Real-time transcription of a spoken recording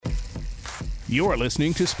You're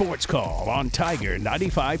listening to Sports Call on Tiger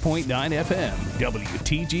 95.9 FM,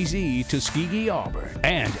 WTGZ Tuskegee, Auburn,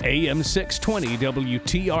 and AM 620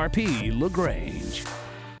 WTRP LaGrange.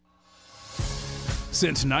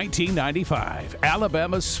 Since 1995,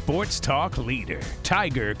 Alabama's sports talk leader,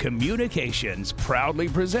 Tiger Communications, proudly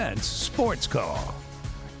presents Sports Call.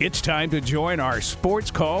 It's time to join our Sports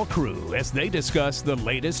Call crew as they discuss the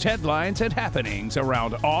latest headlines and happenings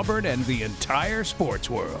around Auburn and the entire sports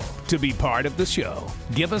world. To be part of the show,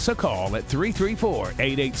 give us a call at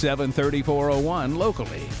 334-887-3401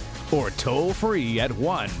 locally or toll free at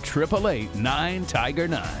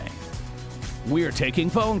 1-888-9-TIGER-9. We're taking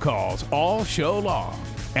phone calls all show long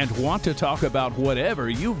and want to talk about whatever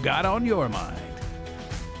you've got on your mind.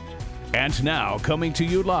 And now, coming to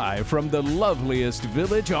you live from the loveliest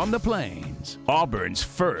village on the plains, Auburn's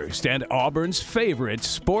first and Auburn's favorite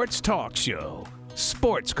sports talk show,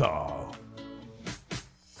 Sports Call.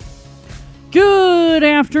 Good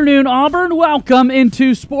afternoon, Auburn. Welcome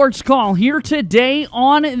into Sports Call here today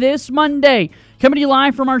on this Monday. Coming to you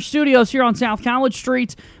live from our studios here on South College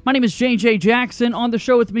Street. My name is J.J. Jackson. On the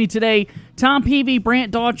show with me today, Tom Peavy,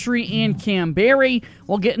 Brant Daughtry, and Cam Berry.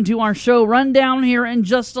 We'll get into our show rundown here in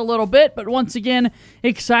just a little bit, but once again,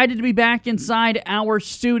 excited to be back inside our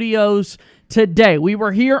studios today. We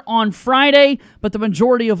were here on Friday, but the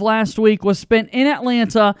majority of last week was spent in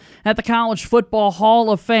Atlanta at the College Football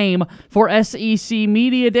Hall of Fame for SEC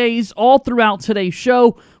Media Days. All throughout today's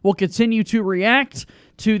show, we'll continue to react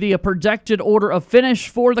to the projected order of finish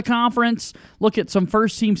for the conference, look at some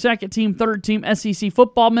first team, second team, third team SEC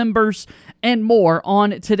football members, and more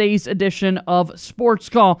on today's edition of Sports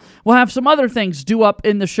Call. We'll have some other things due up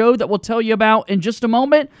in the show that we'll tell you about in just a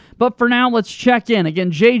moment, but for now, let's check in.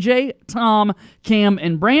 Again, JJ, Tom, Cam,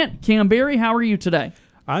 and Brant. Cam Berry, how are you today?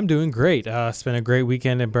 I'm doing great. Spent a great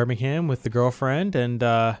weekend in Birmingham with the girlfriend and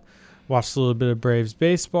watched a little bit of Braves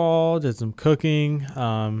baseball, did some cooking,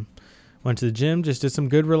 went to the gym, just did some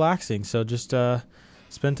good relaxing. So just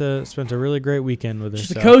spent a really great weekend with her.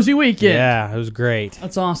 Just a cozy weekend. Yeah, it was great.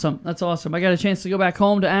 That's awesome. That's awesome. I got a chance to go back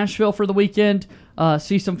home to Asheville for the weekend,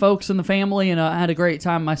 see some folks in the family, and I had a great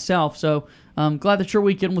time myself. So I'm glad that your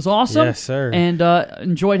weekend was awesome. Yes, sir. And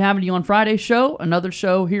enjoyed having you on Friday's show, another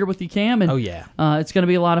show here with you, Cam. And, oh, yeah. It's going to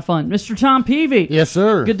be a lot of fun. Mr. Tom Peavy. Yes,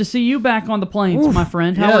 sir. Good to see you back on the plains, my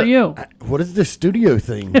friend. How are you? What is this studio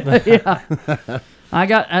thing? Yeah.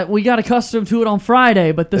 We got accustomed to it on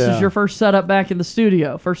Friday, but this is your first setup back in the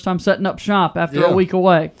studio. First time setting up shop after a week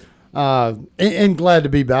away. And glad to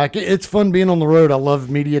be back. It's fun being on the road. I love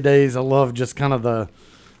media days. I love just kind of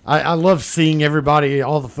I love seeing everybody,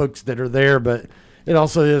 all the folks that are there, but it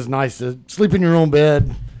also is nice to sleep in your own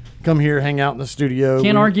bed, come here, hang out in the studio.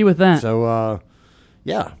 Can't argue with that. So,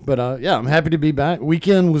 I'm happy to be back.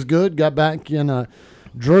 Weekend was good. Got back in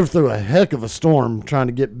drove through a heck of a storm trying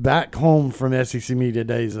to get back home from SEC Media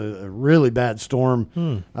Days, a really bad storm,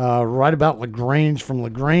 right about LaGrange, from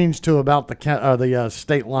LaGrange to about the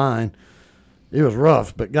state line. It was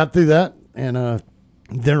rough, but got through that and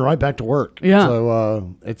then right back to work. Yeah.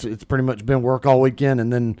 So it's pretty much been work all weekend,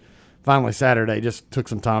 and then finally Saturday just took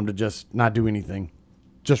some time to just not do anything,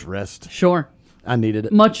 just rest. Sure. I needed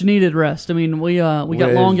it. Much needed rest. I mean, we got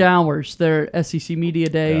long hours there, SEC Media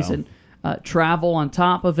Days, and travel on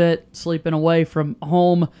top of it, sleeping away from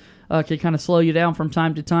home can kind of slow you down from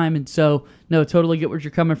time to time. And so, no, totally get where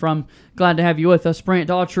you're coming from. Glad to have you with us. Brant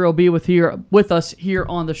Daughtry will be with us here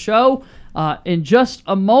on the show in just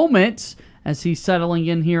a moment as he's settling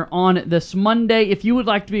in here on this Monday. If you would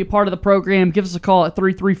like to be a part of the program, give us a call at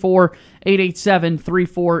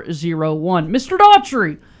 334-887-3401. Mr.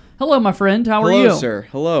 Daughtry, hello, my friend. How are you? Hello, sir.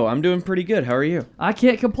 Hello. I'm doing pretty good. How are you? I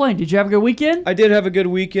can't complain. Did you have a good weekend? I did have a good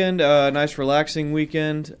weekend. Nice, relaxing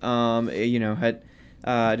weekend. Had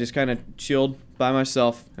just kind of chilled by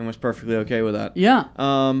myself and was perfectly okay with that. Yeah.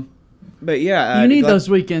 But yeah, you need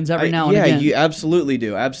those weekends every now and again. Yeah, you absolutely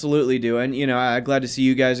do. Absolutely do. And I'm glad to see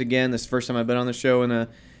you guys again. This is the first time I've been on the show in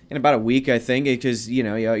about a week, I think, because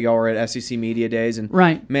y'all were at SEC Media Days, and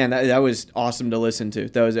right. Man, that was awesome to listen to.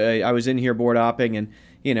 That was I was in here board hopping, and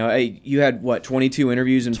you had 22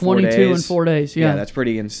 interviews in 4 days. 22 in 4 days. Yeah, that's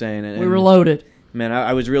pretty insane. And we were loaded. Man,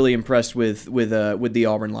 I was really impressed with the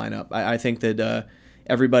Auburn lineup. I think that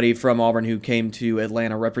everybody from Auburn who came to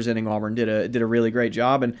Atlanta representing Auburn did a really great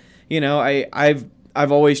job. And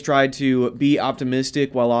I've always tried to be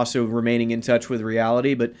optimistic while also remaining in touch with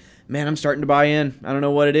reality. But man, I'm starting to buy in. I don't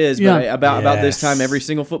know what it is, but about this time every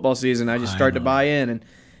single football season, I just start to buy in. And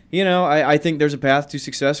I think there's a path to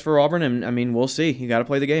success for Auburn, and I mean, we'll see. You got to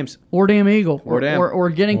play the games. Or damn Eagle. Or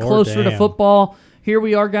getting closer to football. Here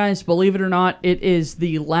we are, guys. Believe it or not, it is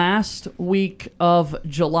the last week of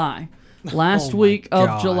July. Last Oh my week of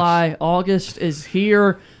gosh. July. August is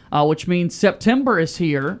here, which means September is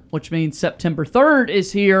here, which means September 3rd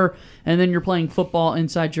is here, and then you're playing football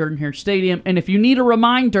inside Jordan-Hare Stadium. And if you need a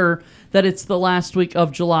reminder that it's the last week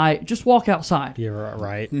of July, just walk outside. You're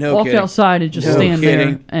right. No Walk kidding. outside and just No stand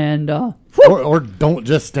kidding. there and or don't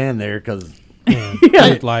just stand there because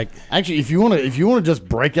Dude, like, actually, if you want to just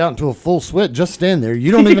break out into a full sweat, just stand there.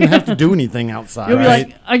 You don't even have to do anything outside. you'll be Right.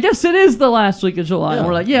 like, I guess it is the last week of July. And Yeah.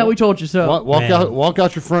 we're like, yeah, we told you so. Man. Walk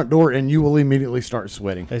out your front door, and you will immediately start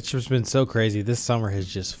sweating. it's just been so crazy. This summer has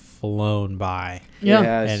just flown by. Yeah.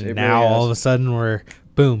 Yes, And it now really all of has. a sudden we're,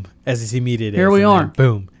 boom, SEC Media Days. Here we and then are.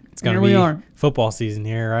 Boom. It's going Here to we be are. football season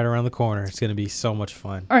here right around the corner. It's going to be so much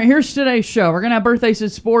fun. All right, here's today's show. We're going to have Birthdays in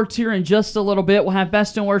Sports here in just a little bit. We'll have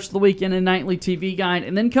Best and Worst of the Weekend and Nightly TV Guide.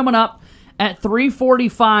 And then coming up at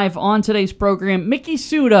 3:45 on today's program, Mickey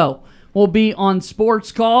Sudo will be on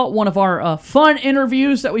Sports Call, one of our fun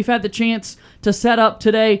interviews that we've had the chance to set up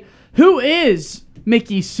today. Who is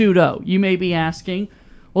Mickey Sudo, you may be asking?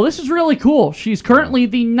 Well, this is really cool. She's currently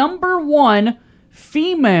the #1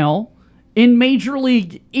 female in Major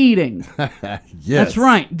League Eating. Yes, That's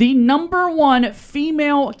right. The #1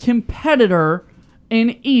 female competitor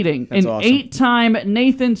in eating. That's an awesome. 8-time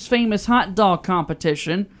Nathan's Famous Hot Dog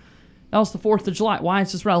competition. That was the 4th of July. Why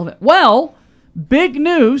is this relevant? Well, big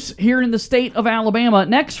news here in the state of Alabama.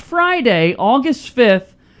 Next Friday, August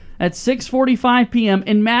 5th at 6:45 p.m.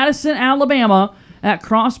 in Madison, Alabama at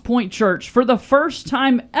Cross Point Church. For the first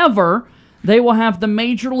time ever, they will have the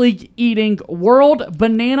Major League Eating World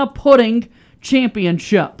Banana Pudding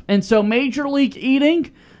Championship. And so Major League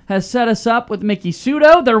Eating has set us up with Mickey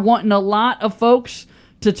Sudo. They're wanting a lot of folks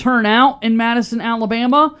to turn out in Madison,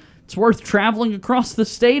 Alabama. It's worth traveling across the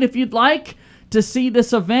state if you'd like to see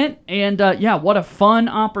this event. And yeah, what a fun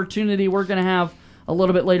opportunity we're going to have a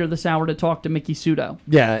little bit later this hour to talk to Mickey Sudo.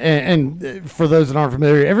 Yeah, and for those that aren't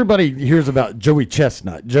familiar, everybody hears about Joey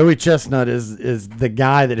Chestnut. Joey Chestnut is the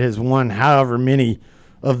guy that has won however many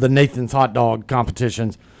of the Nathan's hot dog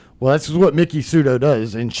competitions. Well, that's what Mickey Sudo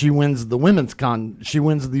does, and she wins the women's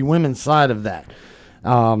side of that.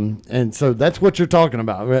 And so that's what you're talking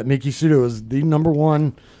about. Right? Mickey Sudo is the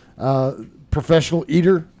 #1 professional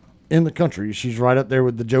eater in the country. She's right up there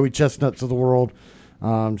with the Joey Chestnuts of the world.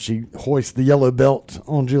 She hoists the yellow belt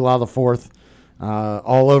on July the 4th,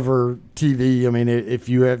 all over TV. I mean, if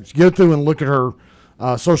you go through and look at her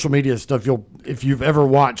social media stuff, if you've ever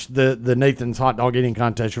watched the Nathan's hot dog eating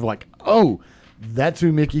contest, you're like, oh, that's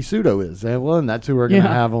who Mickey Sudo is. And that's who we're going to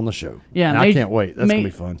Yeah. have on the show. Yeah, And I can't wait. That's going to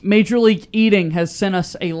be fun. Major League Eating has sent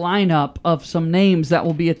us a lineup of some names that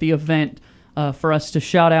will be at the event for us to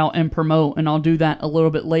shout out and promote, and I'll do that a little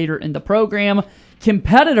bit later in the program.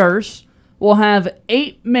 Competitors will have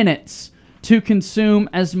 8 minutes to consume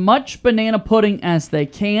as much banana pudding as they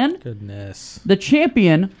can. Goodness. The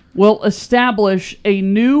champion will establish a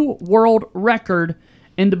new world record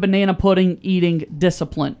in the banana pudding eating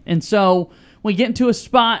discipline. And so we get into a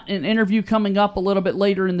spot, an interview coming up a little bit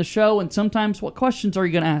later in the show, and sometimes what questions are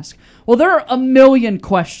you going to ask? Well, there are a million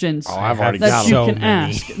questions I've already that got you so can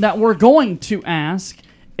many. ask that we're going to ask.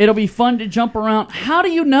 It'll be fun to jump around. How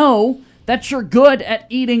do you know that you're good at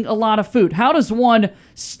eating a lot of food? How does one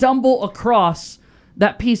stumble across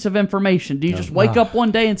that piece of information? Do you just wake up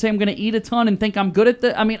one day and say, I'm going to eat a ton and think I'm good at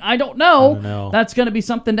that? I mean, I don't know. I don't know. That's going to be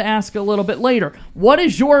something to ask a little bit later. What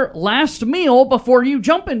is your last meal before you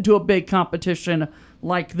jump into a big competition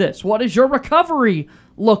like this? What does your recovery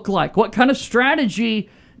look like? What kind of strategy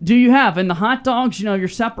do you have? In the hot dogs, you're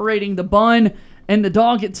separating the bun and the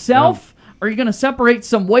dog itself. Are you going to separate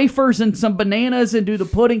some wafers and some bananas and do the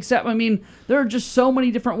pudding set? I mean, there are just so many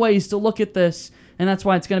different ways to look at this, and that's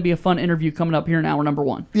why it's going to be a fun interview coming up here in hour number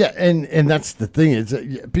 1. Yeah, and that's the thing is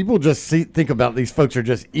that people just think about these folks are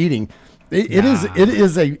just eating. It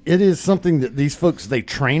is something that these folks they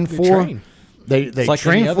train for. train. They like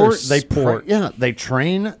train any other for it. They sport. they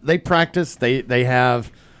train. They practice. They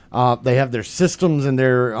have their systems and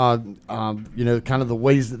their kind of the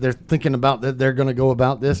ways that they're thinking about that they're going to go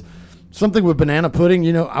about this. Something with banana pudding,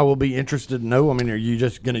 I will be interested to know. I mean, are you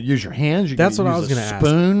just going to use your hands? That's what I use was a going to ask.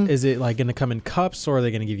 spoon? Is it like going to come in cups, or are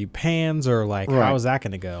they going to give you pans, or like Right. how is that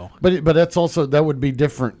going to go? But that's also that would be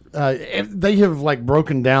different. They have like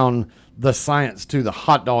broken down the science to the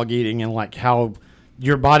hot dog eating and like how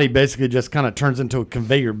your body basically just kind of turns into a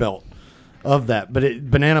conveyor belt of that. But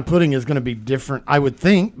banana pudding is going to be different, I would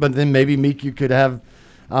think. But then maybe Meek, you could have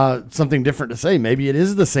something different to say. Maybe it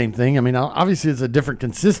is the same thing. I mean, obviously it's a different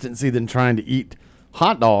consistency than trying to eat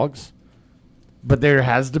hot dogs. But there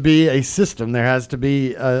has to be a system. There has to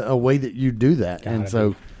be a way that you do that. And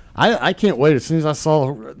so I can't wait. As soon as I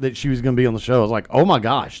saw that she was going to be on the show, I was like, oh my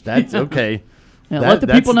gosh, that's okay. Yeah, let the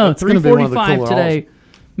people know. 3:45 today. Alls.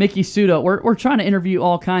 Mickey Suda. We're trying to interview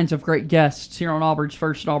all kinds of great guests here on Auburn's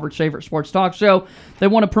first and Auburn's favorite sports talk show. They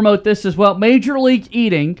want to promote this as well. Major League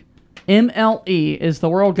Eating, MLE, is the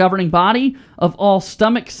world governing body of all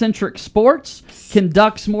stomach-centric sports,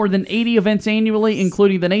 conducts more than 80 events annually,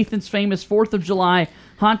 including the Nathan's famous 4th of July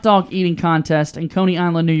hot dog eating contest in Coney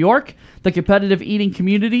Island, New York. The competitive eating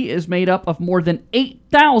community is made up of more than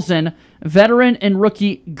 8,000 veteran and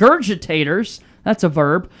rookie gurgitators, that's a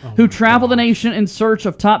verb, who travel the nation in search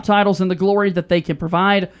of top titles and the glory that they can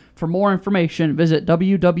provide. For more information, visit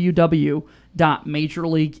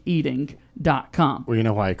www.majorleagueeating.com. Well, you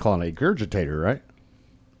know why I call it a gurgitator, right?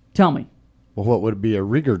 Tell me. Well, what would be a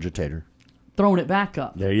regurgitator? Throwing it back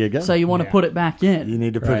up. There you go. So you want to put it back in. You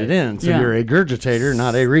need to put Right. it in. So Yeah. you're a gurgitator,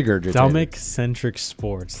 not a regurgitator. Stomach-centric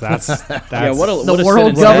sports. That's Yeah, what a The world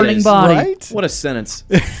sentence that governing is. body. Right? What a sentence.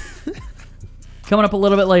 Coming up a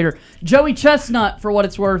little bit later, Joey Chestnut, for what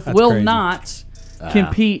it's worth, That's will crazy. not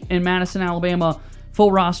compete in Madison, Alabama.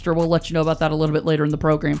 Full roster. We'll let you know about that a little bit later in the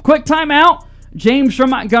program. Quick timeout. James from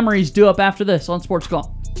Montgomery's due up after this on Sports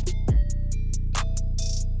Call.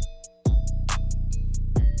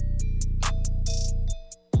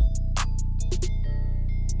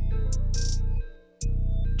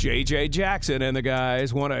 JJ Jackson and the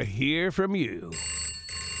guys want to hear from you.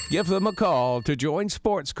 Give them a call to join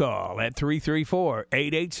Sports Call at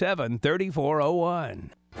 334-887-3401.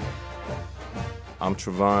 I'm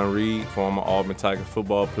Trevon Reed, former Auburn Tiger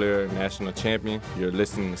football player and national champion. You're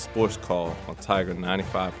listening to Sports Call on Tiger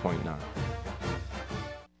 95.9.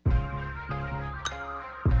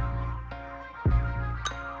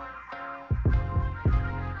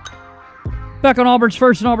 Back on Auburn's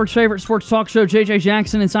first and Auburn's favorite sports talk show, JJ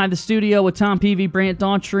Jackson inside the studio with Tom Peavy, Brant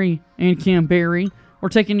Daughtry, and Cam Berry. We're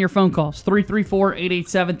taking your phone calls,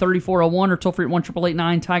 334-887-3401 or toll free at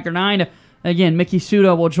 1-888-9-TIGER-9. Again, Mickey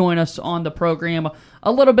Suda will join us on the program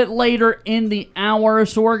a little bit later in the hour,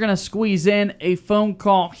 so we're going to squeeze in a phone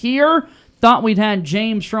call here. Thought we'd had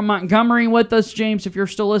James from Montgomery with us. James, if you're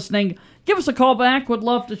still listening, give us a call back. Would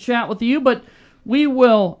love to chat with you, but we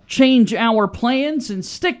will change our plans and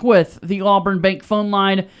stick with the Auburn Bank phone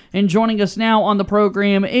line. And joining us now on the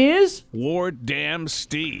program is Ward Dam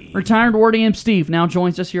Steve. retired Ward Dam Steve. Now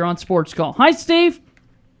joins us here on Sports Call. Hi, Steve.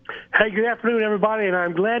 Hey, good afternoon, everybody, and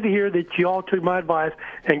I'm glad to hear that you all took my advice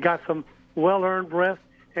and got some well-earned rest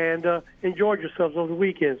and enjoyed yourselves over the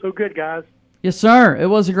weekend. So good, guys. Yes, sir. It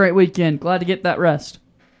was a great weekend. Glad to get that rest.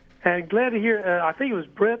 And glad to hear, I think it was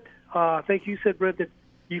Brett, I think you said, Brett, that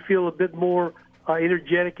you feel a bit more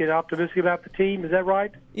energetic and optimistic about the team. Is that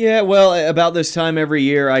right? Yeah, well, about this time every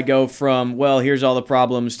year, I go from, well, here's all the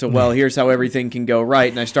problems to, well, here's how everything can go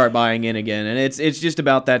right, and I start buying in again. And it's just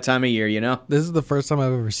about that time of year, you know? This is the first time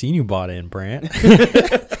I've ever seen you bought in, Brant.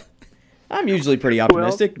 I'm usually pretty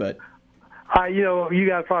optimistic, but You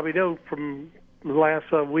guys probably know from the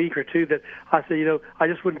last week or two that I said, I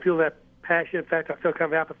just wouldn't feel that passionate. In fact, I felt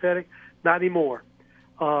kind of apathetic. Not anymore,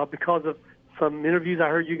 because of some interviews I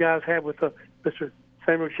heard you guys had with Mr.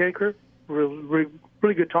 Samuel Shenker.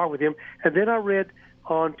 Really good talk with him. And then I read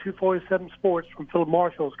on 247 Sports from Philip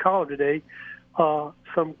Marshall's column today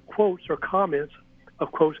some quotes or comments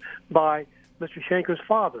of quotes by Mr. Shenker's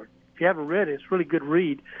father. If you haven't read it, it's a really good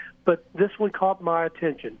read. But this one caught my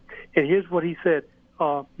attention. And here's what he said.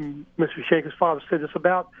 Mr. Shenker's father said this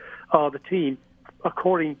about the team,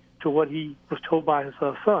 according to what he was told by his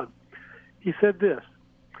son. He said this: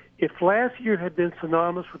 if last year had been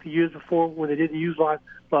synonymous with the years before when they didn't use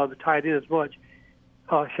the tight end as much,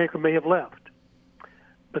 Shenker may have left.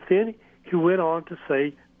 But then he went on to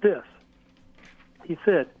say this. He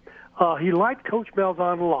said he liked Coach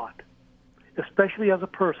Malzahn a lot, especially as a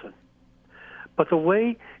person. But the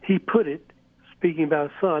way he put it, speaking about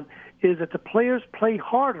his son, is that the players play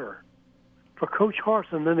harder for Coach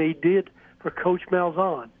Harsin than they did for Coach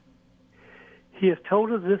Malzahn. He has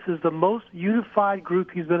told us this is the most unified group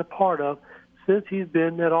he's been a part of since he's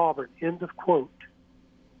been at Auburn. End of quote.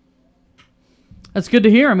 That's good to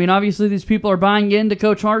hear. I mean, obviously these people are buying into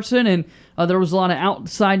Coach Harsin, and there was a lot of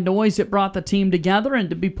outside noise that brought the team together, and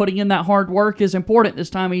to be putting in that hard work is important this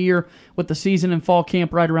time of year with the season and fall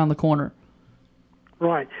camp right around the corner.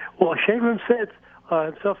 Right. Well, Shenker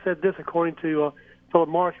himself said this, according to Philip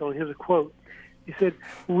Marshall, and here's a quote. He said,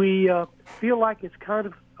 we feel like it's kind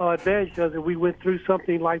of advantage us that we went through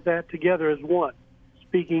something like that together as one,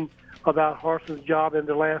 speaking about Harsin's job in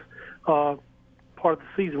the last part of the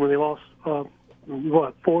season when they lost, 4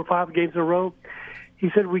 or 5 games in a row. He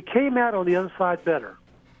said, we came out on the other side better.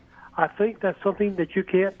 I think that's something that you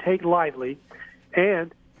can't take lightly.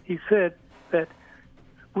 And he said that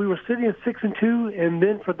we were sitting at 6-2, and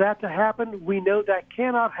then for that to happen, we know that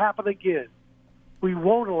cannot happen again. We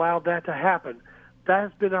won't allow that to happen. That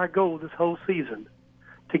has been our goal this whole season,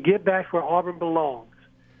 to get back where Auburn belongs.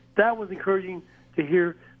 That was encouraging to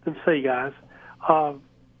hear them say, guys.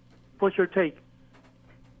 What's your take?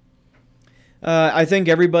 I think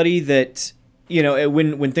everybody that,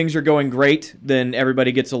 when things are going great, then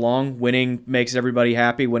everybody gets along. Winning makes everybody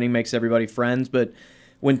happy. Winning makes everybody friends. But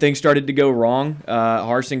when things started to go wrong,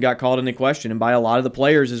 Harsin got called into question, and by a lot of the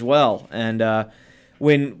players as well. And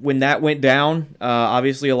when that went down,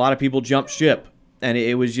 obviously a lot of people jumped ship, and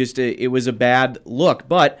it was a bad look.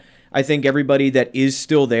 But I think everybody that is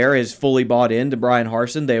still there is fully bought into Brian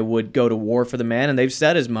Harsin. They would go to war for the man, and they've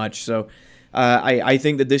said as much. So I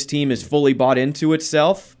think that this team is fully bought into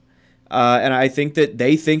itself, and I think that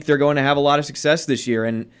they think they're going to have a lot of success this year.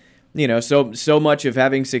 And so much of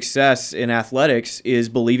having success in athletics is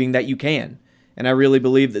believing that you can. And I really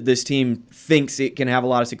believe that this team thinks it can have a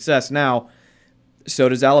lot of success. Now, so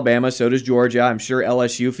does Alabama, so does Georgia. I'm sure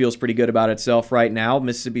LSU feels pretty good about itself right now.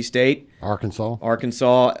 Mississippi State.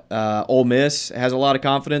 Arkansas, Ole Miss has a lot of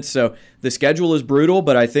confidence. So the schedule is brutal,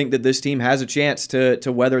 but I think that this team has a chance to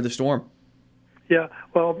weather the storm. Yeah,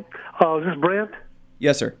 well, is this Brent?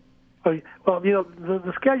 Yes, sir. Well,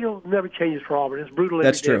 the schedule never changes for Auburn. It's brutal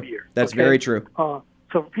That's every true. damn year. That's very true.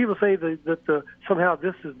 So people say that somehow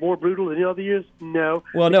this is more brutal than the other years. No.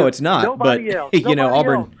 Well, no, it's not. Nobody but else.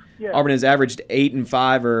 Auburn. Else. Yeah. Auburn has averaged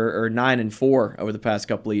 8-5 or 9-4 over the past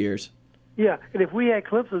couple of years. Yeah, and if we had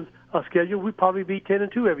Clemson's schedule, we'd probably be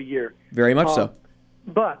 10-2 every year. Very much so.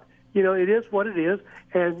 But it is what it is,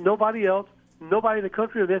 and nobody in the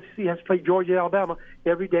country or the SEC has to play Georgia and Alabama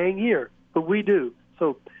every dang year, but we do.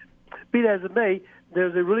 So, be that as it may,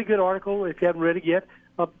 there's a really good article, if you haven't read it yet,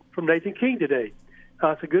 from Nathan King today.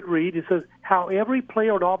 It's a good read. It says how every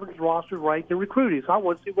player on Auburn's roster ranked in recruiting. So I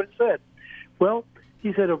want to see what it said. Well,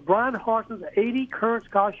 he said of Brian Harsin's 80 current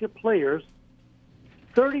scholarship players,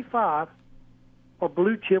 35 are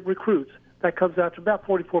blue-chip recruits. That comes out to about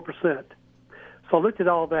 44%. So I looked at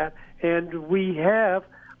all that, and we have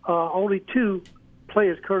only 2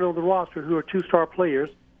 players currently on the roster who are 2-star players,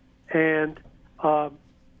 and 2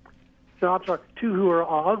 who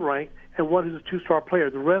are unranked, and 1 who's a 2-star player.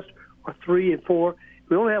 The rest are 3 and 4.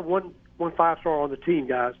 We only have one 5-star on the team,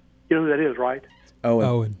 guys. You know who that is, right?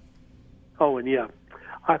 Owen, yeah.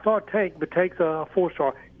 I thought Tank, but Tank's a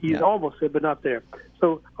 4-star. He's almost there, but not there.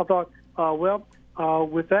 So I thought,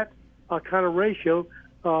 with that kind of ratio,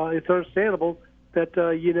 it's understandable that,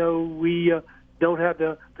 we don't have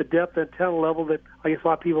the depth and talent level that I guess a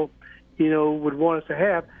lot of people, would want us to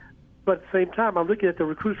have. But at the same time, I'm looking at the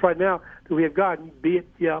recruits right now that we have gotten, be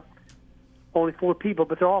it, only 4 people,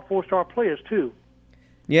 but they're all 4-star players, too.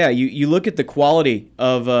 Yeah, you look at the quality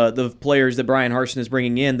of the players that Brian Harsin is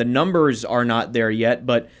bringing in. The numbers are not there yet,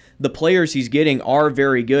 but the players he's getting are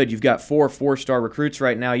very good. You've got 4 4-star recruits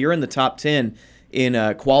right now. You're in the top 10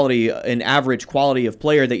 in quality, in average quality of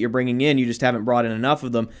player that you're bringing in. You just haven't brought in enough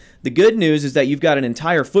of them. The good news is that you've got an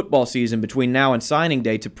entire football season between now and signing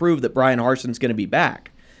day to prove that Brian Harsin's going to be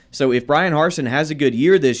back. So if Brian Harsin has a good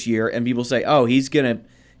year this year and people say, oh, he's going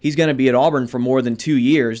to be at Auburn for more than 2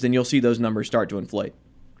 years, then you'll see those numbers start to inflate.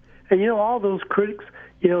 And, all those critics,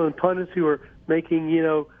 and pundits who are making,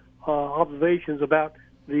 observations about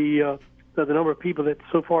the number of people that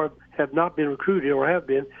so far have not been recruited or have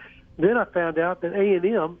been, then I found out that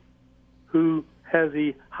A&M, who has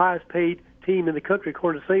the highest paid team in the country,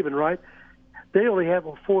 according to Saban, right, they only have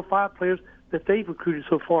 4 or 5 players that they've recruited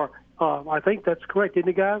so far. I think that's correct, isn't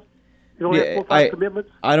it, guys? You only have 4 or 5 commitments?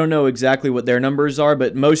 I don't know exactly what their numbers are,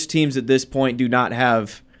 but most teams at this point do not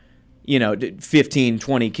have 15,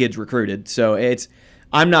 20 kids recruited. So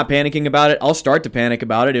I'm not panicking about it. I'll start to panic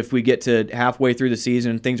about it if we get to halfway through the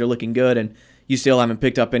season and things are looking good and you still haven't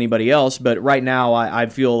picked up anybody else. But right now, I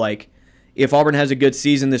feel like if Auburn has a good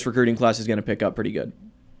season, this recruiting class is going to pick up pretty good.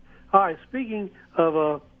 All right, speaking of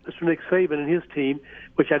Mr. Nick Saban and his team,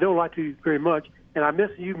 which I don't like to very much, and I miss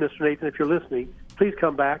you, Mr. Nathan, if you're listening. Please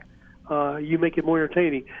come back. You make it more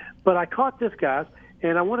entertaining. But I caught this, guys,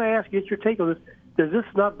 and I want to ask you, get your take on this. Does this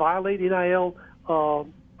not violate NIL,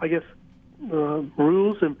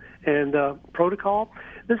 rules and protocol?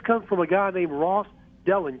 This comes from a guy named Ross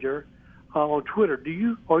Dellinger on Twitter. Are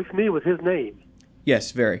you familiar with his name?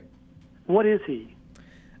 Yes, very. What is he?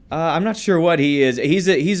 I'm not sure what he is.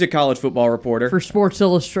 He's a college football reporter for Sports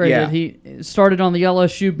Illustrated. Yeah. He started on the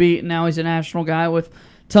LSU beat, and now he's a national guy with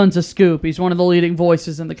tons of scoop. He's one of the leading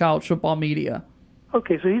voices in the college football media.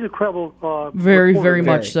 Okay, so he's a credible very, reporter. very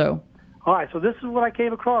much so. All right, so this is what I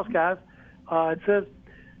came across, guys. It says,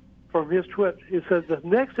 from his tweet. It says, the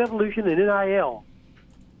next evolution in NIL,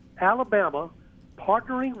 Alabama,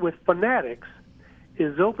 partnering with Fanatics,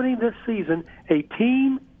 is opening this season a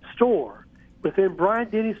team store within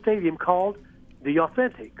Bryant-Denny Stadium called The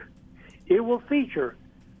Authentic. It will feature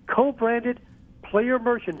co-branded player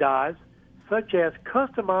merchandise such as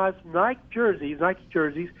customized Nike jerseys,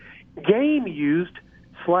 game-used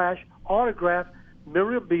 / autographed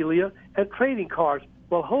memorabilia, and trading cards.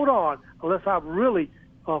 Well, hold on, unless I've really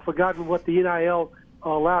forgotten what the NIL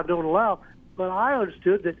allow, don't allow, but I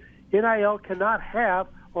understood that NIL cannot have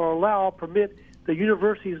or allow or permit the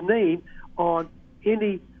university's name on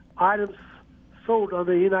any items sold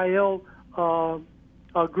under the NIL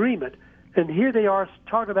agreement. And here they are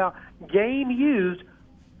talking about game-used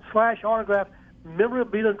 / autographed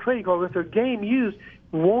memorabilia and trading cards. If they're game-used,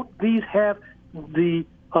 won't these have the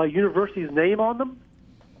university's name on them?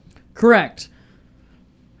 Correct.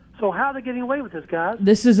 So how are they getting away with this, guys?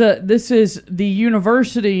 This is the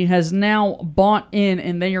university has now bought in,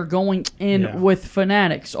 and they are going in with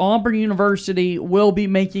Fanatics. Auburn University will be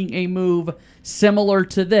making a move similar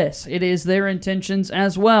to this. It is their intentions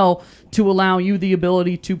as well to allow you the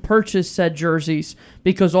ability to purchase said jerseys,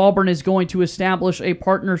 because Auburn is going to establish a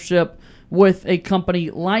partnership with a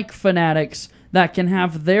company like Fanatics that can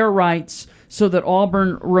have their rights so that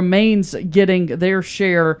Auburn remains getting their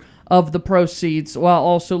share of the proceeds while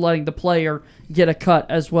also letting the player get a cut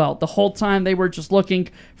as well. The whole time they were just looking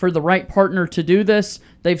for the right partner to do this.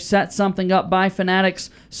 They've set something up by Fanatics,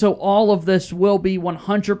 so all of this will be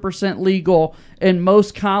 100% legal in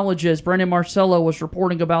most colleges. Brendan Marcello was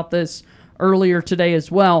reporting about this earlier today as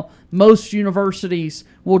well. Most universities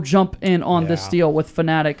will jump in on this deal with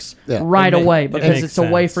Fanatics right away because it's a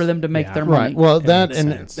way for them to make their money. Right. Well, that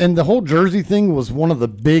and the whole jersey thing was one of the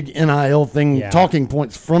big NIL talking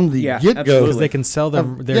points from the get-go. Because they can sell their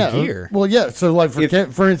gear. Well, so like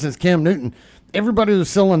for instance, Cam Newton, everybody was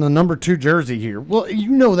selling the number 2 jersey here. Well, you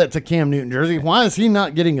know that's a Cam Newton jersey. Why is he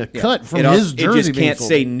not getting a cut from his jersey? It just can't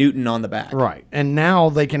say Newton on the back. Right. And now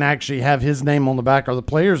they can actually have his name on the back or the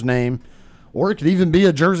player's name. Or it could even be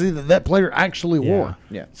a jersey that player actually wore.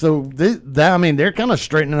 Yeah. So they're kind of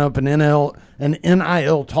straightening up an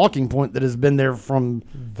NIL talking point that has been there from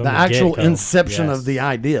the actual inception of the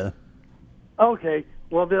idea. Okay.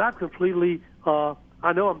 Well, then I'm completely. I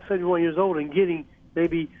know I'm 71 years old and getting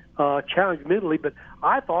maybe challenged mentally, but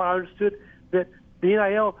I thought I understood that the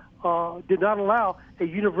NIL did not allow a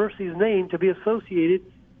university's name to be associated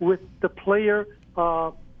with the player,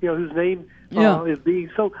 whose name. Is being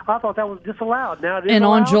so. I thought that was disallowed. Now it is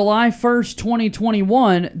allowed? On July 1st,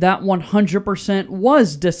 2021, that 100%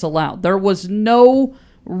 was disallowed. There was no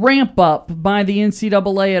ramp up by the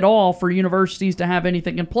NCAA at all for universities to have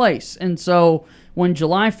anything in place. And so when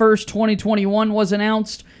July 1st, 2021 was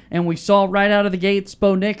announced, and we saw right out of the gates,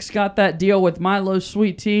 Bo Nix got that deal with Milo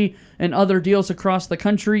Sweet Tea and other deals across the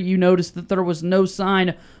country, you noticed that there was no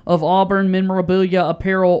sign of Auburn memorabilia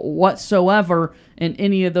apparel whatsoever in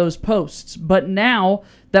any of those posts. But now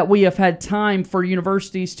that we have had time for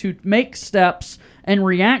universities to make steps and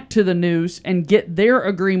react to the news and get their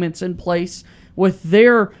agreements in place with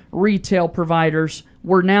their retail providers,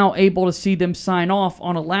 we're now able to see them sign off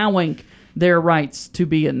on allowing their rights to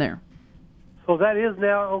be in there. So that is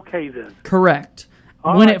now okay then. Correct.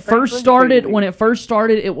 When it first started,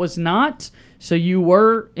 it was not. So you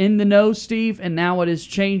were in the know, Steve, and now it is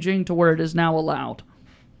changing to where it is now allowed.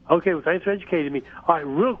 Okay, well, thanks for educating me. All right,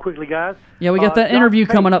 real quickly, guys. Yeah, we got that interview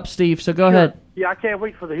coming up, Steve, so go ahead. Yeah, I can't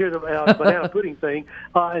wait to hear the banana pudding thing.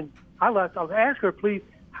 And I'll ask her, please,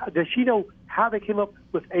 does she know how they came up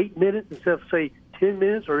with 8 minutes instead of, say, 10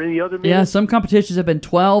 minutes or any other minutes? Yeah, some competitions have been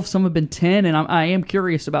 12, some have been 10, and I am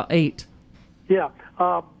curious about 8. Yeah.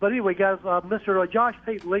 But anyway, guys, Mr. Josh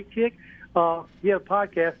Pate, Late Kick, he had a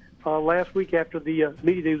podcast last week after the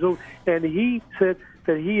media day was over, and he said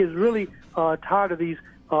that he is really tired of these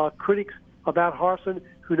critics about Harsin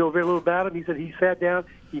who know very little about him. He said he sat down,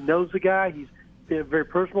 he knows the guy, he's very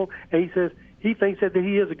personal, and he says he thinks that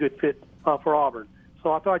he is a good fit for Auburn.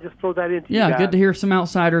 So I thought I'd just throw that into you guys. Yeah, good to hear some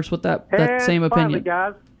outsiders with that same opinion.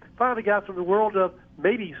 Finally, guys, from the world of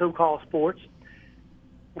maybe so-called sports,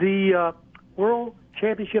 the World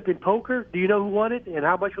Championship in poker, do you know who won it and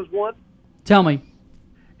how much was won? Tell me.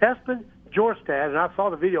 Espen Jorstad, and I saw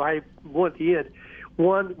the video how he won at the end,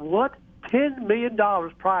 won what? $10 million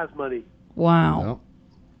prize money. Wow.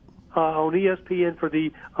 On ESPN for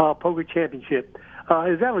the poker championship.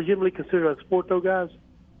 Is that legitimately considered a sport, though, guys?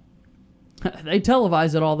 They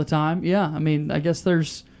televise it all the time. Yeah, I mean, I guess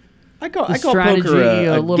there's I call strategy, poker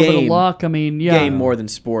a little game, bit of luck. I mean, game more than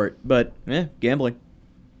sport, but gambling.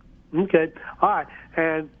 Okay. All right.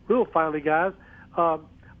 And real finally, guys,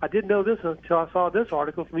 I didn't know this until I saw this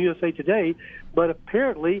article from USA Today, but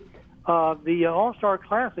apparently the All-Star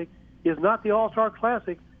Classic is not the All-Star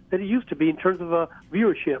Classic that it used to be in terms of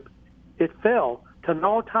viewership. It fell to an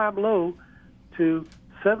all-time low to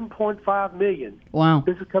 7.5 million. Wow.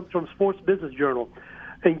 This comes from Sports Business Journal.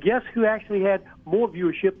 And guess who actually had more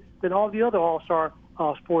viewership than all the other All-Star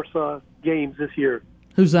sports games this year?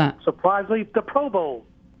 Who's that? Surprisingly, the Pro Bowl.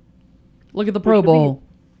 Look at the Pro Bowl.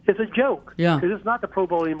 It's a joke. Yeah. Because it's not the Pro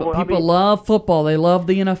Bowl anymore. But people love football. They love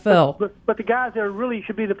the NFL. But the guys that really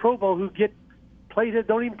should be the Pro Bowl who get played it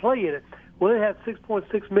don't even play in it. Well, it had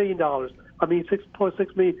 $6.6 million.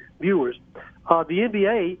 6.6 million viewers. The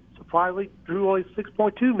NBA, surprisingly, drew only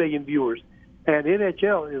 6.2 million viewers. And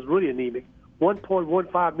NHL is really anemic,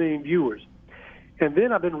 1.15 million viewers. And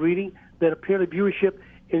then I've been reading that apparently viewership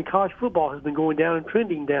in college football has been going down and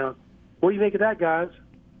trending down. What do you make of that, guys?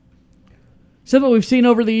 Something we've seen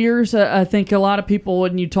over the years, I think a lot of people,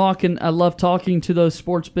 when you talk, and I love talking to those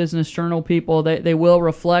Sports Business Journal people, they will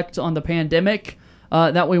reflect on the pandemic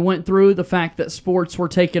that we went through, the fact that sports were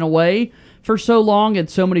taken away for so long, and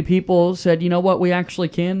so many people said, you know what, we actually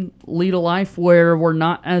can lead a life where we're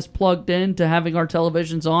not as plugged in to having our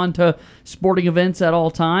televisions on to sporting events at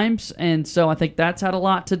all times, and so I think that's had a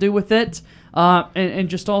lot to do with it, and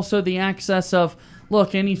just also the access of,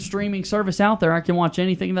 look, any streaming service out there, I can watch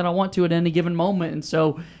anything that I want to at any given moment. And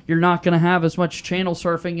so you're not going to have as much channel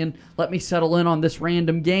surfing and let me settle in on this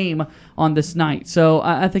random game on this night. So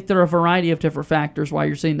I think there are a variety of different factors why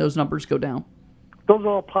you're seeing those numbers go down. Those are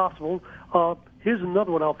all possible. Here's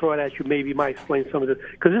another one I'll throw it at you. Maybe you might explain some of this.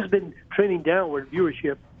 Because this has been trending downward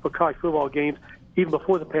viewership for college football games even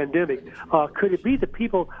before the pandemic. Could it be that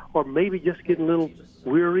people are maybe just getting a little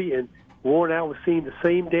weary and worn out with seeing the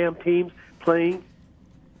same damn teams playing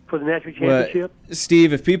for the national championship? Well,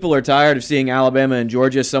 Steve, if people are tired of seeing Alabama and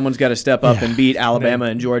Georgia, someone's got to step up and beat Alabama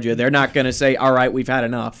and Georgia. They're not going to say, all right, we've had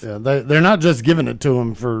enough. Yeah, they're not just giving it to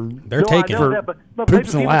them for taking that, but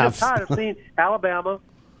poops and people laughs. are tired of seeing Alabama.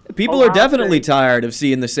 People Ohio are definitely State, tired of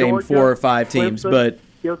seeing the same Georgia, 4 or 5 teams, Clemson.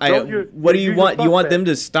 but what do you want? You want them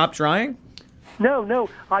to stop trying? No.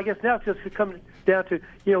 I guess now it's just coming down to,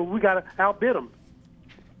 we got to outbid them.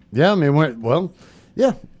 Yeah, I mean,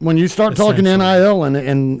 when you start talking NIL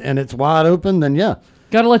and it's wide open, then yeah.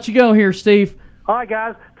 Got to let you go here, Steve. All right,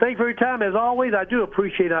 guys. Thank you for your time. As always, I do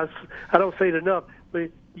appreciate us. I don't say it enough, but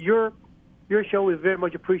your show is very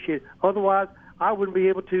much appreciated. Otherwise, I wouldn't be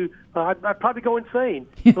able to. I'd probably go insane.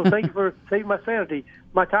 So thank you for saving my sanity.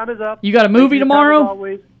 My time is up. You got a movie tomorrow?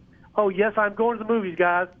 Always. Oh, yes, I'm going to the movies,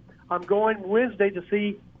 guys. I'm going Wednesday to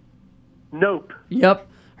see Nope. Yep.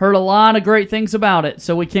 Heard a lot of great things about it,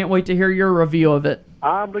 so we can't wait to hear your review of it.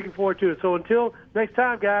 I'm looking forward to it. So until next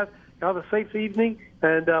time, guys, have a safe evening.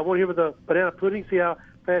 And I want to hear with the banana pudding, see how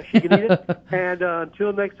fast you can eat it. And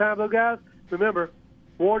until next time, though, guys, remember,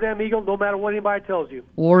 War Damn Eagle, no matter what anybody tells you.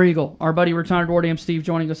 War Eagle, our buddy retired War Damn Steve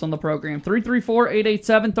joining us on the program.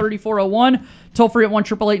 334-887-3401. Toll free at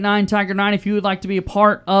 1-888-9-TIGER-9 if you would like to be a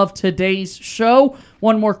part of today's show.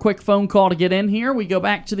 One more quick phone call to get in here. We go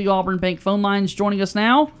back to the Auburn Bank phone lines. Joining us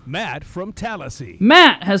now, Matt from Tallahassee.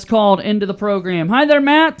 Matt has called into the program. Hi there,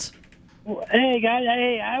 Matt. Hey, guys.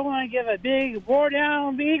 Hey, I want to give a big War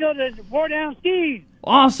Down Eagle to War Down Steve.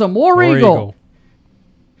 Awesome. War Eagle.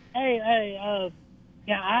 Hey,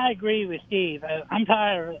 yeah, I agree with Steve. I'm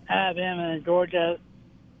tired of Alabama and Georgia,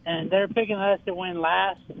 and they're picking us to win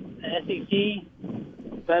last SEC.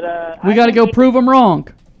 But we got to go prove them wrong.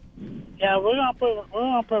 Yeah, we're gonna prove them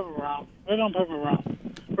wrong.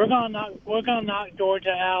 We're gonna knock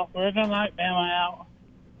Georgia out. We're gonna knock Bama out.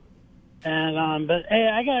 And but hey,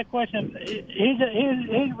 I got a question.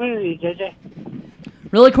 Here's really JJ.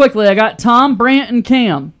 Really quickly, I got Tom, Brant, and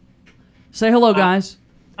Cam. Say hello, guys.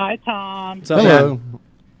 Hi, Tom. What's up, Hello. Matt?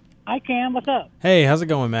 Hi, Cam. What's up? Hey, how's it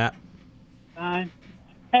going, Matt? Fine.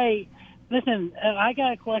 Hey, listen, I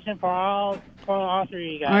got a question for all three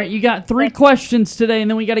of you guys. All right, you got 3 questions today, and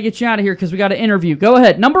then we got to get you out of here because we got to interview. Go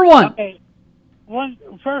ahead. Number 1. Okay.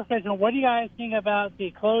 First question, what do you guys think about the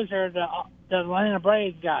closer the Atlanta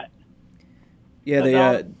Braves got?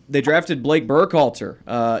 Yeah, they drafted Blake Burkhalter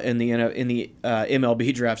in the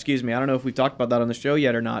MLB draft. Excuse me. I don't know if we've talked about that on the show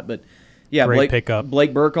yet or not, but yeah, Great pickup.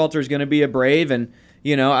 Blake Burkhalter is going to be a Brave, and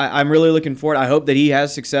I'm really looking forward. I hope that he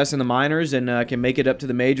has success in the minors and can make it up to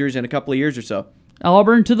the majors in a couple of years or so.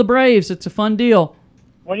 Auburn to the Braves. It's a fun deal.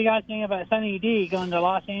 What do you guys think about Sonny D going to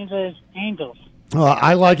Los Angeles Angels?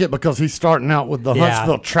 I like it because he's starting out with the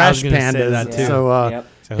Huntsville Trash I was gonna say Pandas. that too. So, Yep.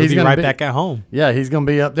 So he'll be gonna right back at home. Yeah, he's going to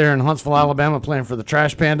be up there in Huntsville, Alabama, playing for the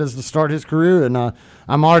Trash Pandas to start his career. And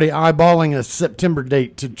I'm already eyeballing a September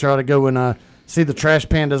date to try to go and see the Trash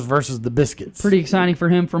Pandas versus the Biscuits. Pretty exciting for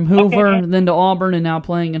him from Hoover, Okay. then to Auburn, and now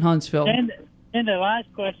playing in Huntsville. And the last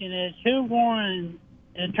question is, who won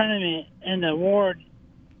the tournament in the war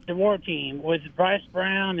team? Was it Bryce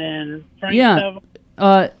Brown and Frank Yeah.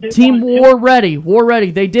 Stovall? Team War Ready. War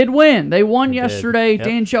Ready. They did win. They won They did. yesterday. Yep.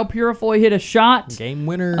 Danshell Purifoy hit a shot Game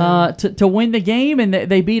winner. to win the game, and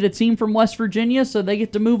they beat a team from West Virginia, so they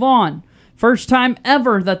get to move on. First time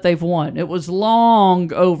ever that they've won. It was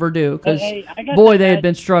long overdue because, Hey, I got boy, some they had bad-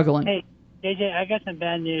 been struggling. Hey, JJ, I got some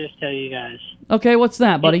bad news to tell you guys. Okay, what's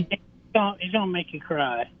that, buddy? It's gonna make you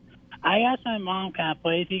cry. I asked my mom, can I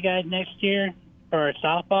play with you guys next year for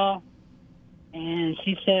softball? And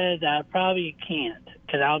she said I probably can't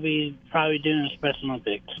because I'll be probably doing the Special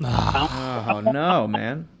Olympics. Oh no,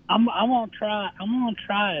 man. I'm gonna try. I'm gonna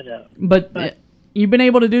try it though. But you've been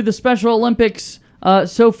able to do the Special Olympics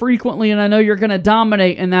so frequently, and I know you're going to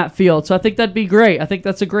dominate in that field. So I think that'd be great. I think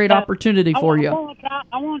that's a great opportunity for you. I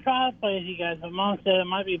want to try to play with you guys, but Mom said I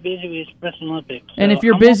might be busy with Special Olympics. And So if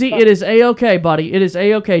you're I'm gonna busy, try- it is A-okay, buddy. It is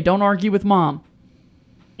A-okay. Don't argue with Mom.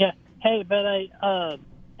 Yeah. Hey, but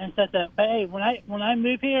and said that. But hey, when I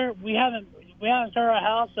move here, we haven't started our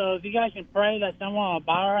house. So if you guys can pray that someone will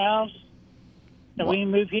buy our house, that we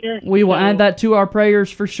can move here. We will So- add that to our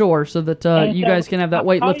prayers for sure so that and you so guys can have that I'll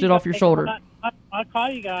weight call lifted you off your guys- shoulder. I'll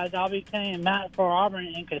call you guys. I'll be playing Matt for Auburn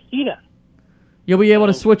and Casita. You'll be able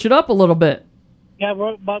to switch it up a little bit. Yeah,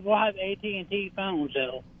 but we'll have AT&T phones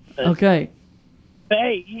though. Okay. But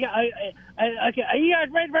hey, okay, are you guys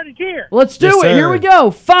ready for the cheer? Let's do Yes, it. sir. Here we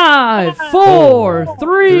go. 5, 4,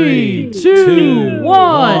 3, 2,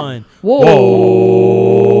 1.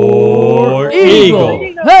 War Eagle.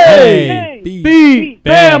 Hey, beat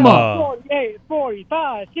Bama. 48,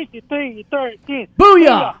 45, 63, 13.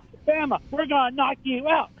 Booyah. Bama, we're going to knock you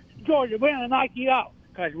out. Georgia, we're going to knock you out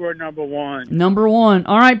because we're number one. Number 1.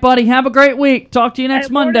 All right, buddy. Have a great week. Talk to you next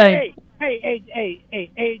Hey, Monday.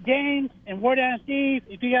 Hey, James and Ward and Steve,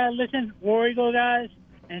 if you guys listen, War Eagle guys,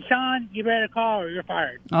 and Sean, you better call or you're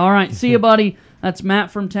fired. All right. See you, buddy. That's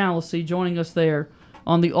Matt from Tallahassee joining us there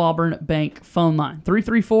on the Auburn Bank phone line.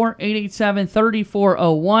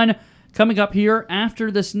 334-887-3401. Coming up here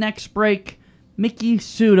after this next break, Miki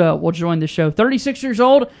Suda will join the show. 36 years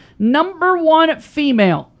old, number 1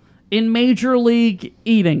 female in Major League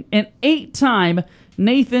Eating. An 8-time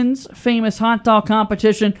Nathan's Famous Hot Dog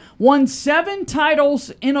Competition. Won 7 titles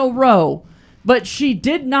in a row. But she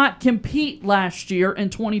did not compete last year in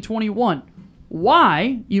 2021.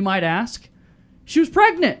 Why, you might ask? She was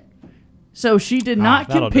pregnant. So she did not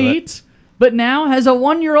that'll do compete, but now has a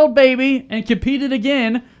 1-year-old baby and competed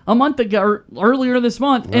again a month ago, or earlier this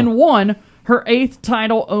month, and won her 8th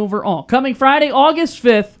title overall. Coming Friday, August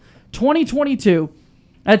 5th, 2022,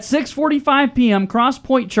 at 6:45 p.m., Cross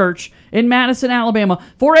Point Church in Madison, Alabama,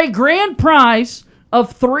 for a grand prize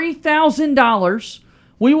of $3,000.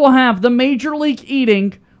 We will have the Major League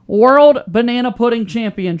Eating World Banana Pudding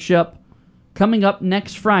Championship coming up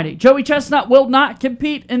next Friday. Joey Chestnut will not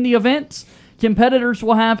compete in the event. Competitors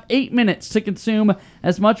will have 8 minutes to consume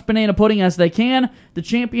as much banana pudding as they can. The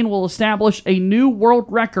champion will establish a new world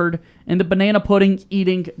record in the banana pudding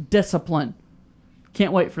eating discipline.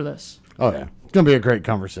 Can't wait for this. Oh yeah, it's gonna be a great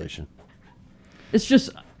conversation. It's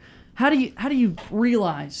just, how do you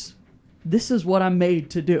realize this is what I'm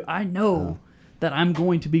made to do? I know that I'm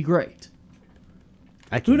going to be great.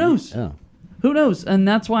 Who knows? Yeah. Who knows? And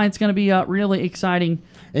that's why it's going to be really exciting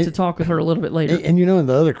to talk with her a little bit later. And you know, and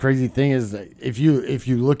the other crazy thing is that if you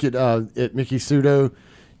look at Miki Sudo,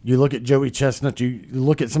 you look at Joey Chestnut, you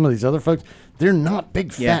look at some of these other folks, they're not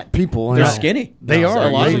big fat people. They're And skinny. They are. A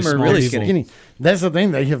lot of They- them are really small skinny. That's the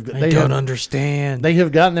thing. They don't understand. They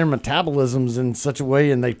have gotten their metabolisms in such a way,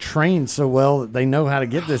 and they train so well that they know how to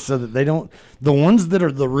get this, so that they don't. The ones that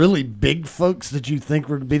are the really big folks that you think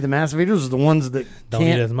would be the massive eaters are the ones that Don't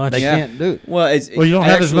can't eat as much. They Yeah. can't do it. Well, You don't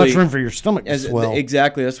have as much actually- room for your stomach to swell.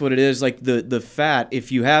 Exactly, that's what it is. Like the fat,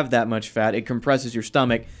 if you have that much fat, it compresses your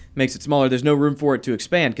stomach, makes it smaller. There's no room for it to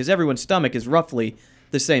expand because everyone's stomach is roughly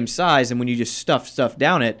the same size, and when you just stuff stuff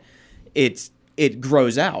down it, it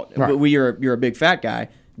grows out. Right. But when you're a big fat guy,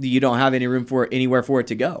 you don't have any room for it, anywhere for it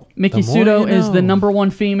to go. Miki The more Sudo you is the know. number 1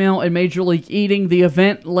 female in Major League Eating. The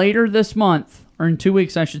event later this month, or in 2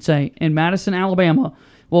 weeks, I should say, in Madison, Alabama,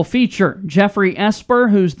 will feature Jeffrey Esper,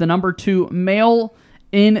 who's the number 2 male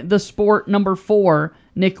in the sport, number 4,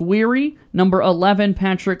 Nick Weary, number 11,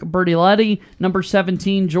 Patrick Bertiletti, number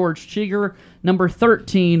 17, George Chigger, number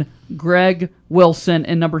 13, Greg Wilson,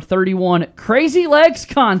 and number 31, Crazy Legs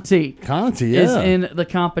Conti. Conti, Is yeah. in the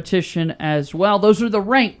competition as well. Those are the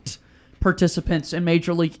ranked participants in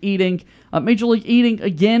Major League Eating. Major League Eating,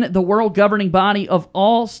 again, the world governing body of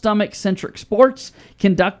all stomach-centric sports,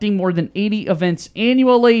 conducting more than 80 events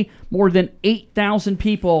annually. More than 8,000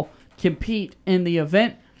 people compete in the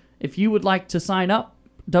event. If you would like to sign up,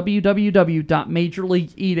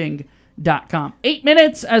 www.majorleagueeating.com. 8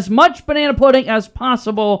 minutes, as much banana pudding as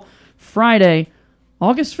possible, Friday,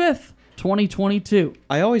 August 5th, 2022.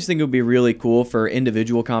 I always think it would be really cool for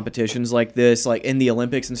individual competitions like this, like in the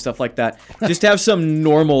Olympics and stuff like that, just to have some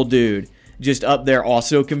normal dude just up there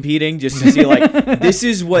also competing, just to see like this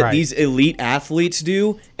is what these elite athletes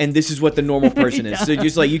do, and this is what the normal person is. So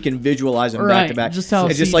just like you can visualize them back to back.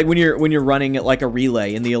 It's just like when you're running at like a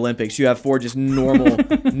relay in the Olympics, you have 4 just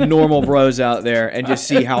normal bros out there, and just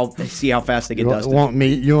see how fast they get dusted.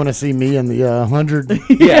 You want to see me in the 100?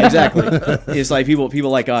 Yeah, exactly. It's like people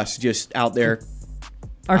like us just out there.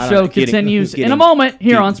 Our show continues in a moment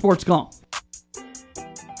here on Sports Call.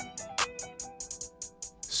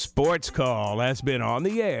 Sports Call has been on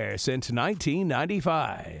the air since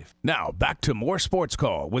 1995. Now back to more Sports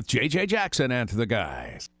Call with JJ Jackson and the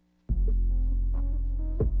guys.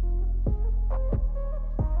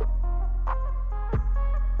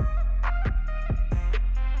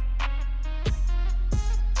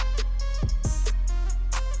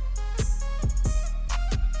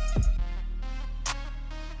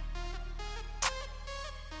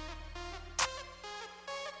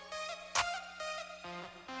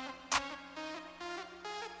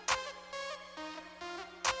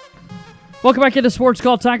 Welcome back into Sports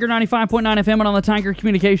Call, Tiger 95.9 FM and on the Tiger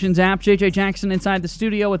Communications app. JJ Jackson inside the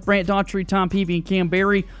studio with Brant Daughtry, Tom Peavy, and Cam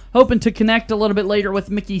Berry. Hoping to connect a little bit later with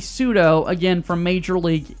Mickey Sudo, again from Major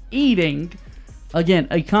League Eating. Again,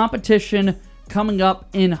 a competition coming up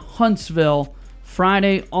in Huntsville,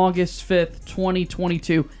 Friday, August 5th,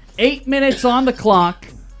 2022. 8 minutes on the clock.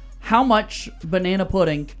 How much banana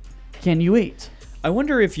pudding can you eat? I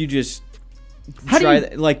wonder if you just...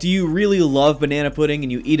 do you really love banana pudding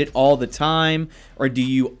and you eat it all the time, or do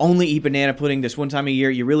you only eat banana pudding this one time a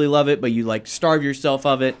year? You really love it, but you like starve yourself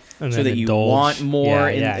of it and so that you want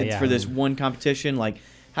more for this one competition. Like,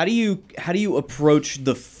 how do you approach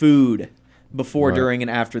the food before, during,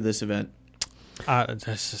 and after this event? That's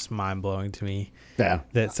just mind blowing to me. Yeah,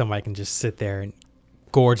 that somebody can just sit there and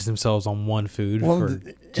gorge themselves on one food for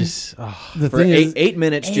 8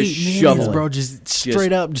 minutes, just shoveling, bro, just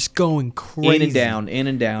straight up, just going crazy, in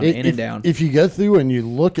and down. If you go through and you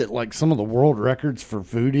look at like some of the world records for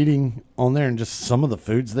food eating on there, and just some of the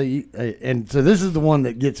foods they eat, and so this is the one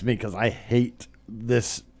that gets me because I hate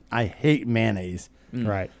this. I hate mayonnaise.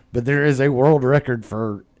 Right, but there is a world record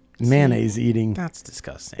for mayonnaise eating. That's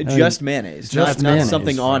disgusting. Just mayonnaise, not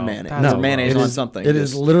something on mayonnaise. No, mayonnaise on something. It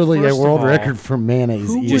is literally a world record for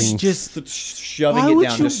mayonnaise eating. Just shoving it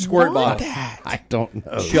down, just squirt bottle. I don't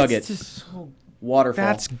know. Chug it. Waterfall.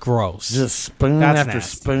 That's gross. Just spoon after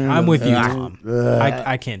spoon. I'm with you, Tom.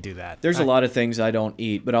 I can't do that. There's a lot of things I don't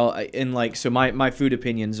eat, but my food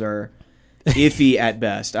opinions are iffy at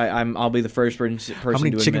best. I'll be the first person to admit that. How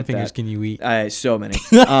many chicken fingers can you eat? So many.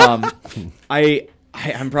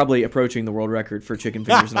 I'm probably approaching the world record for chicken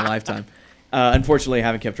fingers in a lifetime. Unfortunately, I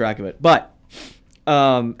haven't kept track of it. But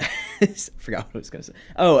I forgot what I was going to say.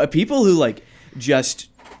 Oh, people who like just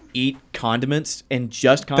eat condiments and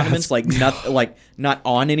just condiments, not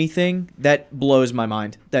on anything, that blows my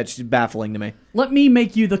mind. That's baffling to me. Let me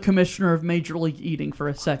make you the commissioner of Major League Eating for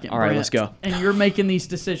a second. All right, Brant. let's go. And you're making these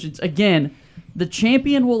decisions. Again, the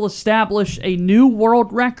champion will establish a new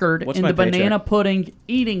world record in the banana pudding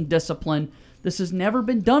eating discipline. This has never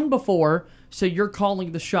been done before, so you're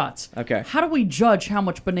calling the shots. Okay. How do we judge how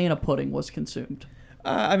much banana pudding was consumed?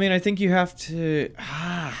 I think you have to...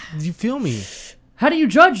 Do you feel me? How do you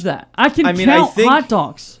judge that? I count hot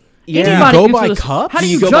dogs. Yeah. Anybody do you go can by this. cups? How do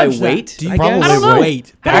you go judge by weight? That? Do you probably I don't know.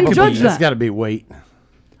 weight? How do you judge that? It's got to be weight.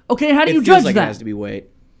 Okay, how do you It feels judge like that? It has to be weight.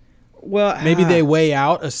 Well, maybe they weigh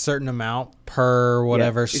out a certain amount per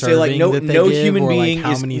whatever serving like that they no give, human or being like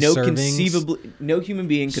how is many no servings. conceivably no human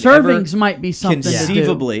being could servings ever might be something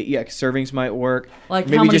conceivably. to do. Yeah, servings might work. Like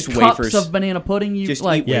maybe how many just cups wafers. of banana pudding you Just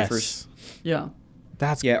like? eat wafers. Yeah.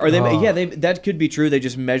 That's or they that could be true. They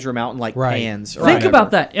just measure them out in like pans. Or Think whatever.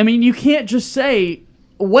 about that. I mean, you can't just say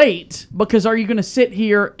weight, because are you going to sit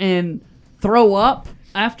here and throw up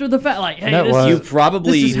after the fact? Like, hey, you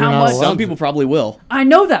probably. This is how much. Some people probably will. I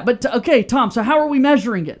know that, but okay, Tom. So how are we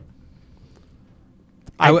measuring it?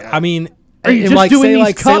 I mean, Are you And just like doing say these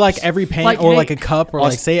like cups? say like every pan or hey, like a cup or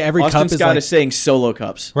like say every Austin cup is Scott like is saying solo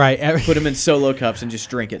cups. right. Put them in solo cups and just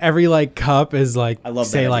drink it. Every like cup is like I love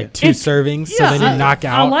say that like idea. 2 servings, so Yeah, then you knock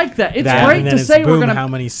out. I like that. It's that, great and then to it's say we're boom, gonna how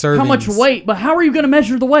many servings, how much weight, but how are you gonna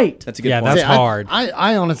measure the weight? That's a good Yeah, point. that's hard.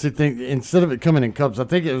 I honestly think instead of it coming in cups, I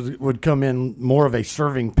think it would come in more of a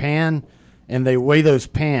serving pan, and they weigh those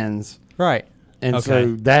pans, right. and Okay.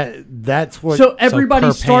 so that's what. So everybody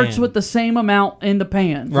per starts pan. with the same amount in the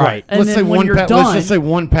pan, Right. And let's then say when one. you're done, Let's just say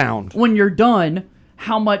 1 pound. when you're done,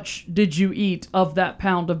 how much did you eat of that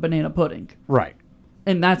pound of banana pudding? Right.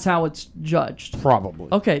 And that's how it's judged. Probably.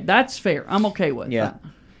 Okay, that's fair. I'm okay with Yeah.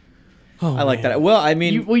 that. I like that. Well, I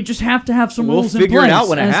mean, We just have to have some We'll rules in figure it place out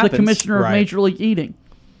when it as happens. the commissioner of Right. Major League Eating.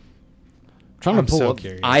 Trying to I'm pull so up.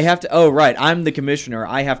 curious. I have to. Oh, right. I'm the commissioner.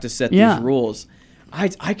 I have to set Yeah. these rules. I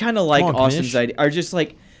kind of like on, Austin's Commish. idea. Or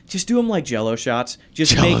just do them like Jello shots.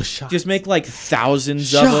 Jello shots. Just make like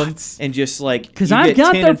thousands of them, Shots. and just like Because you I've get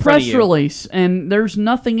got 10 their in front of press you. release, and there's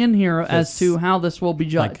nothing in here as This- to how this will be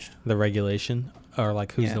like judged. the regulation or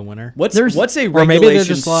like who's Yeah. the winner. What's There's- a Or maybe they're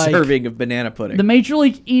regulation just like- serving of banana pudding? The Major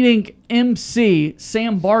League Eating MC,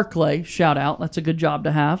 Sam Barclay, shout out. That's a good job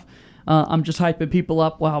to have. I'm just hyping people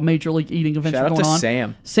up while Major League Eating events Shout are out going to on.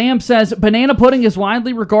 Sam. Sam says, banana pudding is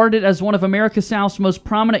widely regarded as one of America South's most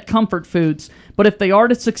prominent comfort foods. But if they are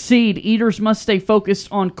to succeed, eaters must stay focused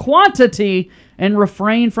on quantity and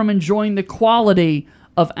refrain from enjoying the quality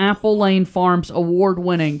of Apple Lane Farms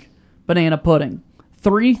award-winning banana pudding.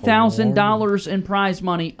 $3,000 in prize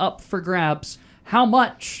money up for grabs. How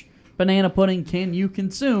much banana pudding can you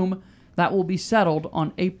consume? That will be settled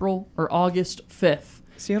on April or August 5th.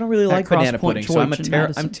 See, I don't really like Cross banana Point pudding, so I'm Church in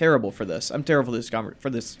Madison. I'm terrible for this. I'm terrible for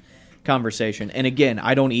this conversation. And again,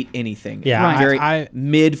 I don't eat anything. Yeah, I'm very I-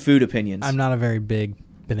 mid food opinions. I'm not a very big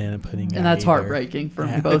banana pudding guy. And that's either. heartbreaking for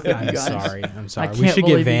both of you I'm guys. sorry. I'm sorry. I We can't should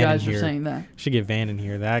believe get Van you guys in are here. saying that. Should get Van in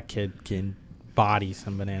here. That kid can body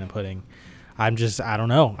some banana pudding. I don't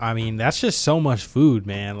know. I mean, that's just so much food,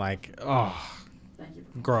 man. Like, oh,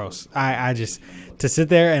 gross. I just, to sit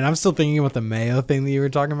there, and I'm still thinking about the mayo thing that you were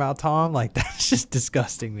talking about, Tom. Like, that's just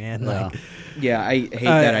disgusting, man. Like, yeah, I hate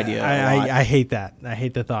that idea a lot. I hate that. I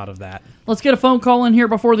hate the thought of that. Let's get a phone call in here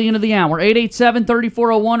before the end of the hour.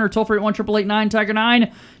 887-3401 or toll free at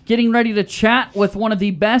 1-888-9-TIGER-9. Getting ready to chat with one of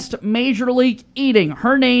the best Major League Eating.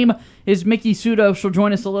 Her name is Miki Sudo. She'll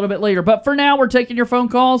join us a little bit later. But for now, we're taking your phone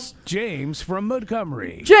calls. James from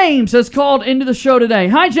Montgomery. James has called into the show today.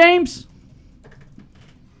 Hi, James.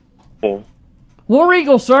 War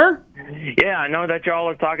Eagle, sir. Yeah, I know that y'all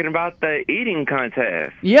are talking about the eating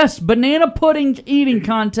contest. Yes, banana pudding eating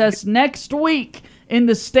contest next week in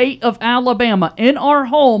the state of Alabama. In our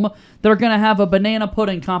home, they're going to have a banana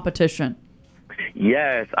pudding competition.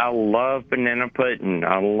 Yes, I love banana pudding.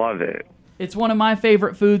 I love it. It's one of my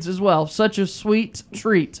favorite foods as well. Such a sweet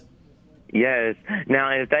treat. Yes. Now,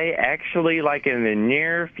 if they actually, like in the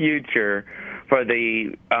near future for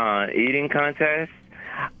the eating contest,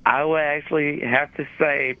 I would actually have to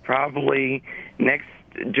say probably next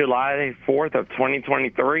July 4th of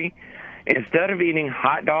 2023, instead of eating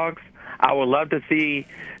hot dogs, I would love to see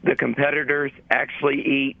the competitors actually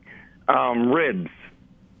eat ribs.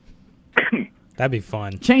 That'd be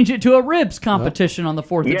fun. Change it to a ribs competition on the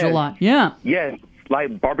 4th of Yes. July. Yeah. Yes,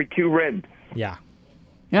 like barbecue ribs. Yeah.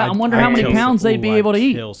 Yeah, I I'd- wonder I'd how many kill pounds some- they'd be ooh, able to I'd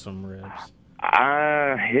eat. Kill some ribs.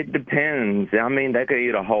 It depends. I mean, they could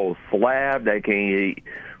eat a whole slab. They can eat,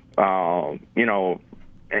 a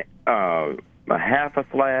half a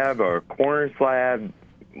slab or a quarter slab.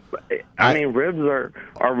 I mean, ribs are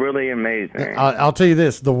really amazing. I'll tell you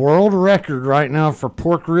this: the world record right now for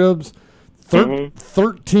pork ribs,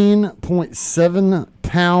 13.7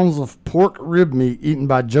 pounds of pork rib meat eaten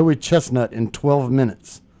by Joey Chestnut in 12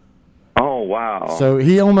 minutes. Oh wow! So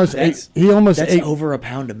he almost ate. That's ate over a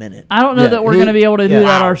pound a minute. I don't know that we're going to be able to do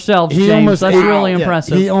that ourselves, James. That's really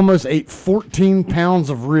impressive. He almost ate 14 pounds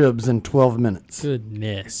of ribs in 12 minutes.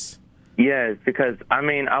 Goodness. Yes, because I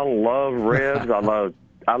mean, I love ribs. I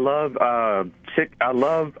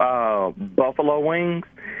love buffalo wings.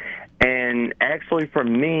 And actually, for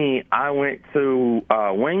me, I went to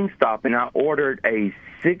Wingstop and I ordered it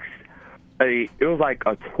was like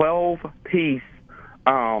a 12-piece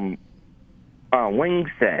wing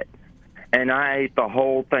set, and I ate the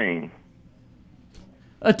whole thing.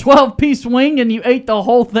 A 12-piece wing and you ate the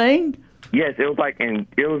whole thing? Yes, it was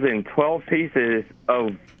in 12 pieces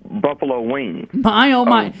of buffalo wings. My, oh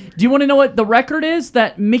my. Do you want to know what the record is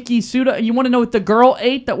that Miki Suda, you want to know what the girl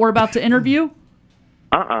ate that we're about to interview?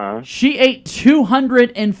 She ate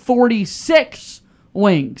 246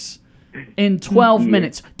 wings in 12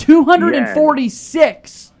 minutes.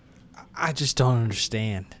 246. I just don't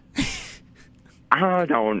understand.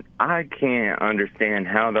 I can't understand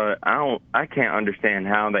how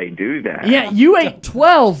they do that. Yeah, you ate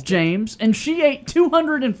 12, James, and she ate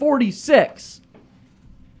 246.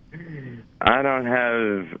 I don't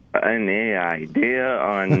have any idea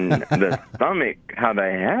on the stomach how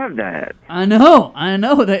they have that. I know.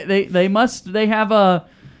 They have a,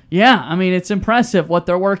 yeah, I mean, it's impressive what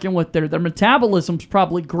they're working with there. Their metabolism's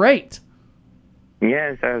probably great.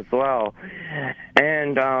 Yes, as well.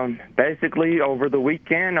 And basically, over the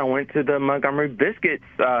weekend, I went to the Montgomery Biscuits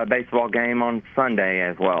baseball game on Sunday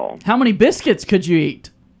as well. How many biscuits could you eat?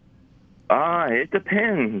 It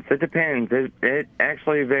depends. It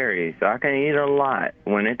actually varies. I can eat a lot.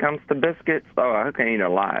 When it comes to biscuits, I can eat a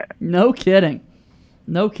lot. No kidding.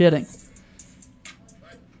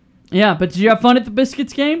 Yeah, but did you have fun at the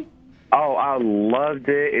Biscuits game? Oh, I loved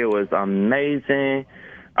it. It was amazing.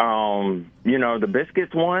 The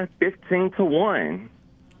Biscuits won 15-1.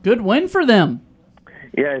 Good win for them.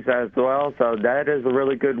 Yes, as well. So that is a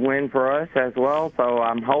really good win for us as well. So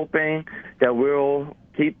I'm hoping that we'll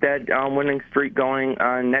keep that winning streak going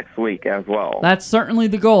next week as well. That's certainly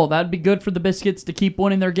the goal. That'd be good for the Biscuits to keep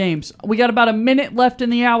winning their games. We got about a minute left in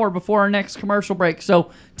the hour before our next commercial break.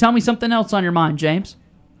 So tell me something else on your mind, James.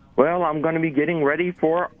 Well, I'm going to be getting ready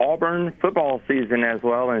for Auburn football season as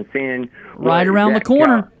well and seeing right around the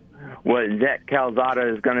corner what Zach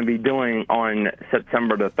Calzada is going to be doing on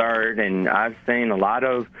September the 3rd. And I've seen a lot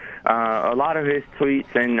of his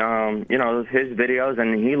tweets and his videos,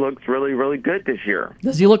 and he looks really, really good this year.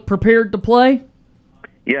 Does he look prepared to play?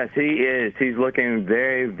 Yes, he is. He's looking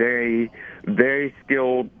very, very, very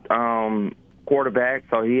skilled quarterback.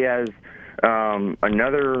 So he has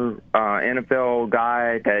another NFL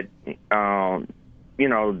guy that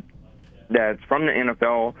that's from the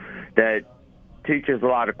NFL that teaches a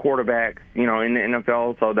lot of quarterbacks, in the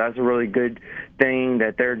NFL. So that's a really good thing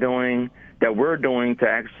that we're doing to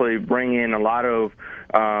actually bring in a lot of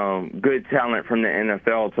good talent from the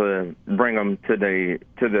NFL to bring them to the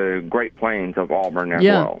Great Plains of Auburn as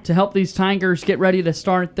well. Yeah, to help these Tigers get ready to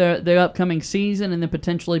start the upcoming season and then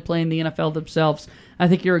potentially play in the NFL themselves. I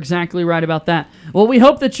think you're exactly right about that. Well, we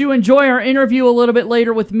hope that you enjoy our interview a little bit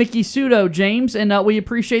later with Mickey Sudo, James, and we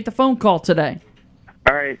appreciate the phone call today.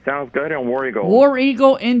 All right, sounds good, and War Eagle. War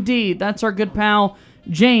Eagle, indeed. That's our good pal,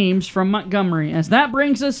 James from Montgomery. As that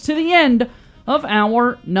brings us to the end of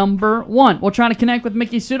hour number 1. We'll try to connect with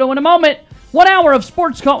Mickey Sudo in a moment. 1 hour of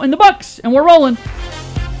Sports Call in the books, and we're rolling.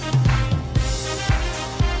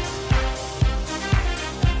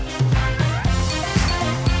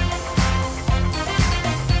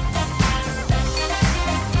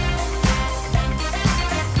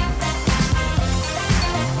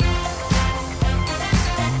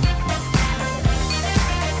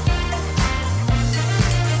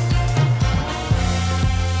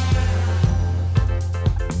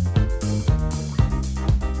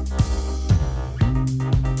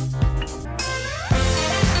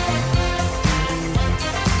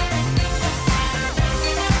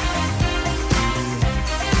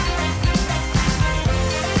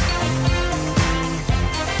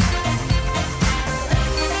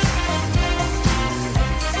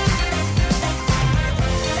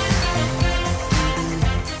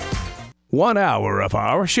 One hour of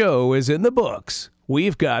our show is in the books.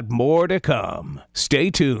 We've got more to come. Stay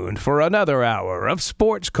tuned for another hour of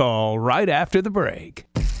Sports Call right after the break.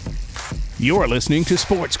 You're listening to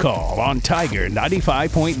Sports Call on Tiger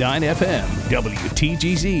 95.9 FM,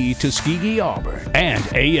 WTGZ Tuskegee, Auburn, and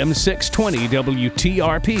AM 620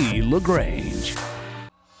 WTRP LaGrange.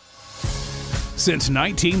 Since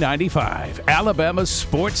 1995, Alabama's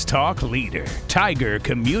sports talk leader, Tiger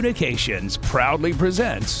Communications, proudly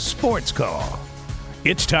presents Sports Call.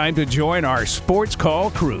 It's time to join our Sports Call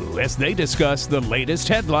crew as they discuss the latest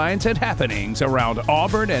headlines and happenings around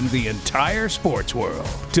Auburn and the entire sports world.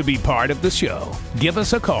 To be part of the show, give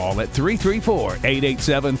us a call at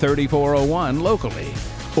 334-887-3401 locally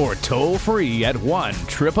or toll free at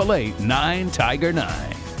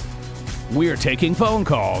 1-888-9-TIGER-9. We're taking phone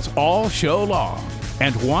calls all show long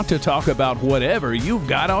and want to talk about whatever you've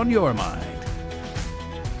got on your mind.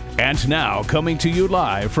 And now, coming to you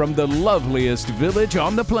live from the loveliest village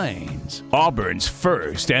on the plains, Auburn's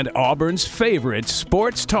first and Auburn's favorite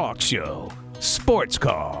sports talk show, Sports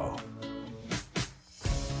Call.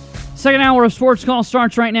 Second hour of Sports Call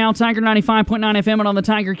starts right now. Tiger 95.9 FM and on the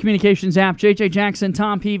Tiger Communications app. JJ Jackson,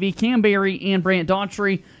 Tom Peavy, Cam Berry, and Brant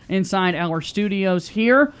Daughtry inside our studios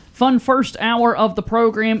here. Fun first hour of the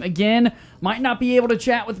program. Again, might not be able to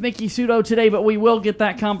chat with Mickey Sudo today, but we will get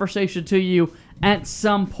that conversation to you at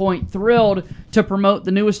some point. Thrilled to promote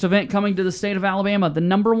the newest event coming to the state of Alabama, the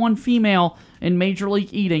 #1 female in Major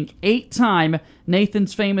League Eating, 8-time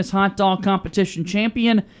Nathan's Famous Hot Dog Competition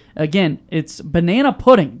champion. Again, it's Banana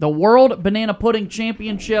Pudding, the World Banana Pudding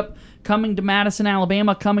Championship, coming to Madison,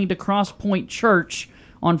 Alabama, coming to Cross Point Church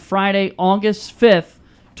on Friday, August 5th,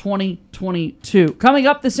 2022. Coming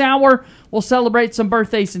up this hour, we'll celebrate some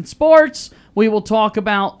birthdays in sports. We will talk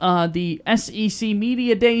about the SEC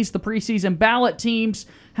Media Days. The preseason ballot teams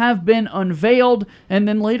have been unveiled. And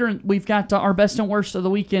then later, we've got our best and worst of the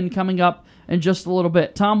weekend coming up in just a little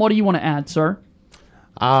bit. Tom, what do you want to add, sir?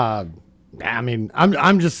 I mean,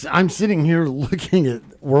 I'm sitting here looking at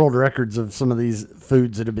world records of some of these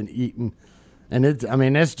foods that have been eaten, and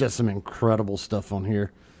it's just some incredible stuff on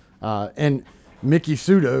here. And Mickey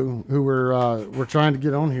Sudo, who we're trying to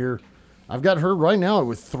get on here, I've got her right now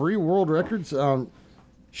with 3 world records.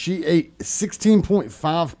 She ate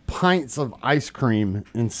 16.5 pints of ice cream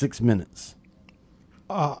in 6 minutes.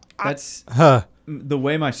 That's the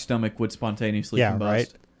way my stomach would spontaneously combust.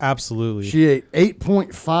 Right. Absolutely. She ate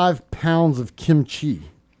 8.5 pounds of kimchi.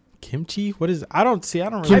 Kimchi? What is? I don't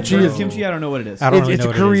really Kimchi know. is kimchi. I don't know what it is. I don't really know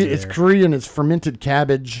what it is It's either. Korean. It's fermented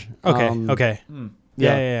cabbage. Okay.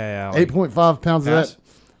 Yeah. 8.5 pounds of Pass. that,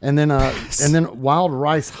 and then wild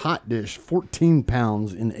rice hot dish, 14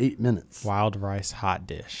 pounds in 8 minutes. Wild rice hot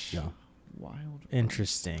dish. Yeah, Wild.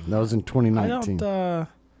 Interesting. that was in 2019.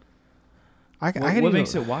 What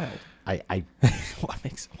makes it wild? I What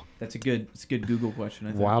makes it? It's a good Google question,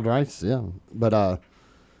 I think. wild rice, yeah. But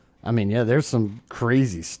there's some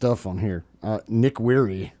crazy stuff on here. Nick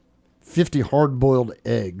Weary, 50 hard-boiled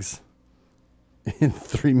eggs in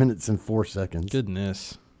 3 minutes and 4 seconds.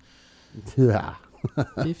 Goodness. Yeah.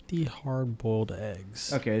 50 hard-boiled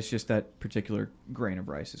eggs. Okay, it's just that particular grain of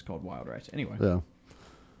rice is called wild rice. Anyway. Yeah.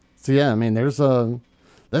 So yeah, I mean, that's the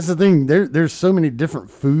thing. There's so many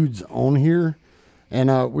different foods on here, and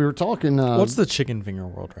we were talking. What's the chicken finger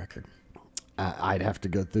world record? I'd have to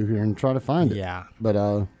go through here and try to find it. Yeah, but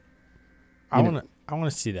I want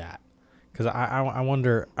to see that because I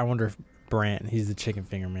wonder if Brant, he's the chicken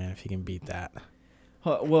finger man, if he can beat that.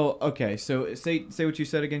 Well, okay. So say what you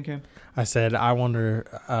said again, Cam. I said I wonder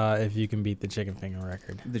if you can beat the chicken finger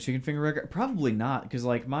record. The chicken finger record? Probably not, because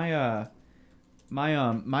like my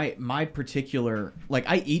particular, like,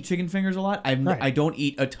 I eat chicken fingers a lot. I don't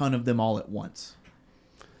eat a ton of them all at once.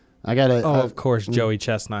 I got to. Of course, Joey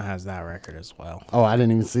Chestnut has that record as well. Oh, I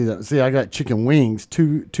didn't even see that. See, I got chicken wings,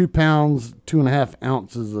 2 pounds, 2.5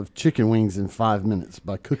 ounces of chicken wings in 5 minutes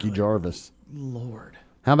by Cookie Jarvis. Lord.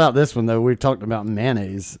 How about this one, though? We talked about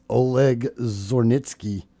mayonnaise. Oleg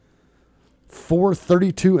Zornitsky, 4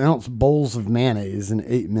 32-ounce bowls of mayonnaise in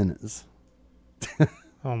 8 minutes.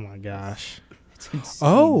 Oh, my gosh.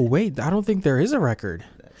 Oh, wait. I don't think there is a record.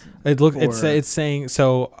 It's saying,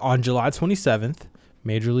 so on July 27th,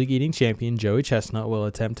 Major League Eating champion Joey Chestnut will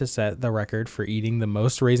attempt to set the record for eating the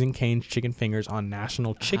most Raising Cane's chicken fingers on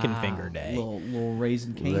National Chicken Finger Day. Little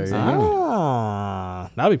Raising There Cane's. you go.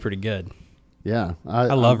 That'd be pretty good. Yeah.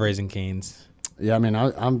 I love Raising Cane's. Yeah, I mean,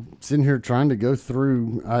 I'm sitting here trying to go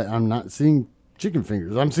through. I'm not seeing chicken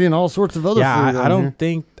fingers. I'm seeing all sorts of other food. I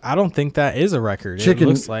don't think that is a record. Chicken.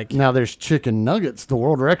 It looks like now there's chicken nuggets. The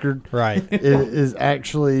world record, right, is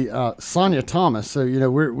actually Sonia Thomas. So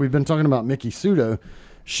we've been talking about Mickey Sudo.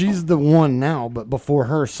 She's the one now, but before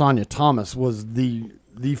her, Sonia Thomas was the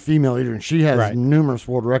female eater, and she has numerous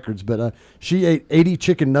world records. But she ate 80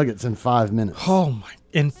 chicken nuggets in 5 minutes. Oh my!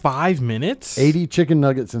 In 5 minutes? 80 chicken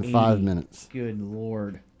nuggets in 5 minutes. Good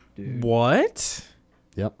Lord, dude. What?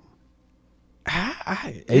 Yep.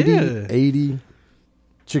 80 80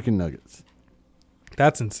 chicken nuggets.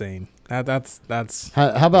 That's insane. That's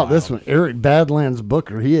How about this one? Eric Badlands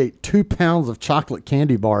Booker. He ate 2 pounds of chocolate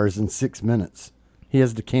candy bars in 6 minutes. He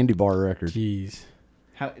has the candy bar record. Jeez.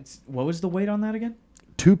 What was the weight on that again?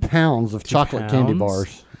 2 pounds of chocolate candy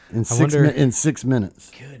bars in 6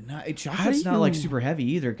 minutes. Good. Chocolate's not like super heavy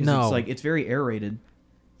either, because it's very aerated.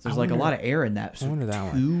 So there's like a lot of air in that. So I wonder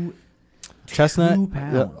that one. Chestnut. 2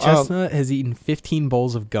 pounds. Chestnut has eaten 15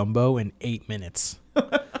 bowls of gumbo in 8 minutes.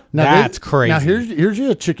 Now That's crazy. Now here's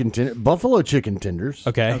your chicken buffalo chicken tenders.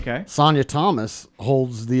 Okay. Sonia Thomas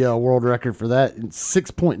holds the world record for that in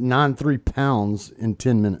 6.93 pounds in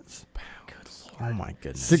 10 minutes. Oh my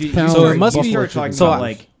goodness. 6 pounds. So it must you be. start talking So about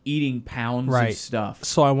like eating pounds Right. of stuff.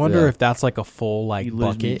 So I wonder Yeah. if that's like a full like You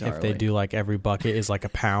lose me bucket. If they entirely. do like every bucket is like a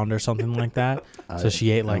pound or something like that. So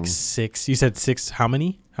she ate like 6. You said 6. How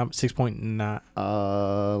many?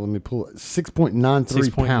 6.9. Let me pull it. 6.93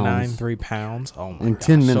 pounds. 6.93 pounds. Oh my In gosh.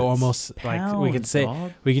 10 minutes. So almost like we could Pounds, say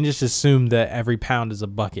dog. we can just assume that every pound is a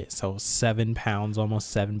bucket. So 7 pounds, almost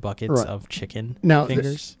 7 buckets Right. of chicken Now,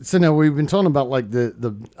 fingers. so now we've been talking about like the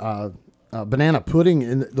banana pudding,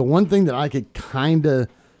 and the one thing that I could kind of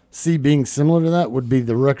see being similar to that would be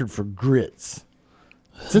the record for grits.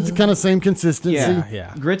 Since it's kind of same consistency.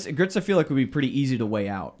 Yeah. Grits I feel like would be pretty easy to weigh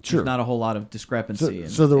out. Sure. There's not a whole lot of discrepancy.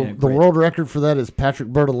 So the world record for that is Patrick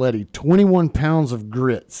Bertoletti, 21 pounds of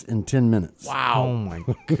grits in 10 minutes. Wow. Oh my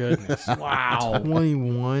goodness. Wow.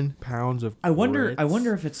 21 pounds of I wonder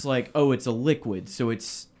grits. if it's like, oh, it's a liquid, so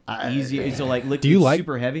it's easy. So like liquid, Do you like-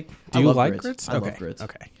 super heavy. Do I you love like grits? I okay. love grits.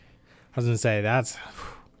 Okay. I was gonna say that's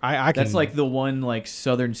I can That's like the one like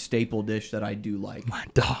southern staple dish that I do like. my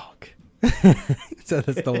dog. So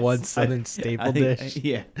that's the one southern staple I think, dish.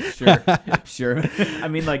 Yeah, sure, sure. I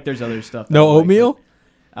mean, like there's other stuff. that No I like, oatmeal?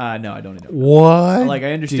 but, no, I don't eat oatmeal. What? Like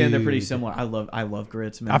I understand they're pretty Dude. similar. I love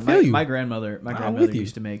grits, man. I feel you. My grandmother I'm with you.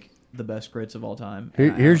 used to make the best grits of all time.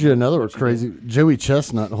 Here's you another crazy. Joey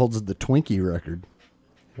Chestnut holds the Twinkie record.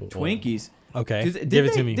 Twinkies. Okay. Did Give it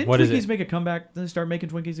they- to me. Did What is Twinkies it? make a comeback? Did they start making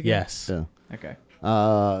Twinkies again? Yes. Yeah. Okay.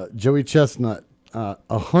 Joey Chestnut,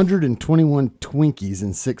 121 Twinkies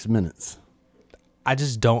in 6 minutes. I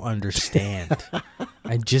just don't understand.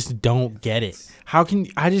 I just don't get it. How can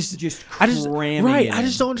I just cramming right? it I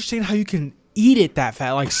just in. don't understand how you can eat it that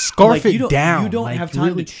fast, like scarf Like, you it don't- down. you don't like, have time to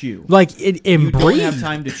really- chew. Like it and You don't breathe. have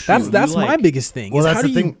time to chew. That's You, my like- biggest thing. Well, Is that's how the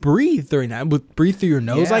do you thing. breathe during that? Breathe through your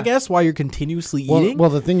nose, Yeah. I guess, while you're continuously Well, eating. well,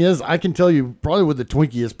 the thing is, I can tell you probably with the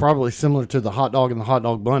Twinkie is probably similar to the hot dog and the hot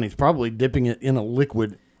dog bun. He's probably dipping it in a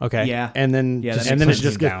liquid. Okay. Yeah. And then, Yeah, that and makes then it sense.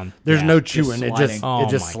 just Down. gets, there's Yeah, no just chewing. It just, sliding. Oh it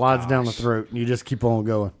just my slides down the gosh. throat and you just keep on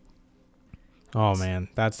going. Oh man,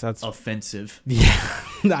 that's Offensive. yeah.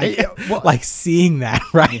 Like seeing that,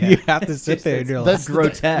 right? Yeah. You have to sit there and you're like, That's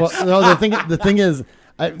grotesque. Well, no, the thing is,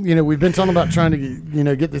 we've been talking about trying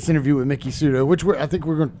to get this interview with Mickey Sudo, which I think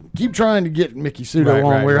we're going to keep trying to get Mickey Sudo Right, on.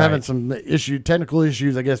 right, We're right. having some technical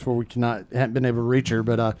issues, I guess, where we haven't been able to reach her,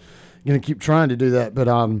 but going to keep trying to do that. But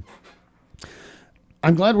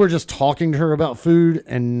I'm glad we're just talking to her about food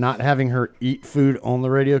and not having her eat food on the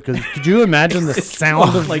radio. Because could you imagine the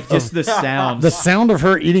sound of Like just the sound. the sound of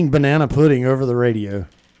her eating banana pudding over the radio?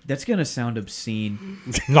 That's gonna sound obscene.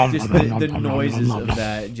 nom, Just nom, nom, the nom, nom, noises nom, of nom.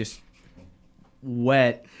 that, just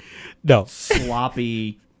wet, No.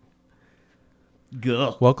 sloppy.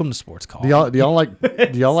 Gugh. Welcome to Sports Call. Do y'all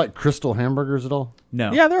like Crystal hamburgers at all?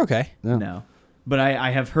 No. Yeah, they're okay. Yeah. No. But I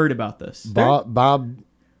have heard about this. Bob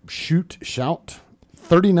Shout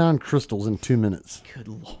 39 crystals in 2 minutes. Good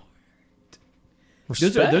lord.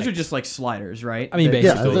 Respect. Those are just like sliders, right? I mean, That-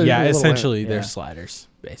 basically, they're a little essentially, weird. they're Yeah. sliders.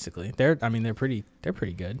 Basically, they're pretty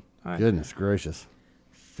good. Goodness gracious.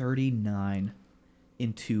 39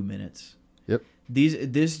 in 2 minutes. Yep.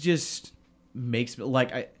 This just makes me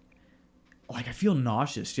I feel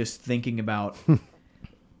nauseous just thinking about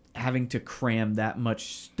having to cram that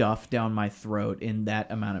much stuff down my throat in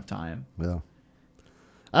that amount of time. Yeah.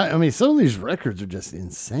 I mean, some of these records are just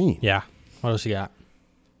insane. Yeah. What else you got?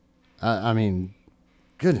 I mean,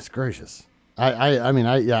 goodness gracious. I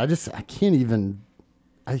can't even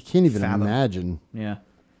Fathom. imagine. Yeah.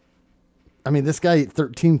 I mean, this guy ate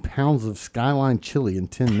 13 pounds of Skyline chili in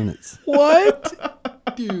 10 minutes.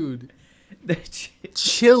 What, dude?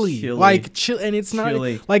 Chili, like and it's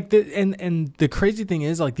Chili. not like and the crazy thing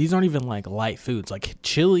is like these aren't even like light foods. Like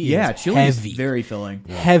chili, Yeah, is chili heavy, is very filling.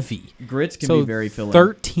 heavy. Grits can So be very filling.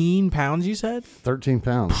 13 pounds, you said? 13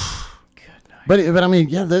 pounds. But I mean,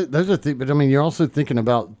 yeah, those are things. But I mean, you're also thinking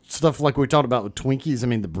about stuff like we talked about with Twinkies. I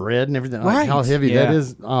mean, the bread and everything, like Right. how heavy that Yeah.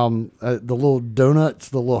 is. The little donuts,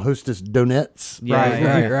 the little Hostess donuts.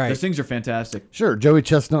 Yeah, Right. Those things are fantastic. Sure, Joey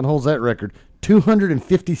Chestnut holds that record.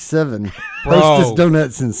 257 Bro. Hostess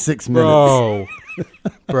donuts in 6 minutes.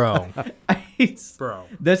 Bro.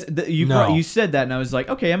 You No. you said that, and I was like,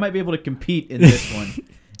 okay, I might be able to compete in this one.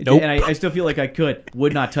 Nope. And I still feel like I could.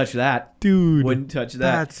 Would not touch that. Dude, Wouldn't touch that.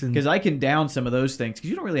 that's Because I can down some of those things. Because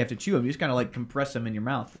you don't really have to chew them. You just kind of like compress them in your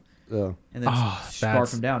mouth. Yeah. And then Oh, scarf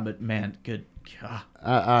that's- them down. But man, good.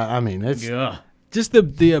 I mean, it's just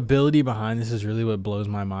the ability behind this is really what blows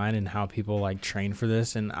my mind, and how people like train for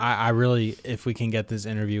this. And I really, if we can get this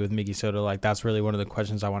interview with Mickey Soto, like that's really one of the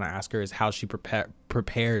questions I want to ask her is how she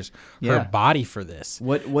prepares Yeah. her body for this.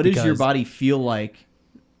 What does your Because- body feel like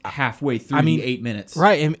halfway through the 8 minutes.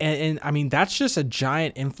 Right, and I mean that's just a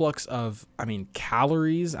giant influx of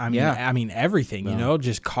calories. I mean everything. You know,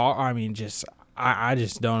 just I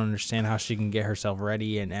just don't understand how she can get herself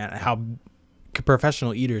ready and how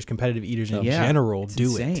professional eaters, competitive eaters in general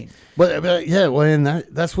do it. But and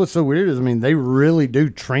that's what's so weird is they really do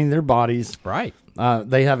train their bodies. Right.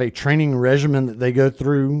 They have a training regimen that they go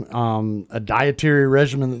through, a dietary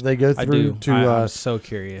regimen that they go through. I'm so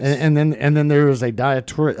curious. And then there is a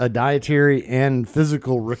dietary and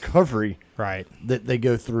physical recovery. Right. That they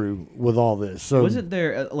go through with all this. So wasn't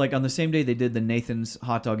there on the same day they did the Nathan's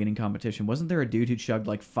hot dog eating competition? Wasn't there a dude who chugged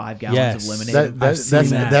like 5 gallons of lemonade?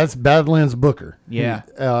 That's Badlands Booker. Yeah.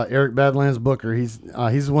 Eric Badlands Booker. He's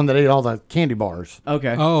the one that ate all the candy bars.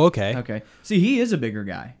 Okay. Oh, okay. Okay. See, he is a bigger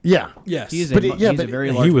guy. Yeah. Yes. He's a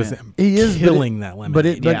very large man. He is killing that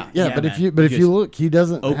lemonade. But if you look, he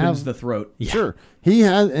doesn't opens the throat. Yeah. Sure. He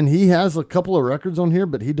has a couple of records on here,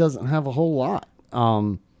 but he doesn't have a whole lot.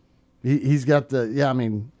 He's got a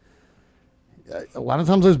lot of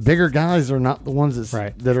times those bigger guys are not the ones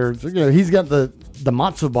that are, he's got the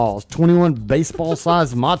matzo balls, 21 baseball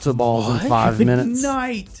sized matzo balls in 5 minutes.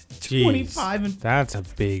 Night. Jeez, 25 and that's a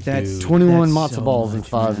big dude. 21 matzo balls in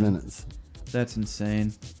 5 minutes. That's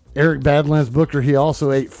insane. Eric Badlands Booker, he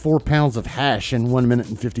also ate 4 pounds of hash in 1 minute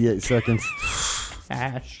and 58 seconds.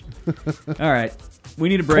 Hash. All right. We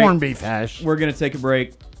need a break. Corned beef hash. We're going to take a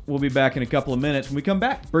break. We'll be back in a couple of minutes. When we come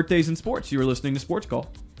back, birthdays and sports. You are listening to Sports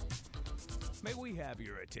Call. May we have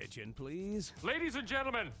your attention, please? Ladies and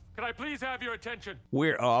gentlemen, can I please have your attention?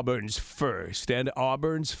 We're Auburn's first and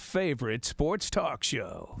Auburn's favorite sports talk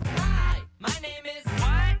show. Hi, my name is...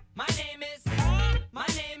 What? My name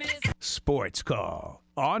is... Sports Call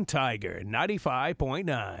on Tiger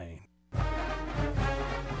 95.9.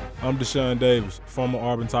 I'm Deshaun Davis, former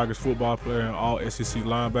Auburn Tigers football player and all-SEC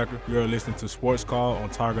linebacker. You're listening to Sports Call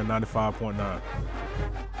on Tiger 95.9.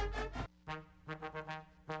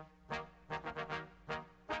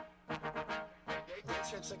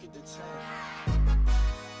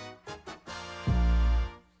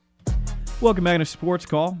 Welcome back to Sports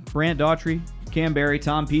Call. Brant Daughtry, Cam Berry,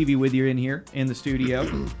 Tom Peavy with you in here in the studio.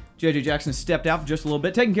 JJ Jackson stepped out for just a little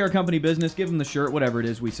bit, taking care of company business, give him the shirt, whatever it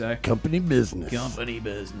is we say. Company business. Company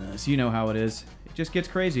business. You know how it is. It just gets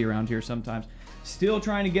crazy around here sometimes. Still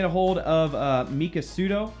trying to get a hold of Miki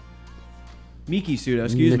Sudo,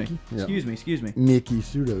 excuse me. Miki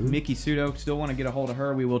Sudo. Miki Sudo. Still want to get a hold of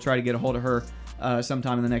her. We will try to get a hold of her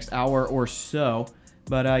sometime in the next hour or so.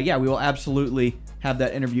 But we will absolutely have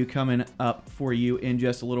that interview coming up for you in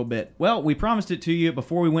just a little bit. Well, we promised it to you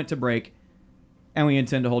before we went to break. And we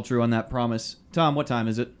intend to hold true on that promise. Tom, what time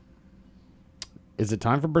is it? Is it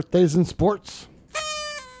time for birthdays and sports?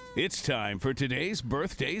 It's time for today's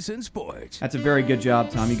birthdays and sports. That's a very good job,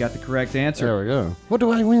 Tom. You got the correct answer. There we go. What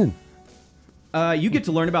do I win? You get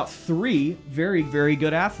to learn about 3 very, very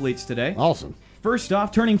good athletes today. Awesome. First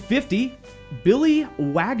off, turning 50, Billy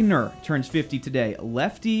Wagner turns 50 today.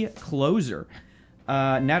 Lefty closer.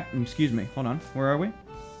 Excuse me. Hold on. Where are we?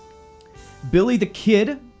 Billy the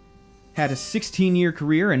Kid had a 16-year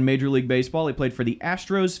career in Major League Baseball. He played for the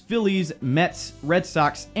Astros, Phillies, Mets, Red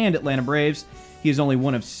Sox, and Atlanta Braves. He is only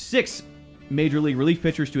one of 6 Major League relief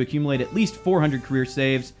pitchers to accumulate at least 400 career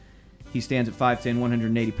saves. He stands at 5'10",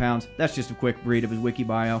 180 pounds. That's just a quick read of his wiki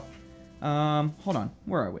bio. Hold on.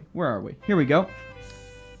 Where are we? Here we go.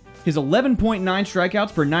 His 11.9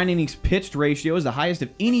 strikeouts per 9 innings pitched ratio is the highest of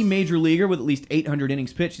any major leaguer with at least 800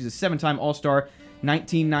 innings pitched. He's a 7-time All-Star,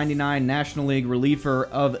 1999 National League Reliever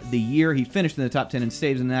of the Year. He finished in the top 10 in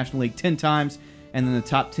saves in the National League 10 times, and then the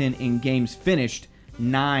top 10 in games finished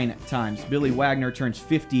 9 times. Billy Wagner turns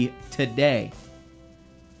 50 today.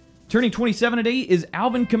 Turning 27 today is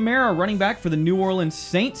Alvin Kamara, running back for the New Orleans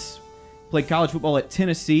Saints. Played college football at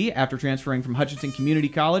Tennessee after transferring from Hutchinson Community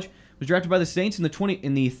College. Was drafted by the Saints in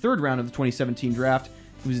the third round of the 2017 draft.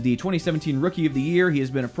 He was the 2017 Rookie of the Year. He has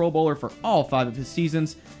been a Pro Bowler for all 5 of his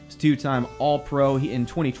seasons. He's 2-time All-Pro. In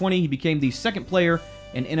 2020, he became the second player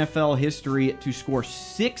in NFL history to score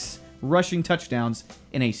 6 rushing touchdowns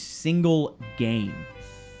in a single game.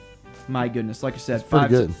 My goodness, like I said, pretty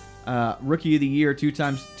good. Rookie of the Year,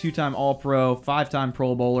 2-time All-Pro, 5-time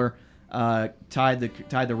Pro Bowler, tied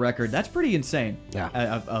the record. That's pretty insane.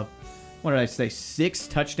 Yeah. What did I say? 6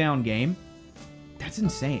 touchdown game. That's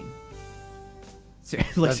insane.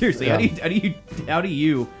 Seriously, yeah. How do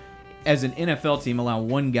you, as an NFL team, allow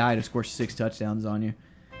one guy to score 6 touchdowns on you?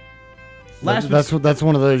 That's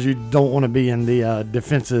one of those you don't want to be in the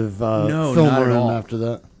defensive film room after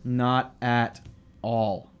that. Not at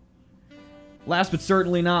all. Last but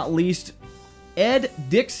certainly not least, Ed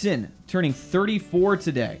Dickson turning 34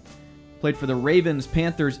 today. Played for the Ravens,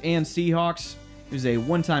 Panthers, and Seahawks. He was a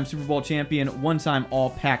one-time Super Bowl champion, one-time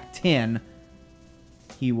All-Pac-10.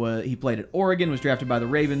 He played at Oregon, was drafted by the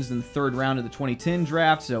Ravens in the 3rd round of the 2010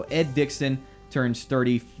 draft. So Ed Dickson turns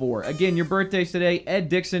 34. Again, your birthdays today. Ed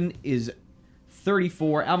Dickson is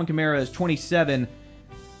 34. Alvin Kamara is 27.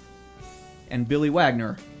 And Billy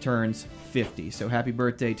Wagner turns 50. So happy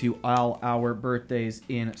birthday to all our birthdays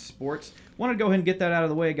in sports. Wanted to go ahead and get that out of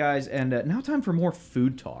the way, guys. And now time for more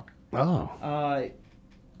food talk. Oh. I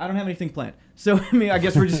don't have anything planned. So, I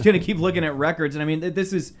guess we're just going to keep looking at records. And,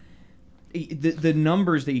 this is the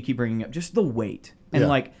numbers that you keep bringing up, just the weight.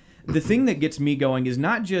 And, the thing that gets me going is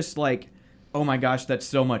not just like, oh, my gosh, that's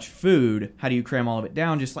so much food. How do you cram all of it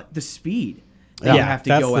down? Just, like, the speed that you have to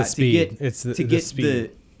go at to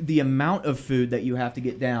get the amount of food that you have to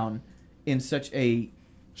get down in such a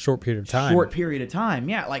short period of time.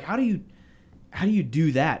 Yeah, like, how do you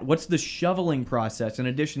do that? What's the shoveling process in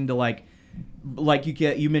addition to, like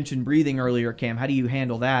you mentioned breathing earlier, Cam? How do you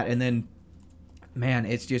handle that? And then, man,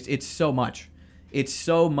 it's so much. It's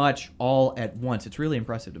so much all at once. It's really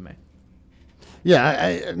impressive to me.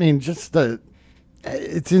 Yeah, I mean, just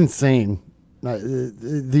it's insane,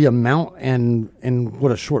 the amount and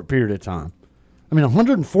what a short period of time. I mean,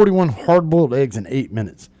 141 hard-boiled eggs in 8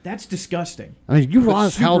 minutes. That's disgusting. I mean, you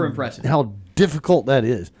realize impressive. how difficult that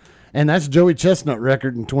is. And that's Joey Chestnut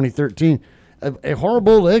record in 2013. A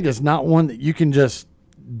hard-boiled egg is not one that you can just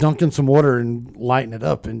dunk in some water and lighten it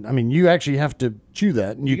up. And I mean, you actually have to chew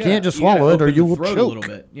that, and you can't just swallow it or you will choke. A little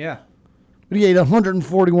bit. Yeah. But he ate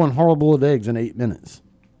 141 hard-boiled eggs in 8 minutes.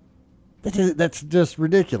 That's just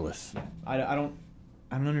ridiculous. I don't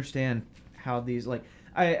understand how these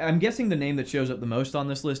I'm guessing the name that shows up the most on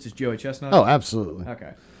this list is Joey Chestnut. Oh, absolutely.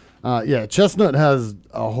 Okay. Yeah, Chestnut has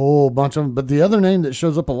a whole bunch of them, but the other name that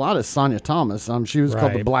shows up a lot is Sonia Thomas. She was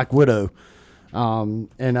called the Black Widow, and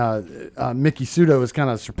Mickey Sudo has kind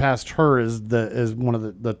of surpassed her as one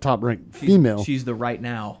of the top ranked female. She's the right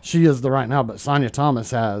now. She is the right now, but Sonia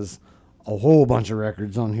Thomas has a whole bunch of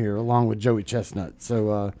records on here along with Joey Chestnut.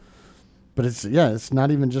 So, but it's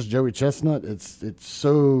not even just Joey Chestnut. It's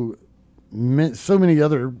so many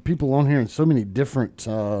other people on here and so many different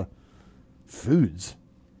foods.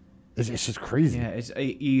 It's just crazy. Yeah,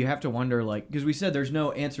 you have to wonder, because we said there's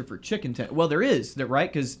no answer for chicken tenders. Well, there is,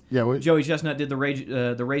 right? Because Joey Chestnut did the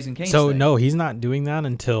Raising Cane's thing. No, he's not doing that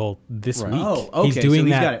until this week. Oh, okay. He's doing so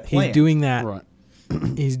that. Got it planned. He's doing that. Right.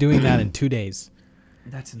 He's doing that in 2 days.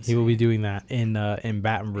 That's insane. He will be doing that in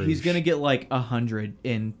Baton Rouge. He's gonna get 100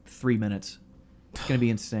 in 3 minutes. It's gonna be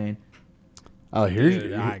insane. Oh,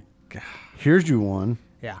 here's you one.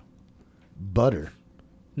 Yeah. Butter.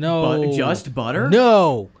 No. Just butter?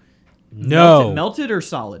 No. Melted or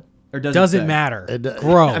solid? Or doesn't matter.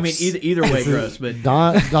 Gross. I mean, either way, gross. But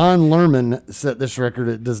Don Lerman set this record.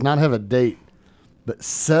 It does not have a date, but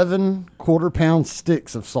 7 quarter-pound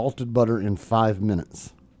sticks of salted butter in 5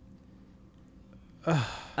 minutes.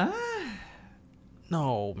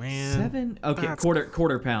 No, man. 7? Okay,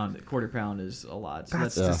 quarter pound is a lot. So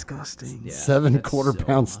that's disgusting. Yeah, 7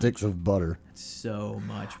 quarter-pound sticks of butter. That's so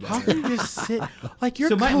much butter. How can you just sit your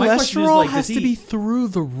so my cholesterol has to be through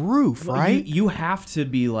the roof, right? You have to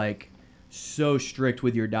be so strict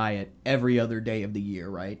with your diet every other day of the year,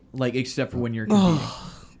 right? Except for when you're competing.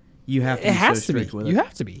 You have to be so strict with it. You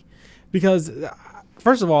have to be. Because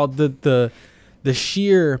first of all, the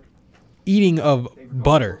sheer eating of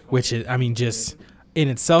butter, which is just in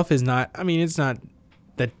itself is not, it's not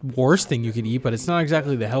the worst thing you can eat, but it's not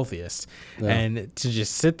exactly the healthiest. Yeah. And to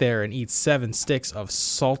just sit there and eat 7 sticks of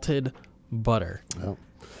salted butter.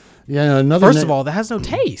 Yeah. First of all, that has no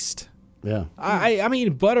taste. Yeah. I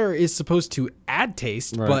mean, butter is supposed to add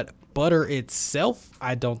taste, but butter itself,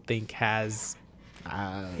 I don't think has,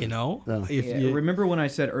 Remember when I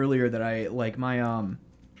said earlier that I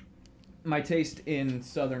my taste in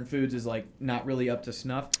Southern foods is not really up to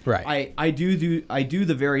snuff. Right. I do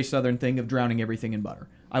the very Southern thing of drowning everything in butter.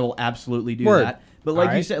 I will absolutely do that.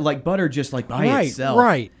 But you said, butter just by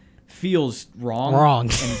itself feels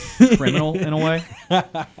wrong and criminal in a way.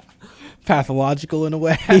 Pathological in a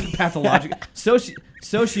way. Pathological.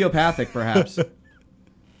 Sociopathic, perhaps.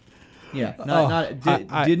 Yeah.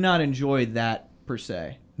 Did not enjoy that per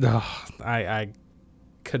se. I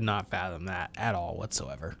could not fathom that at all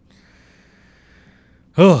whatsoever.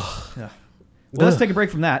 Oh. Let's take a break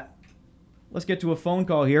from that. Let's get to a phone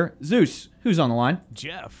call here. Zeus, who's on the line?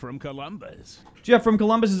 Jeff from Columbus. Jeff from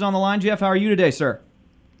Columbus is on the line. Jeff, how are you today, sir?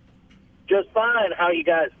 Just fine. How you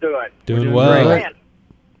guys doing? Doing well.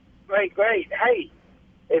 Great. Hey,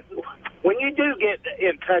 when you do get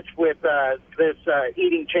in touch with this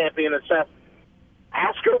eating champion and stuff,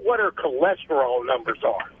 Ask her what her cholesterol numbers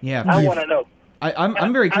are. Yeah, I want to know.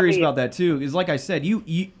 I'm very curious mean- about that too. Because like I said,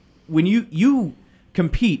 when you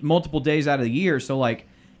compete multiple days out of the year, so like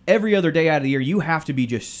every other day out of the year, you have to be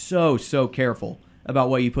just so careful about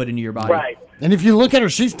what you put into your body. Right. And if you look at her,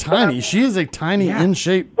 she's tiny. She is a tiny, Yeah. in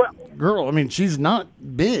shape girl. I mean, she's not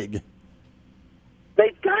big.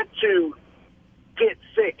 They've got to get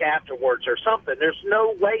sick afterwards or something. There's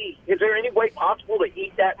no way. Is there any way possible to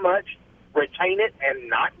eat that much, retain it, and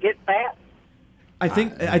not get fat? I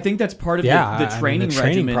think that's part of Yeah, the I mean, training the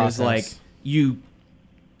training regimen is like process.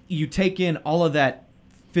 you take in all of that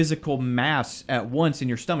physical mass at once and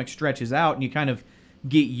your stomach stretches out and you kind of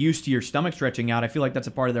get used to your stomach stretching out. I feel like that's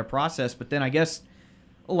a part of their process. But then I guess,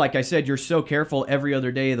 like I said, you're so careful every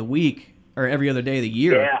other day of the week or every other day of the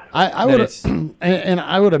year. Yeah. I would, and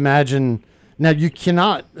I would imagine. Now you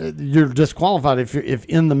cannot. You're disqualified if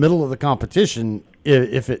in the middle of the competition,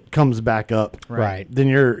 if it comes back up. Right. Then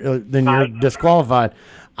you're disqualified.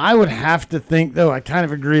 I would have to think, though. I kind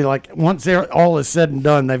of agree. Like once all is said and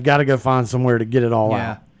done, they've got to go find somewhere to get it all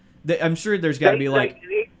Yeah. out. I'm sure there's got to be like.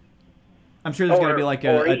 I'm sure there's got to be like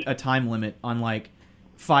a time limit on like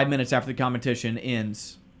 5 minutes after the competition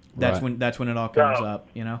ends. That's when it all comes up.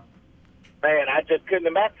 You know. Man, I just couldn't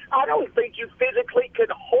imagine. I don't think you physically could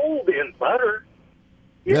hold in butter.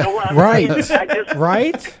 You know what I Right. mean? I just,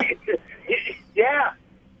 Right? Yeah.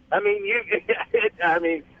 I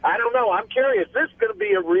mean, I don't know. I'm curious. This is going to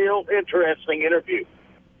be a real interesting interview.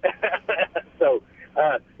 So,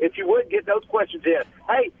 if you would get those questions in.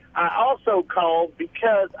 Hey, I also called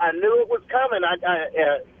because I knew it was coming.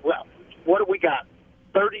 Well, what do we got?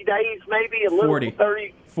 30 days, maybe? 40.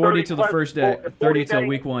 40 till the plus first day. 40 30 till days.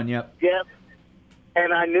 week 1, yep. Yep.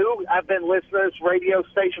 And I knew I've been listening to this radio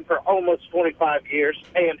station for almost 25 years,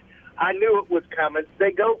 and I knew it was coming.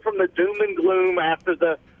 They go from the doom and gloom after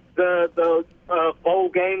the bowl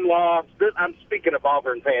game loss. I'm speaking of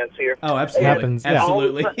Auburn fans here. Oh, absolutely. Happens, yeah.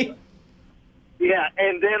 Absolutely. Yeah,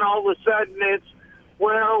 and then all of a sudden it's,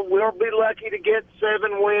 well, we'll be lucky to get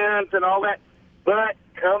 7 wins and all that. But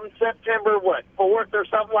come September, 4th or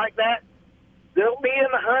something like that, they'll be in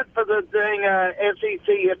the hunt for the SEC,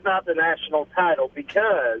 if not the national title,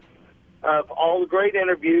 because of all the great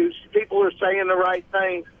interviews. People are saying the right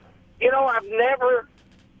things.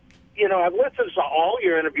 I've listened to all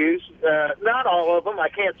your interviews. Not all of them, I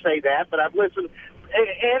can't say that, but I've listened,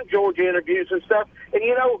 and Georgia interviews and stuff. And,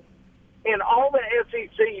 in all the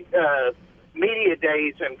SEC media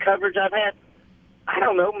days and coverage I've had, I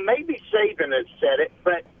don't know, maybe Saban has said it,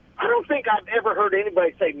 but I don't think I've ever heard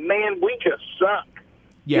anybody say, man, we just suck.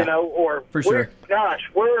 Yeah, Or for sure. Gosh,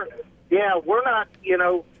 we're not,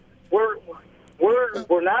 we're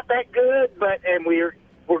not that good, and we're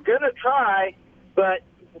going to try, but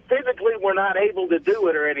physically we're not able to do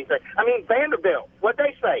it or anything. I mean, Vanderbilt, what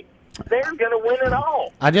they say, they're going to win it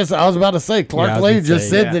all. I was about to say, Clark Lay just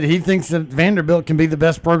said that he thinks that Vanderbilt can be the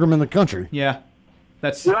best program in the country. Yeah.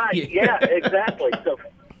 That's right. Yeah, exactly. So,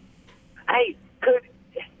 hey,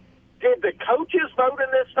 did the coaches vote in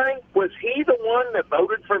this thing? Was he the one that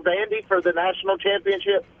voted for Vandy for the national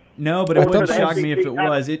championship? No, but it wouldn't the shock me if it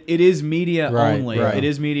was. It is media only. Right. It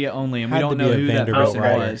is media only, and we Had don't to know be a who that Vanderbilt person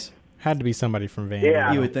writer. was. Had to be somebody from Vandy.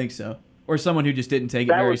 Yeah. You would think so. Or someone who just didn't take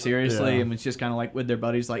it That very was- seriously and was just kind of like with their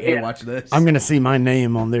buddies, like, hey, Yeah. watch this. I'm going to see my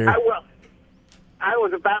name on there. I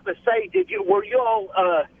was about to say,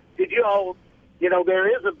 there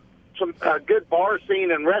is some good bar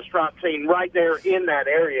scene and restaurant scene right there in that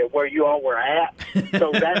area where you all were at.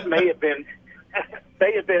 So that may have been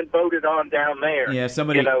voted on down there. Yeah,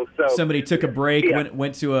 somebody took a break, Yeah.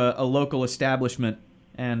 went to a local establishment,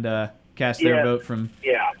 and cast their Yeah. vote from,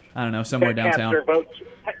 Yeah. I don't know, somewhere Cast downtown. their votes.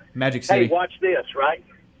 Magic City. Hey, watch this, right?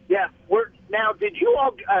 Yeah. Now, did you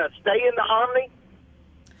all stay in the Omni?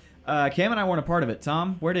 Cam and I weren't a part of it.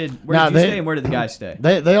 Tom, where did you No, stay and where did the guys stay?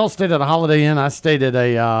 They all stayed at a Holiday Inn. I stayed at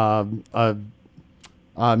a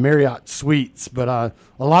Marriott Suites, but a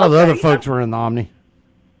lot of the other folks were in the Omni.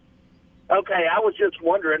 Okay, I was just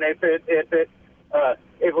wondering if it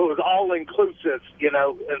was all inclusive,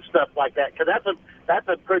 and stuff like that. Because that's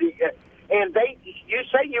a pretty. And you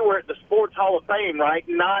say you were at the Sports Hall of Fame, right?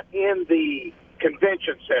 Not in the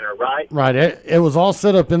convention center, right? Right. It was all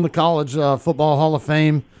set up in the College Football Hall of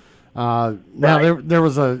Fame. Now there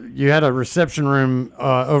was you had a reception room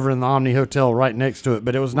over in the Omni Hotel right next to it,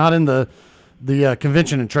 but it was not in the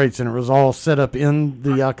Convention and Trade Center. It was all set up in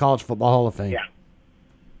the College Football Hall of Fame. Yeah.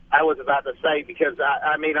 I was about to say, because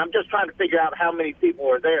I'm just trying to figure out how many people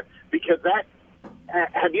were there, because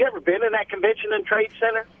have you ever been in that Convention and Trade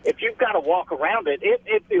Center? If you've got to walk around it,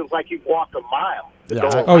 it feels like you've walked a mile.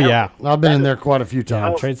 Yeah, Yeah. I've been in there quite a few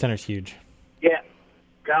times. Trade Center's huge. Yeah,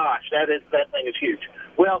 gosh, that thing is huge.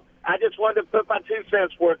 Well, I just wanted to put my 2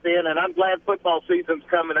 cents worth in, and I'm glad football season's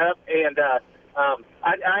coming up. And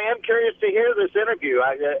I am curious to hear this interview.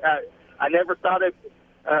 I never thought it.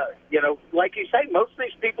 Like you say, most of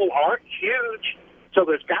these people aren't huge, so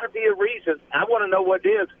there's got to be a reason. I want to know what it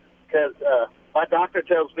is, because my doctor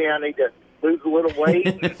tells me I need to lose a little weight.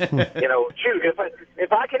 Shoot,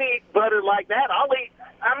 if I can eat butter like that, I'll eat.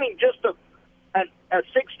 I mean, just a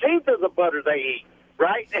 16th of the butter they eat,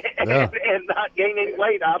 right? Yeah. and not gain any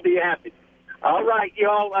weight. I'll be happy. All right,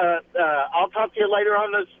 y'all. I'll talk to you later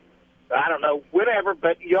on this. I don't know, whenever,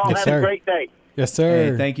 but y'all Yes, have sir. a great day. Yes,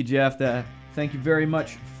 sir. Hey, thank you, Jeff. Thank you very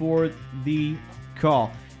much for the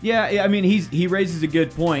call. Yeah, I mean, he raises a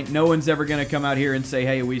good point. No one's ever going to come out here and say,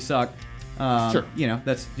 "Hey, we suck." Sure.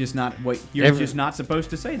 That's just not what you're just not supposed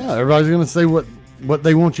to say. That. Yeah, everybody's going to say what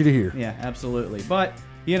they want you to hear. Yeah, absolutely. But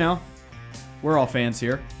we're all fans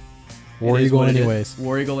here. War It is Eagle what it is. anyways.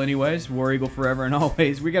 War Eagle anyways. War Eagle forever and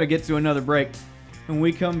always. We got to get to another break. When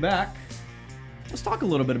we come back, let's talk a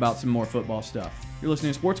little bit about some more football stuff. You're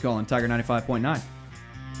listening to Sports Call on Tiger 95.9.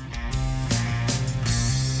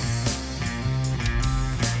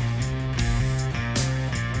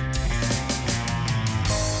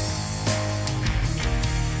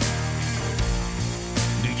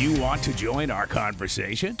 Do you want to join our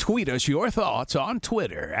conversation? Tweet us your thoughts on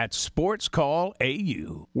Twitter at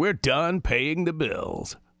SportsCallAU. We're done paying the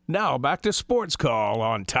bills. Now back to Sports Call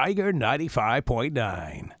on Tiger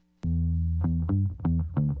 95.9.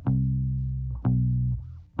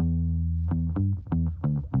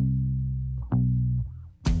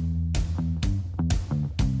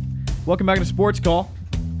 Welcome back to Sports Call.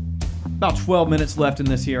 About 12 minutes left in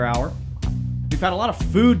this here hour. We've had a lot of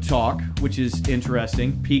food talk, which is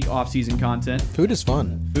interesting. Peak off-season content. Food is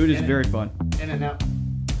fun. Food is very fun. In and out.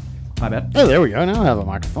 My bad. Oh, there we go. Now I have a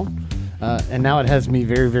microphone. And now it has me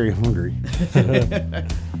very, very hungry.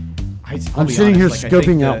 I'm sitting here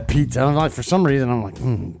scoping out pizza. I'm like, for some reason, I'm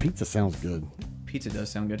like, pizza sounds good. Pizza does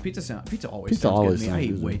sound good. Pizza always Pizza sounds always good to me. I sounds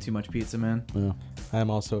eat good. way too much pizza, man. Yeah. I'm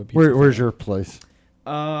also a pizza Where's your place?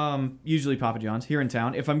 Usually Papa John's here in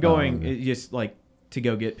town. If I'm going, just like to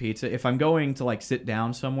go get pizza. If I'm going to like sit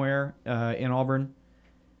down somewhere in Auburn,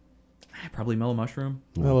 probably Mellow Mushroom.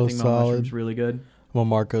 Mellow I think Mellow Solid. Mushroom's really good. Well,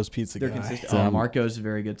 Marco's Pizza They're guy. consistent. Marco's is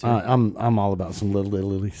very good too. I'm all about some Little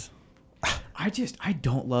Italy's. I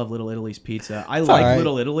don't love Little Italy's pizza. I It's like all right.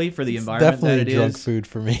 Little Italy for the It's environment that it definitely drunk is. food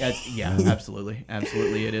for me. Yeah, absolutely,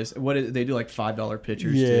 absolutely, it is. They do like $5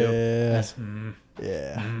 pitchers Yeah. too.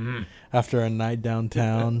 Yeah. After a night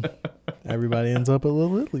downtown, everybody ends up at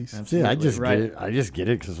Little Italy's. Yeah, I just right. get it. I just get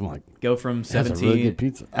it because I'm like, Go from that's a 17, really good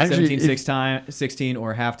pizza. Actually, 16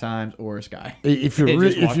 or half times or a Sky. if you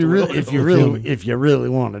really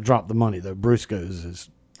want to drop the money though, Brusco's is.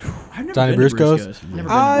 I've never Johnny been to Brusco's? Never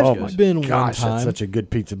I've been to Brusco's. been one Gosh, time. that's such a good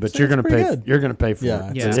pizza, but So you're it's gonna pretty pay. good. You're gonna pay for Yeah,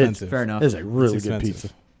 it. it's Yeah, expensive. fair enough. It's a really It's good expensive.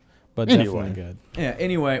 pizza. But Anyway. definitely good. Yeah.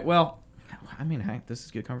 Anyway, well, I mean, heck, this is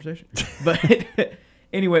a good conversation. But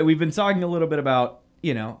anyway, we've been talking a little bit about,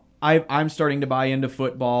 I'm starting to buy into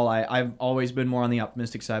football. I've always been more on the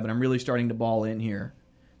optimistic side, but I'm really starting to buy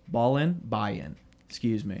in.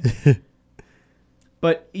 Excuse me.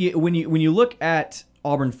 But when you look at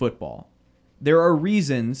Auburn football, there are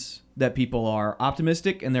reasons that people are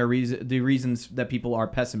optimistic, and there are the reasons that people are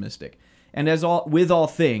pessimistic. And with all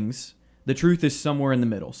things, the truth is somewhere in the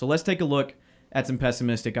middle. So let's take a look at some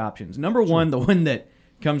pessimistic options. Number one, the one that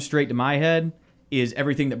comes straight to my head, is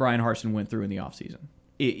everything that Brian Harsin went through in the offseason.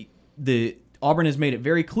 Auburn has made it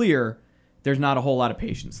very clear there's not a whole lot of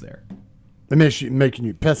patience there. It making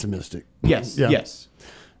you pessimistic. Yes. Yeah. Yes.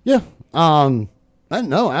 Yeah.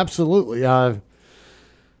 No, absolutely.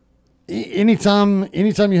 Anytime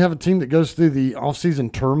you have a team that goes through the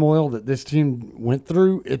offseason turmoil that this team went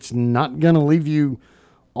through, it's not going to leave you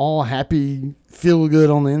all happy, feel good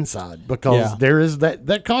on the inside, because there is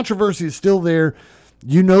that controversy is still there.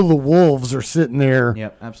 The wolves are sitting there,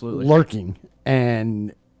 Yep, absolutely, lurking,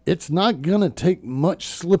 and it's not going to take much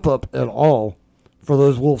slip up at all for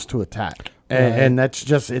those wolves to attack. And that's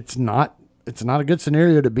just it's not a good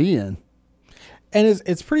scenario to be in. And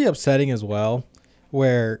it's pretty upsetting as well,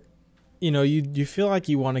 where you feel like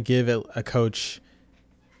you want to give a coach,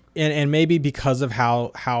 and maybe because of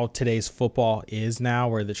how today's football is now,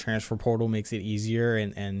 where the transfer portal makes it easier,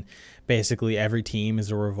 and basically every team is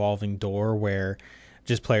a revolving door where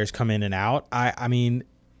just players come in and out. I mean,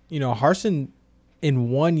 Harsin, in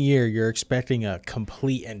 1 year, you're expecting a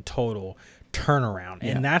complete and total turnaround,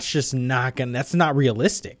 and that's just that's not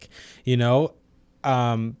realistic. You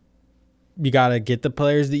got to get the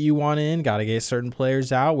players that you want in, got to get certain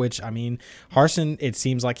players out, which, I mean, Harsin, it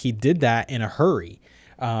seems like he did that in a hurry.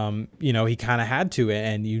 He kind of had to,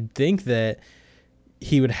 and you'd think that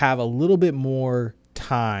he would have a little bit more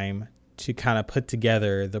time to kind of put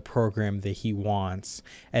together the program that he wants,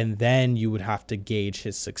 and then you would have to gauge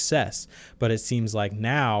his success. But it seems like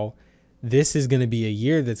now this is going to be a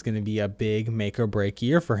year that's going to be a big make or break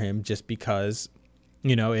year for him, just because,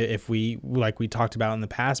 if we, like we talked about in the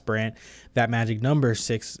past, Brant, that magic number,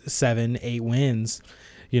 6, 7, 8 wins,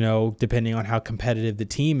 depending on how competitive the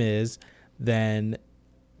team is, then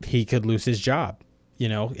he could lose his job.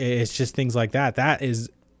 It's just things like that. That is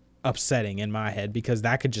upsetting in my head, because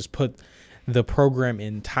that could just put the program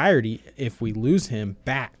entirety, if we lose him,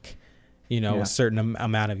 back a certain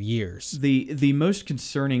amount of years. The most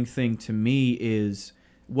concerning thing to me is,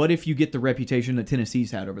 what if you get the reputation that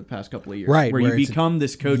Tennessee's had over the past couple of years, right, where you become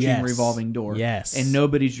this coaching revolving door, yes, and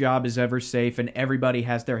nobody's job is ever safe, and everybody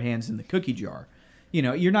has their hands in the cookie jar.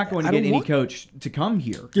 You're not going to get any coach to come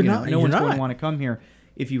here. No one's going to want to come here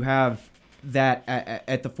if you have that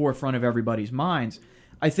at the forefront of everybody's minds.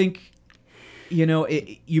 I think,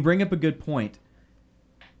 you bring up a good point.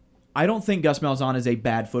 I don't think Gus Malzahn is a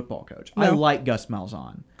bad football coach. No. I like Gus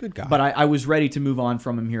Malzahn. Good guy. But I was ready to move on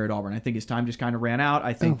from him here at Auburn. I think his time just kind of ran out.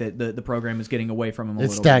 I think that the program is getting away from him a little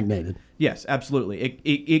bit. It's stagnated. Yes, absolutely.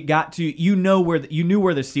 It got to, you knew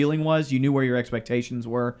where the ceiling was, you knew where your expectations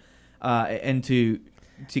were, and to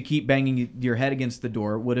keep banging your head against the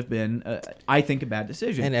door would have been, I think, a bad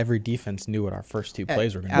decision. And every defense knew what our first 2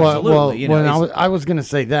 plays were going to be. Absolutely. I was going to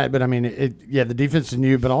say that, but I mean, the defense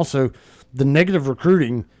knew, but also the negative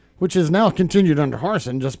recruiting, which has now continued under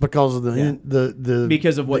Harsin, just because of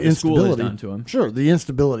because of what the school has done to him. Sure, the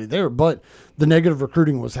instability there, but the negative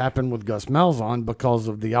recruiting was happening with Gus Malzahn because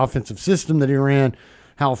of the offensive system that he ran,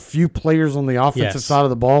 how few players on the offensive side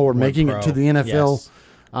of the ball were making it to the NFL.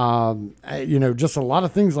 Yes. Just a lot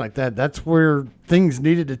of things like that. That's where things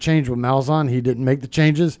needed to change with Malzahn. He didn't make the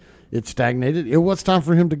changes. It stagnated. It was time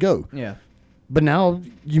for him to go. Yeah. But now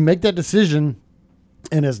you make that decision,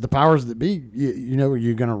 and as the powers that be, are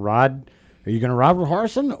you going to ride? Are you going to ride with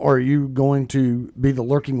Harsin, or are you going to be the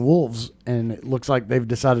lurking wolves? And it looks like they've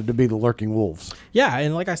decided to be the lurking wolves. Yeah,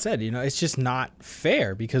 and like I said, it's just not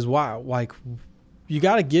fair, because you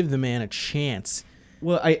got to give the man a chance.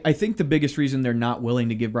 Well, I think the biggest reason they're not willing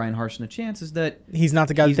to give Brian Harsin a chance is that he's not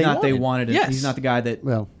the guy they wanted. Yes. He's not the guy that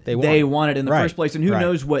they wanted in the first place. And who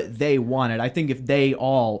knows what they wanted? I think if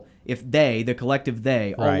the collective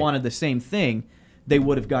all wanted the same thing, they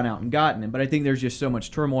would have gone out and gotten him. But I think there's just so much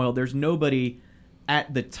turmoil. There's nobody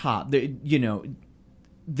at the top. The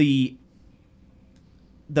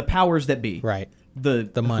powers that be. Right. The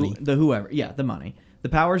money. The money. The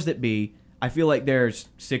powers that be. I feel like there's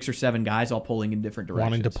 6 or 7 guys all pulling in different directions,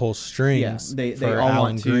 wanting to pull strings. Yeah, they all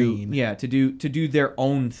want to Green. to do their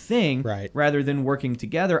own thing, right, rather than working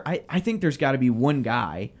together. I think there's got to be one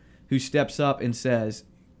guy who steps up and says,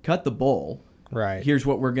 "Cut the bull. Right. Here's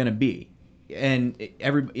what we're going to be," and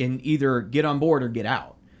either get on board or get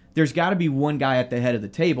out. There's got to be one guy at the head of the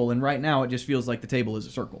table, and right now it just feels like the table is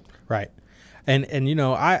a circle. Right. And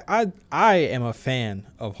I am a fan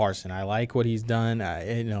of Harsin. I like what he's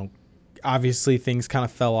done. Obviously, things kind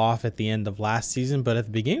of fell off at the end of last season, but at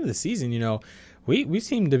the beginning of the season, we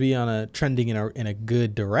seem to be trending in a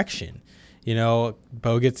good direction.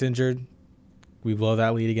 Bo gets injured, we blow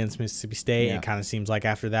that lead against Mississippi State. Yeah. It kind of seems like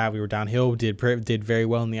after that we were downhill. Did very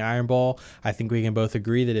well in the Iron Bowl. I think we can both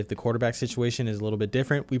agree that if the quarterback situation is a little bit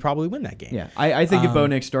different, we probably win that game. Yeah, I think if Bo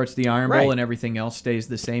Nix starts the Iron Bowl and everything else stays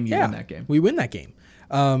the same, you win that game. We win that game.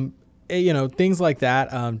 Things like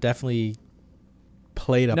that definitely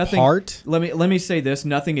played a part. Let me say this: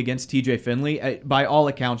 nothing against TJ Finley. By all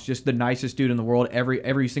accounts, just the nicest dude in the world.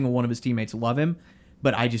 Every single one of his teammates love him,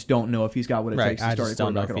 but I just don't know if he's got what it takes to start. I just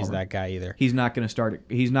don't know if he's that guy either. He's not going to start.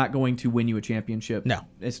 He's not going to win you a championship. No,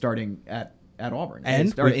 starting at Auburn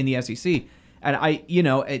and in the SEC. And I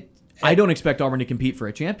don't expect Auburn to compete for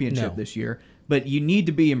a championship this year, but you need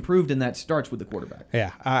to be improved, and that starts with the quarterback.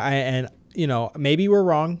 Yeah, maybe we're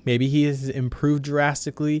wrong. Maybe he has improved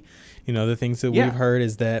drastically. The things that we've heard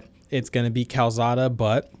is that it's going to be Calzada,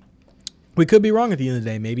 but we could be wrong at the end of the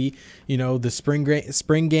day. Maybe, the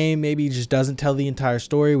spring game maybe just doesn't tell the entire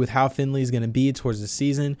story with how Finley's going to be towards the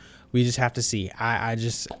season. We just have to see. I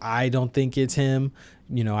don't think it's him.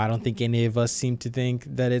 I don't think any of us seem to think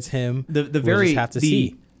that it's him. We'll just have to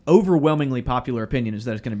see. Overwhelmingly popular opinion is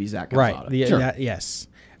that it's going to be Zach Calzada. Right. Sure. Yes.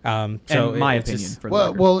 And my opinion. For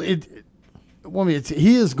the record.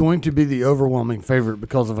 He is going to be the overwhelming favorite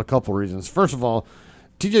because of a couple reasons. First of all,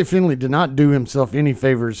 TJ Finley did not do himself any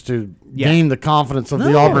favors to gain the confidence of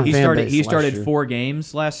the Auburn fan base. He started 4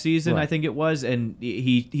 games last season, I think it was, and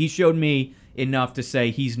he showed me enough to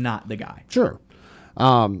say he's not the guy. Sure.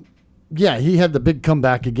 Yeah, he had the big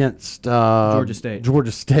comeback against Georgia State.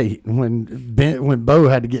 Georgia State when Bo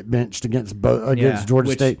had to get benched against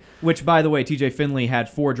Georgia State. Which, by the way, TJ Finley had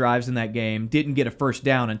 4 drives in that game. Didn't get a first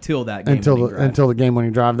down until that game. Until the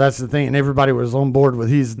game-winning drive. That's the thing, and everybody was on board with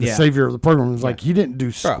he's the savior of the program. It was like he didn't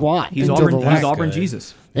do squat. He's Auburn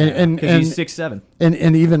Jesus. And he's 6'7".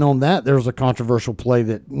 And even on that, there was a controversial play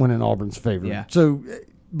that went in Auburn's favor. Yeah. So,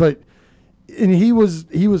 and he was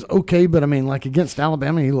okay, but I mean, like against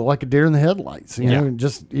Alabama, he looked like a deer in the headlights. You know,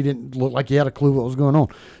 he didn't look like he had a clue what was going on.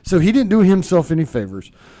 So he didn't do himself any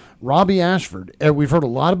favors. Robbie Ashford, we've heard a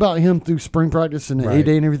lot about him through spring practice and the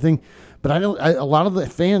A-Day and everything, but a lot of the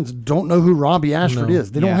fans don't know who Robbie Ashford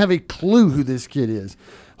is. They don't have a clue who this kid is.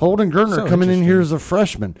 Holden Gertner coming in here as a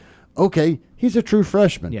freshman. Okay, he's a true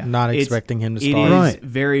freshman. Yeah. Not expecting him to start. It is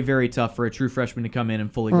very, very tough for a true freshman to come in and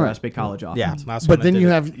fully grasp a college offense. Yeah, but then you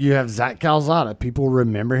have Zach Calzada. People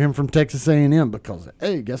remember him from Texas A&M because,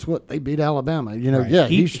 hey, guess what? They beat Alabama. You know,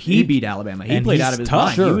 he beat Alabama. He played out of his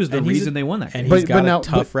mind. He was the reason they won that game. And he's got a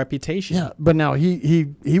tough reputation. Yeah, but now he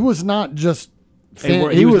was not just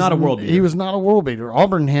he was not a world beater. He was not a world beater.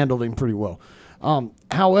 Auburn handled him pretty well.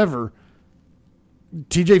 However,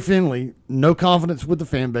 TJ Finley, no confidence with the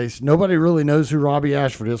fan base. Nobody really knows who Robbie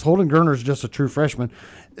Ashford is. Holden Gertner is just a true freshman.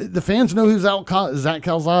 The fans know who Zach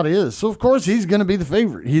Calzada is. So, of course, he's going to be the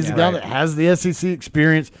favorite. He's the guy that has the SEC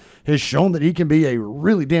experience, has shown that he can be a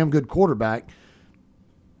really damn good quarterback.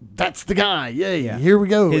 That's the guy. Yay, here we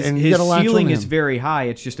go. His you gotta latch ceiling on is him. very high.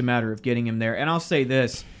 It's just a matter of getting him there. And I'll say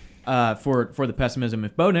this. For the pessimism,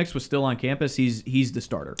 if Bo Nix was still on campus, he's the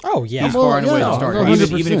starter. Oh yeah, he's far and away the starter.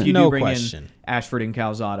 100%. Even if you do bring question. in Ashford and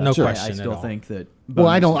Calzada, No I question still at all. think that. Bo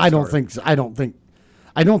Well, Nix I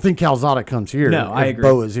don't think Calzada comes here. No, I if agree.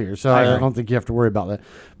 Bo is here, so I agree. don't think you have to worry about that.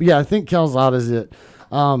 But yeah, I think Calzada is it.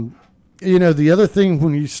 The other thing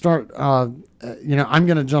when you start, I'm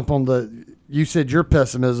going to jump on you said your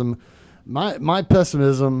pessimism. My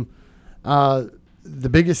pessimism, the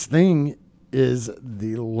biggest thing is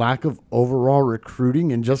the lack of overall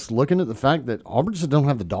recruiting and just looking at the fact that Auburn just don't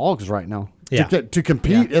have the dogs right now to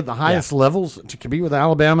compete at the highest levels, to compete with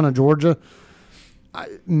Alabama and Georgia.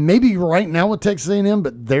 Maybe right now with Texas A&M,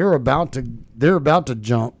 but they're about to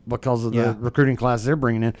jump because of the recruiting class they're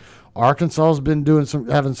bringing in. Arkansas has been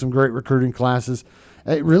having some great recruiting classes.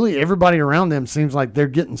 Really, everybody around them seems like they're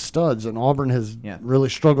getting studs, and Auburn has really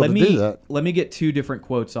struggled to do that. Let me get 2 different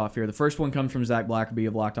quotes off here. The first one comes from Zach Blackerby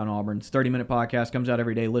of Locked on Auburn. It's a 30-minute podcast, comes out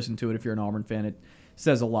every day. Listen to it if you're an Auburn fan. It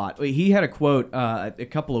says a lot. He had a quote a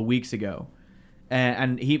couple of weeks ago,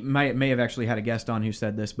 and he may have actually had a guest on who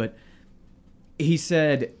said this, but he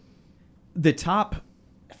said the top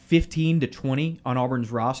 15 to 20 on Auburn's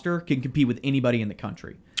roster can compete with anybody in the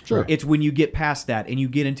country. Sure. It's when you get past that and you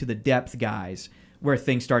get into the depth guys where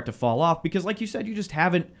things start to fall off because, like you said, you just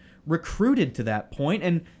haven't recruited to that point,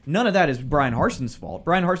 and none of that is Brian Harson's fault.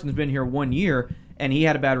 Brian Harson's been here 1 year, and he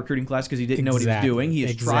had a bad recruiting class because he didn't know what he was doing. He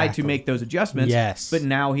has tried to make those adjustments, but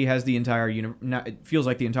now he has the entire it feels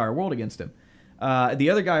like the entire world against him. The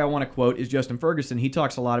other guy I want to quote is Justin Ferguson. He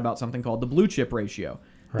talks a lot about something called the blue chip ratio.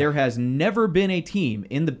 Right. There has never been a team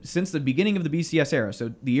since the beginning of the BCS era,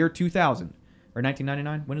 so the year 2000 or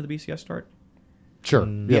 1999. When did the BCS start? Sure.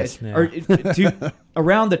 Yes. Yeah. Or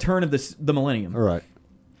around the turn of the millennium. All right.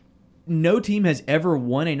 No team has ever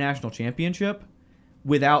won a national championship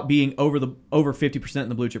without being over 50% in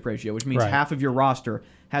the blue chip ratio, which means half of your roster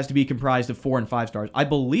has to be comprised of 4 and 5 stars. I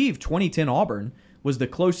believe 2010 Auburn was the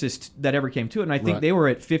closest that ever came to it, and I think they were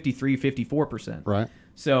at 53, 54%. Right.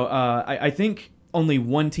 So I think only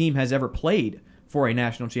one team has ever played for a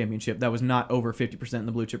national championship that was not over 50% in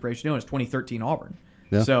the blue chip ratio, and it's 2013 Auburn.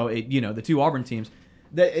 Yeah. So, the 2 Auburn teams.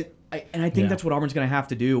 I think that's what Auburn's going to have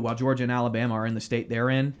to do while Georgia and Alabama are in the state they're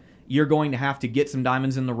in. You're going to have to get some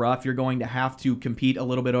diamonds in the rough. You're going to have to compete a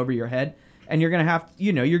little bit over your head, and you're going to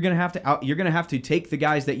have to take the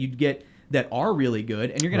guys that you get that are really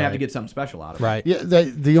good, and you're going to have to get something special out of it. Right. Yeah.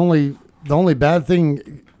 The only bad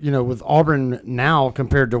thing, with Auburn now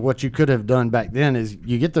compared to what you could have done back then is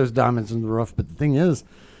you get those diamonds in the rough. But the thing is,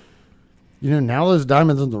 now those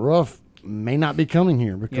diamonds in the rough may not be coming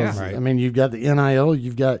here because you've got the NIL,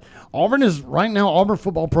 you've got Auburn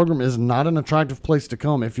football program is not an attractive place to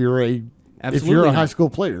come if you're a high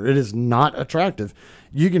school player. It is not attractive.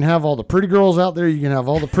 You can have all the pretty girls out there, you can have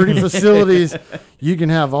all the pretty facilities, you can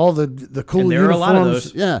have all the cool and there uniforms. Are a lot of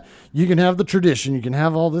those. Yeah, you can have the tradition, you can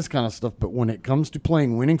have all this kind of stuff, but when it comes to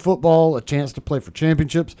playing winning football, a chance to play for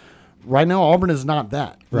championships, right now Auburn is not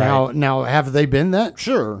that. Right. Now have they been that?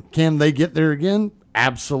 Sure. Can they get there again?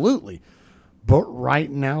 Absolutely. But right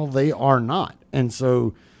now they are not. And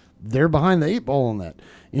so they're behind the 8 ball on that.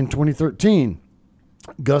 In 2013,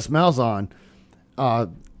 Gus Malzahn,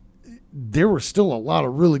 there were still a lot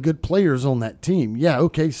of really good players on that team. Yeah,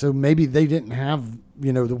 okay, so maybe they didn't have,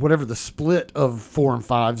 whatever the split of 4 and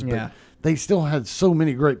 5s, but they still had so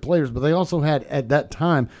many great players. But they also had, at that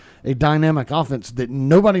time, a dynamic offense that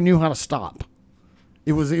nobody knew how to stop.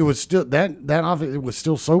 It was still that offense. It was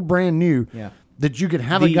still so brand new that you could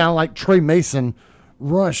have a guy like Trey Mason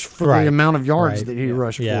rush for the amount of yards that he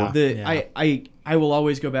rushed for. I will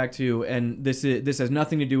always go back to, and this has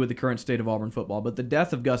nothing to do with the current state of Auburn football, but the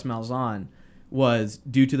death of Gus Malzahn was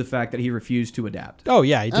due to the fact that he refused to adapt. Oh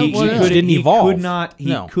yeah, he didn't evolve.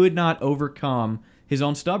 He could not overcome his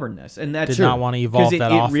own stubbornness, and that's did not want to evolve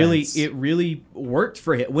that offense. It really worked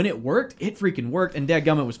for him. When it worked, it freaking worked, and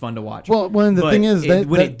dadgummit was fun to watch. Well, the thing is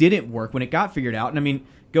when it didn't work, when it got figured out, and I mean,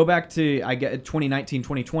 go back to 2019,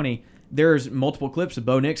 2020. There's multiple clips of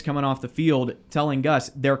Bo Nix coming off the field telling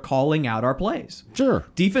Gus they're calling out our plays. Sure.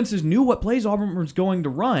 Defenses knew what plays Auburn was going to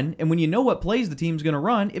run, and when you know what plays the team's going to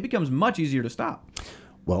run, it becomes much easier to stop.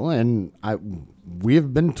 Well, and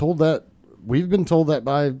we've been told that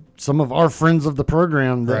by some of our friends of the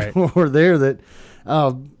program that were there that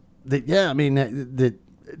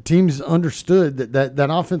teams understood that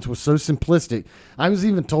offense was so simplistic. I was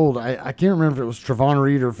even told, I can't remember if it was Trevon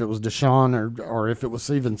Reed or if it was Deshaun or if it was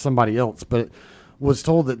even somebody else, but was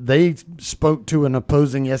told that they spoke to an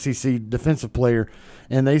opposing SEC defensive player,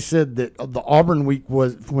 and they said that the Auburn week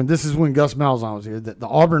was, when Gus Malzahn was here, that the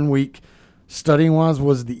Auburn week, studying-wise,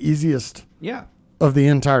 was the easiest of the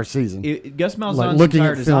entire season. Gus Malzahn's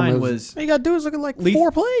entire design was... All you got to do is look at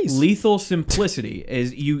 4 plays. Lethal simplicity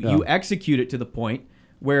is you execute it to the point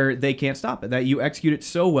where they can't stop it. That you execute it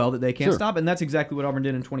so well that they can't stop it. And that's exactly what Auburn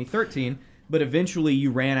did in 2013. But eventually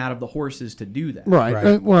you ran out of the horses to do that.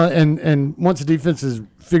 Right. Well, and once the defense has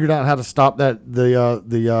figured out how to stop that, the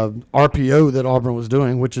RPO that Auburn was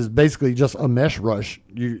doing, which is basically just a mesh rush.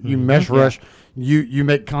 You mesh rush, you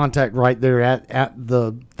make contact right there at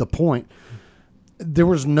the point. There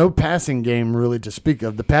was no passing game really to speak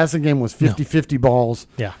of. The passing game was 50-50 balls.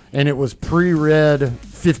 Yeah. And it was pre-read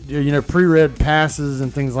passes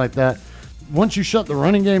and things like that. Once you shut the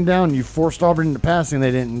running game down, you forced Auburn into passing,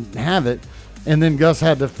 they didn't have it. And then Gus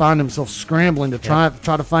had to find himself scrambling to try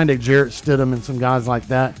to find a Jarrett Stidham and some guys like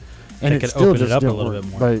that. And it still just up didn't a little work.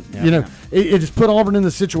 bit more. But it just put Auburn in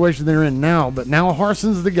the situation they're in now. But now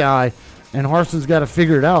Harson's the guy, and Harson's got to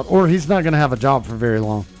figure it out, or he's not going to have a job for very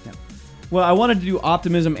long. Yeah. Well, I wanted to do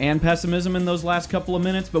optimism and pessimism in those last couple of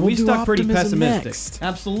minutes, but we stuck pretty pessimistic. Next.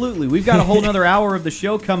 Absolutely. We've got a whole other hour of the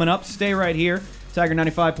show coming up. Stay right here. Tiger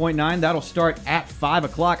 95.9. That'll start at 5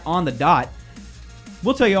 o'clock on the dot.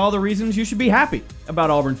 We'll tell you all the reasons you should be happy about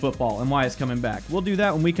Auburn football and why it's coming back. We'll do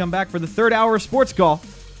that when we come back for the third hour of Sports Call.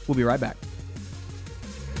 We'll be right back.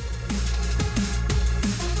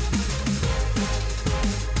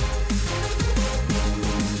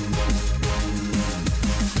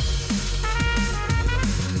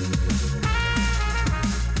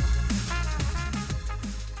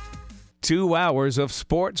 Two hours of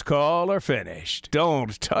Sports Call are finished.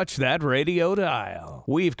 Don't touch that radio dial.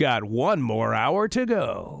 We've got one more hour to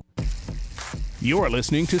go. You're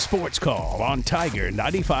listening to Sports Call on Tiger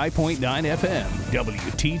 95.9 FM,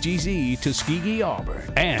 WTGZ Tuskegee,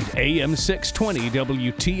 Auburn, and AM 620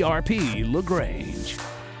 WTRP LaGrange.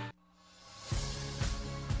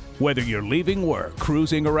 Whether you're leaving work,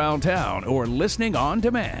 cruising around town, or listening on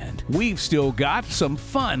demand, we've still got some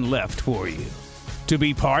fun left for you. To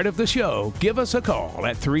be part of the show, give us a call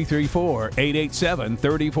at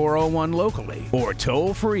 334-887-3401 locally or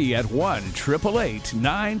toll free at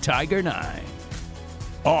 1-888-9-TIGER-9.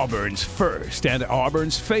 Auburn's first and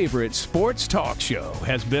Auburn's favorite sports talk show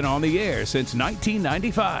has been on the air since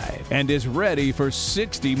 1995 and is ready for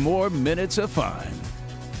 60 more minutes of fun.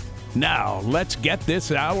 Now, let's get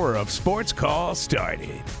this hour of Sports Call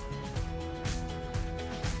started.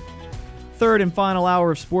 Third and final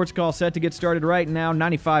hour of Sports Call set to get started right now.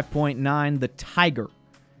 95.9, the Tiger.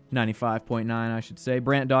 95.9, I should say.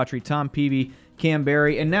 Brant Daughtry, Tom Peavy, Cam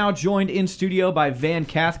Berry, and now joined in studio by Van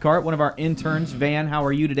Cathcart, one of our interns. Van, how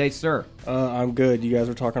are you today, sir? I'm good. You guys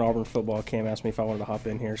were talking Auburn football. Cam asked me if I wanted to hop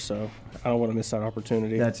in here, so I don't want to miss that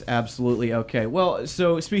opportunity. That's absolutely okay. Well,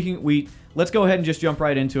 so let's go ahead and just jump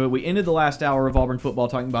right into it. We ended the last hour of Auburn football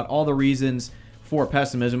talking about all the reasons for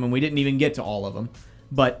pessimism, and we didn't even get to all of them.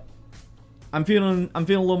 But I'm feeling a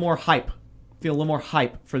little more hype. Feel a little more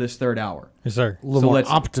hype for this third hour. Yes, sir. A little more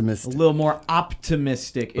optimistic. A little more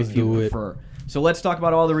optimistic, if you prefer. So let's talk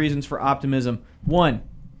about all the reasons for optimism. One,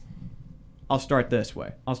 I'll start this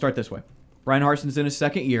way. Brian Harson's in his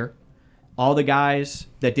second year. All the guys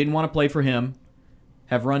that didn't want to play for him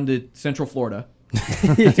have run to Central Florida.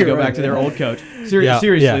 to go back to their old coach.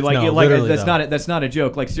 Seriously, that's not a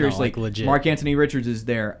joke. Like seriously, like legit. Mark Anthony Richards is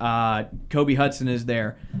there. Kobe Hudson is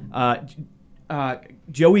there.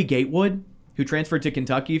 Joey Gatewood, who transferred to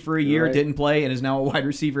Kentucky for a year, didn't play, and is now a wide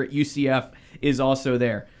receiver at UCF, is also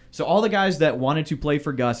there. So all the guys that wanted to play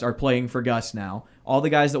for Gus are playing for Gus now. All the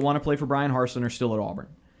guys that want to play for Brian Harsin are still at Auburn.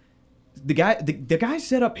 The guy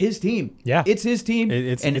set up his team. Yeah. It's his team,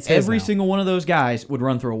 It's every his now. single one of those guys would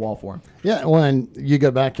run through a wall for him. Yeah, well, and you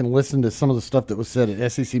go back and listen to some of the stuff that was said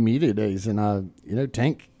at SEC Media Days, and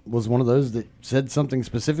Tank was one of those that said something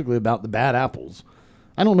specifically about the bad apples.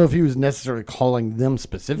 I don't know if he was necessarily calling them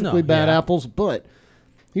specifically bad apples, but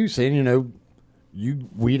he was saying, you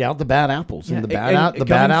weed out the bad apples, and the bad apples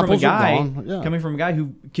are gone. Yeah. Coming from a guy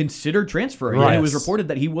who considered transferring, Right. and it was reported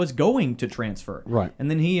that he was going to transfer. Right.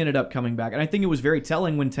 And then he ended up coming back. And I think it was very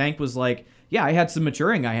telling when Tank was like, yeah, I had some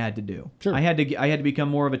maturing I had to do. Sure. I had to become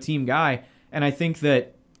more of a team guy. And I think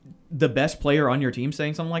that the best player on your team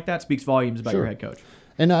saying something like that speaks volumes about your head coach.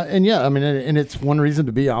 And yeah, I mean, and it's one reason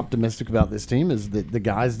to be optimistic about this team is that the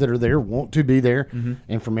guys that are there want to be there. Mm-hmm.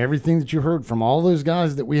 And from everything that you heard from all those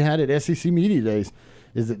guys that we had at SEC Media Days,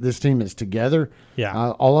 is that this team is together.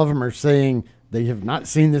 Yeah. All of them are saying they have not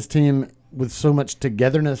seen this team with so much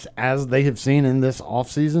togetherness as they have seen in this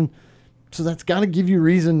offseason. So that's got to give you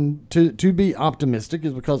reason to be optimistic,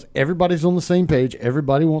 is because everybody's on the same page.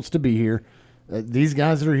 Everybody wants to be here. These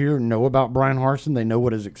guys that are here know about Brian Harsin. They know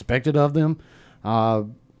what is expected of them.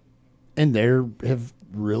 And they have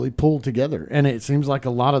really pulled together. And it seems like a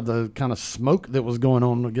lot of the kind of smoke that was going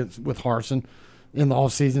on with Harsin in the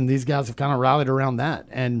offseason, these guys have kind of rallied around that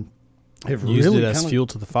and have Used really it as fuel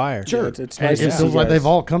to the fire. Sure. It's And nice to it see feels like guys. they've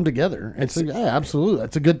all come together. And so, yeah, absolutely.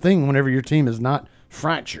 That's a good thing whenever your team is not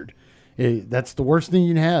fractured. That's the worst thing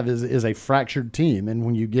you can have is a fractured team. And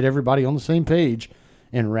when you get everybody on the same page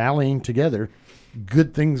and rallying together,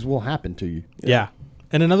 good things will happen to you. Yeah.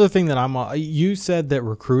 And another thing that you said that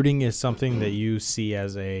recruiting is something that you see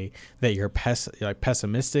as that you're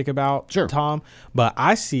pessimistic about, Sure. Tom. But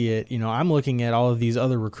I see it, I'm looking at all of these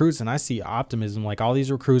other recruits and I see optimism. Like all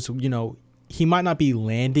these recruits, he might not be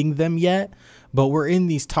landing them yet, but we're in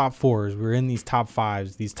these top fours, we're in these top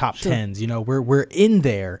fives, these top tens. We're in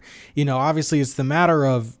there. Obviously it's the matter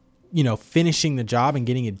of finishing the job and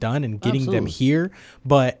getting it done and getting them here,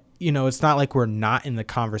 but it's not like we're not in the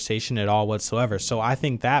conversation at all whatsoever. So I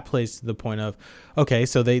think that plays to the point of, okay,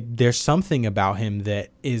 so there's something about him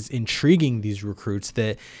that is intriguing these recruits,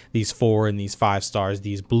 that these 4 and these 5 stars,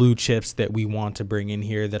 these blue chips that we want to bring in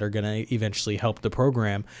here that are going to eventually help the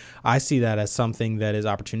program. I see that as something that is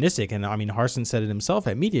opportunistic. And I mean, Harsin said it himself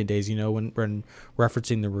at Media Days, when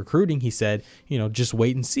referencing the recruiting, he said, just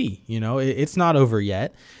wait and see. It's not over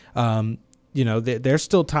yet. There's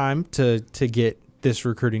still time to get this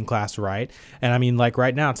recruiting class right. And I mean, like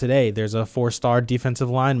right now today, there's a 4-star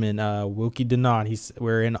defensive lineman, Wilkie Denard.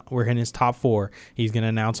 We're in his top 4. He's going to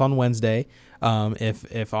announce on Wednesday.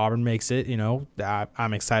 If Auburn makes it,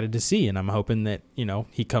 I'm excited to see, and I'm hoping that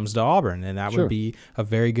he comes to Auburn, and that would be a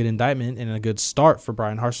very good indictment and a good start for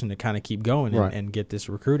Brian Harsin to kind of keep going and get this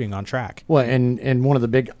recruiting on track. Well, and one of the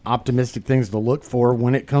big optimistic things to look for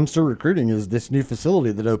when it comes to recruiting is this new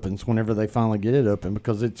facility that opens whenever they finally get it open,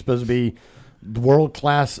 because it's supposed to be the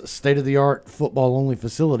world-class, state-of-the-art, football-only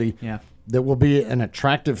facility that will be an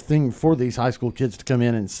attractive thing for these high school kids to come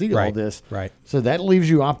in and see all this. Right. So that leaves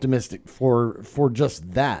you optimistic for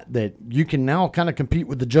just that you can now kind of compete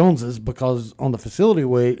with the Joneses, because on the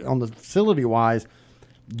facility-wise,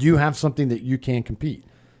 you have something that you can compete.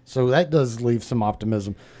 So that does leave some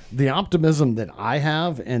optimism. The optimism that I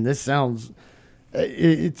have, and this sounds...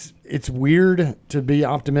 It's weird to be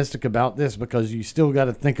optimistic about this, because you still got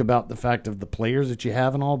to think about the fact of the players that you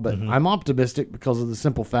have and all, but I'm optimistic because of the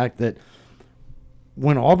simple fact that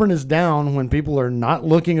when Auburn is down, when people are not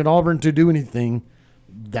looking at Auburn to do anything,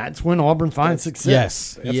 that's when Auburn finds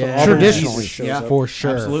success. Yes. Traditionally. For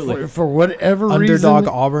sure. Absolutely. For whatever reason. Underdog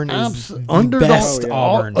Auburn is the best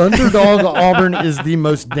Auburn. Underdog Auburn is the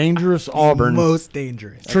most dangerous Auburn. Most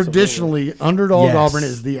dangerous. Traditionally, underdog Auburn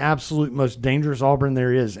is the absolute most dangerous Auburn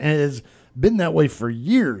there is. And it has been that way for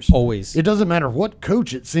years. Always. It doesn't matter what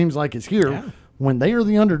coach it seems like is here. Yeah. When they are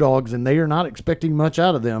the underdogs and they are not expecting much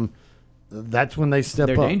out of them, that's when they step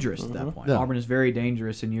up. They're dangerous at that point. Yeah. Auburn is very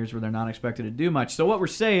dangerous in years where they're not expected to do much. So what we're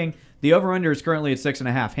saying, the over-under is currently at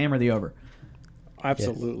 6.5. Hammer the over.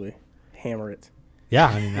 Absolutely. Hammer it. Yeah.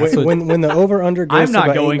 I mean, that's when the over-under goes I'm not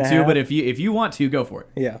to going to, 8.5, but if you want to, go for it.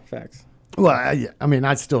 Yeah, facts. Well, I mean,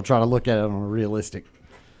 I still try to look at it on a realistic.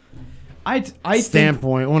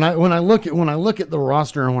 standpoint. When I look at the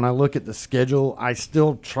roster and when I look at the schedule, I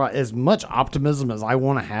still try as much optimism as I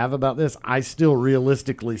want to have about this. I still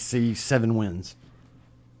realistically see 7 wins.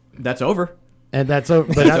 That's over. And that's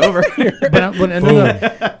over. But It's over.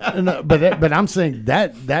 But I'm saying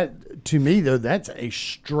that to me though, that's a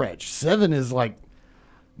stretch. 7 is like,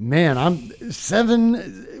 man, I'm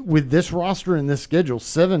 7 with this roster and this schedule.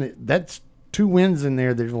 7, that's 2 wins in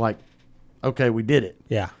there. They're like, okay, we did it.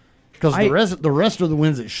 Yeah. Because the rest of the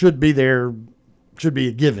wins that should be there should be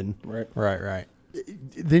a given. Right.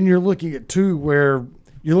 Then you're looking at 2 where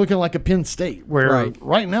you're looking like a Penn State, where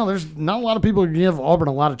right now there's not a lot of people who give Auburn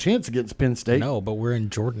a lot of chance against Penn State. No, but we're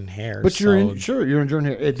in Jordan-Hare. But you're in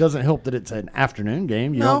Jordan-Hare. It doesn't help that it's an afternoon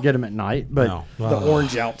game. You don't get them at night. But the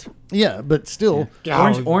orange out. Yeah, but still,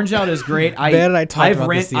 Orange out is great. I have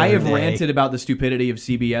ranted about the stupidity of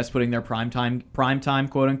CBS putting their prime time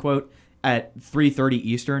quote unquote at 3:30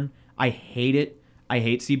 Eastern. I hate it. I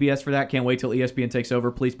hate CBS for that. Can't wait till ESPN takes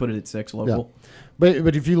over. Please put it at 6 local. Yeah.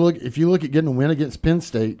 But if you look at getting a win against Penn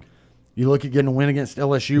State, you look at getting a win against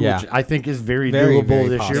LSU, which I think is very doable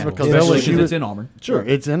this year because LSU it's in Auburn. Sure,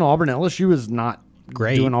 it's in Auburn. LSU is not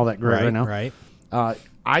doing all that great right now. Right.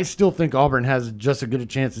 I still think Auburn has just as good a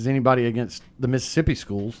chance as anybody against the Mississippi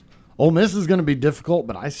schools. Ole Miss is going to be difficult,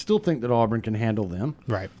 but I still think that Auburn can handle them.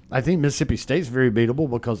 Right. I think Mississippi State's very beatable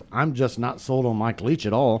because I'm just not sold on Mike Leach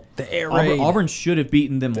at all. The air raid. Auburn should have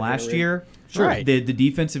beaten them last year. Sure. Right. The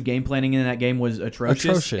defensive game planning in that game was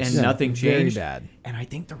atrocious. And nothing changed. Very bad. And I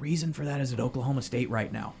think the reason for that is at Oklahoma State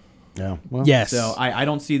right now. Yeah. Well, yes. So I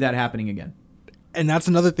don't see that happening again. And that's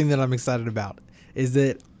another thing that I'm excited about is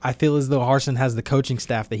that I feel as though Harsin has the coaching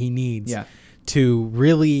staff that he needs to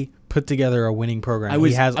really put together a winning program.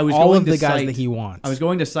 He has all of the guys that he wants. I was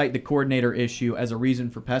going to cite the coordinator issue as a reason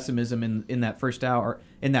for pessimism in that first hour,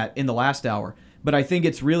 in the last hour. But I think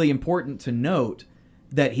it's really important to note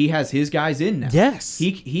that he has his guys in now. Yes.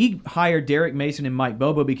 He hired Derek Mason and Mike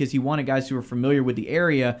Bobo because he wanted guys who were familiar with the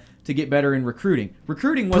area to get better in recruiting.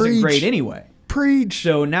 Recruiting wasn't great anyway. Preach.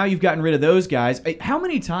 So now you've gotten rid of those guys. How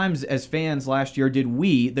many times as fans last year did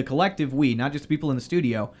we, the collective we, not just people in the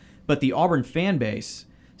studio, but the Auburn fan base,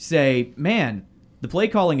 say, man, the play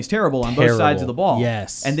calling is terrible on both sides of the ball.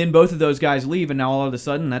 Yes. And then both of those guys leave, and now all of a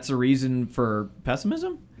sudden that's a reason for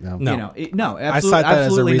pessimism? No. No, I cite that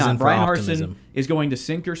as a reason not. for Brian optimism. Harsin is going to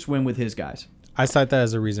sink or swim with his guys. I cite that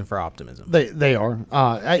as a reason for optimism. They are.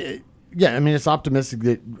 I mean, it's optimistic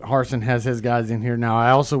that Harsin has his guys in here now. I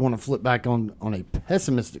also want to flip back on a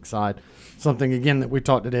pessimistic side, something, again, that we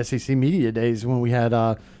talked at SEC Media Days when we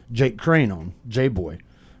had Jake Crane on, J-Boy.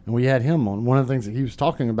 And we had him on. One of the things that he was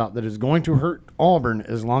talking about that is going to hurt Auburn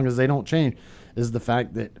as long as they don't change is the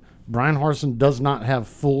fact that Brian Harsin does not have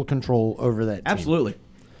full control over that team.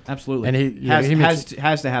 Absolutely. And he has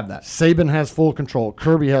to have that. Saban has full control.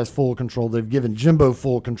 Kirby has full control. They've given Jimbo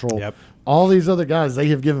full control. Yep. All these other guys, they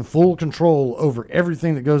have given full control over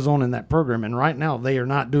everything that goes on in that program. And right now, they are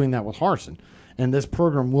not doing that with Harsin. And this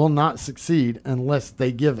program will not succeed unless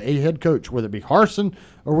they give a head coach, whether it be Harsin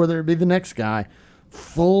or whether it be the next guy,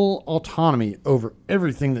 full autonomy over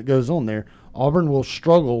everything that goes on there. Auburn will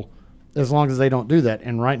struggle as long as they don't do that.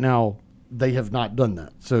 And right now, they have not done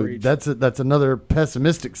that. So that's another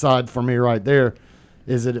pessimistic side for me right there,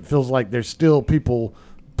 is that it feels like there's still people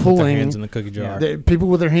pulling with their hands in the cookie jar. People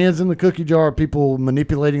with their hands in the cookie jar, people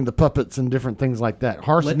manipulating the puppets and different things like that.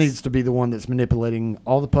 Harsin needs to be the one that's manipulating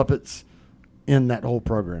all the puppets in that whole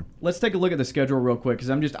program. Let's take a look at the schedule real quick because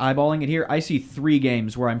I'm just eyeballing it here. I see 3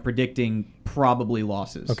 games where I'm predicting probably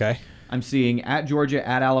losses. Okay. I'm seeing at Georgia,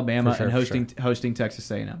 at Alabama, and hosting Texas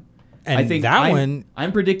A&M. And I think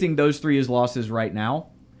I'm predicting those 3 as losses right now.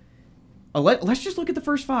 Let's just look at the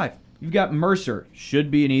first 5. You've got Mercer, should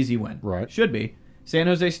be an easy win. Right. Should be. San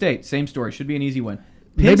Jose State, same story, should be an easy win.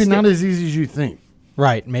 Maybe not as easy as you think.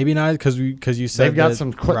 Right, maybe not because you said they've got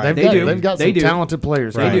some. They've got some talented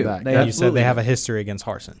players. They do. Back. You said they have a history against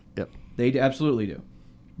Harsin. Yep, they absolutely do.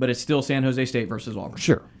 But it's still San Jose State versus Auburn.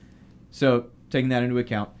 Sure. So taking that into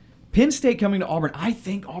account, Penn State coming to Auburn, I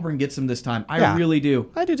think Auburn gets them this time. I really do.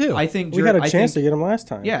 I do too. I think we had a chance to get them last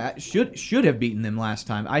time. Yeah, should have beaten them last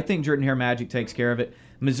time. I think Jordan-Hare Magic takes care of it.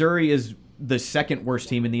 Missouri is the second worst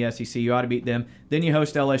team in the SEC. You ought to beat them. Then you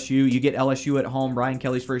host LSU. You get LSU at home. Brian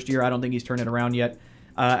Kelly's first year. I don't think he's turned it around yet.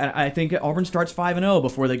 And I think Auburn starts 5-0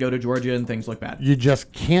 before they go to Georgia and things look bad. You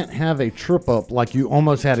just can't have a trip up like you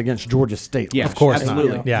almost had against Georgia State. Yeah, of course,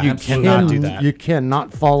 absolutely. Not. Yeah, you cannot do that. You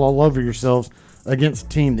cannot fall all over yourselves against a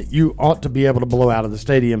team that you ought to be able to blow out of the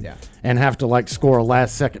stadium and have to like score a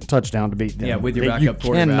last-second touchdown to beat them. Yeah, with your backup you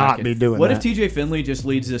quarterback. cannot be doing what that. if TJ Finley just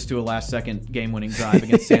leads us to a last-second game-winning drive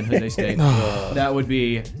against San Jose State? That would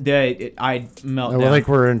be I'd melt down. I think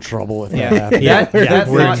we're in trouble if that happens. That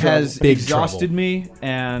thought has exhausted me,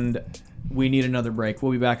 and we need another break.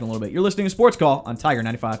 We'll be back in a little bit. You're listening to Sports Call on Tiger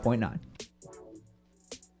 95.9.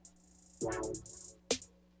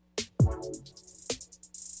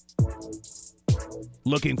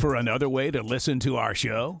 Looking for another way to listen to our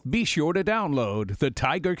show? Be sure to download the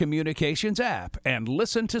Tiger Communications app and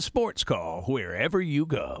listen to Sports Call wherever you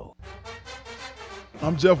go.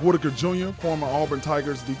 I'm Jeff Whitaker Jr., former Auburn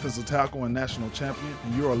Tigers defensive tackle and national champion,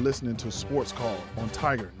 and you are listening to Sports Call on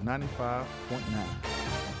Tiger 95.9.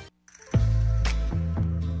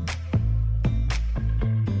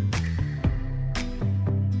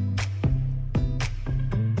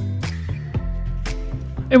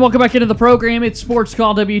 And welcome back into the program. It's Sports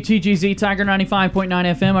Call WTGZ, Tiger 95.9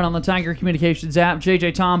 FM, and on the Tiger Communications app.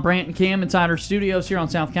 JJ, Tom, Brant, and Cam inside our studios here on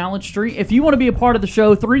South College Street. If you want to be a part of the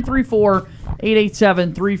show,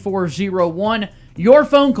 334-887-3401. Your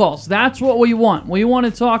phone calls. That's what we want. We want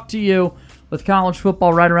to talk to you with college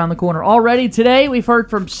football right around the corner. Already today, we've heard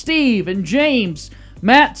from Steve and James.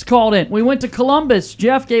 Matt's called in. We went to Columbus.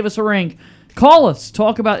 Jeff gave us a ring. Call us.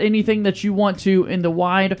 Talk about anything that you want to in the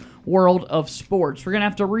wide world of sports. We're going to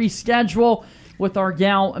have to reschedule with our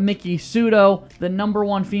gal, Mickey Sudo, the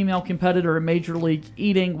 #1 female competitor in Major League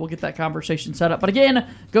Eating. We'll get that conversation set up. But again,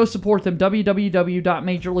 go support them,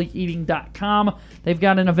 www.majorleagueeating.com. They've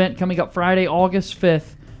got an event coming up Friday, August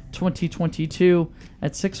 5th, 2022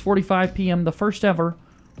 at 6:45 p.m., the first ever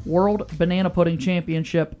World Banana Pudding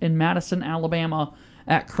Championship in Madison, Alabama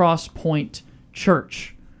at Cross Point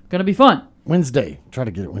Church. Going to be fun. Wednesday. Try to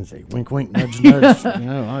get it Wednesday. Wink, wink, nudge, nudge.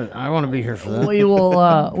 I want to be here for that.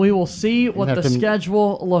 We will see what the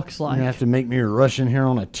schedule looks like. You have to make me rush in here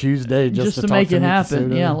on a Tuesday just to make it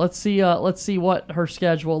happen. Yeah, let's see what her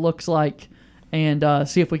schedule looks like and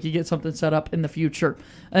see if we can get something set up in the future.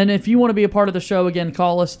 And if you want to be a part of the show, again,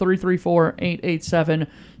 call us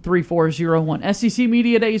 334-887-3401. SEC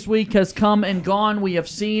Media Days week has come and gone. We have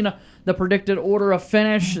seen the predicted order of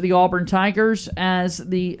finish, the Auburn Tigers as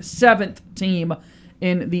the 7th team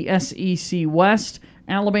in the SEC West.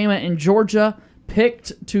 Alabama and Georgia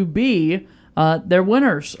picked to be their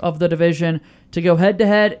winners of the division to go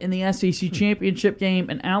head-to-head in the SEC championship game,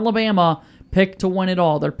 and Alabama picked to win it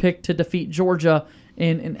all. They're picked to defeat Georgia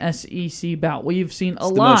in an SEC bout. We've seen a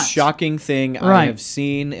lot. The most shocking thing I have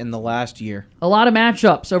seen in the last year. A lot of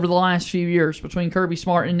matchups over the last few years between Kirby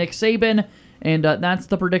Smart and Nick Saban. And that's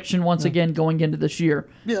the prediction once again going into this year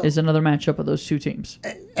is another matchup of those two teams.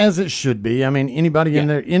 As it should be. I mean, anybody in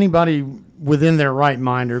there, anybody within their right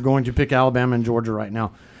mind are going to pick Alabama and Georgia right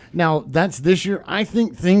now. Now, that's this year. I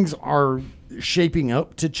think things are shaping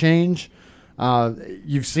up to change.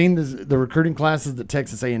 You've seen the recruiting classes that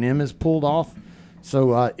Texas A&M has pulled off.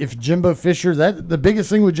 So if Jimbo Fisher, the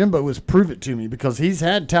biggest thing with Jimbo was prove it to me, because he's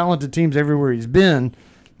had talented teams everywhere he's been,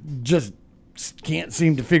 just can't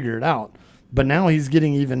seem to figure it out. But now he's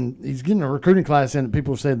getting a recruiting class in that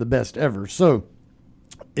people say the best ever. So,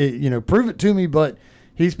 prove it to me. But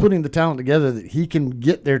he's putting the talent together that he can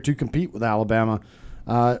get there to compete with Alabama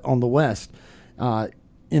on the West.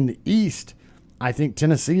 In the East, I think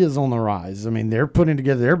Tennessee is on the rise. I mean, they're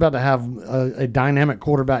about to have a dynamic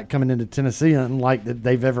quarterback coming into Tennessee unlike that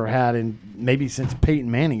they've ever had, and maybe since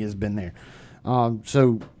Peyton Manning has been there.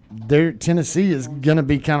 So Tennessee is going to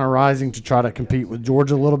be kind of rising to try to compete with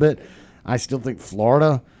Georgia a little bit. I still think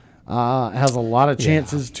Florida has a lot of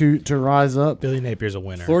chances to rise up. Billy Napier's a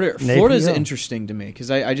winner. Florida's interesting to me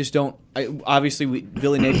because I just don't. Obviously,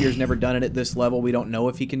 Billy Napier's never done it at this level. We don't know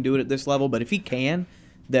if he can do it at this level, but if he can,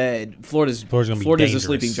 then Florida's a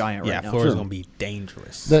sleeping giant right now. Yeah, Florida's going to be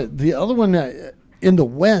dangerous. The other one in the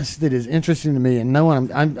West that is interesting to me, and no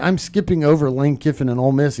one, I'm skipping over Lane Kiffin and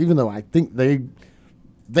Ole Miss, even though I think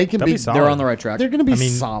they can be solid. They're on the right track. They're going to be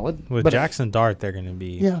solid. With Jackson Dart, they're going to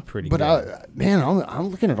be pretty good. But I'm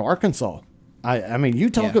looking at Arkansas. I mean, you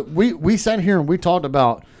talk. Yeah. We sat here and we talked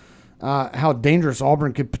about how dangerous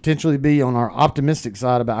Auburn could potentially be on our optimistic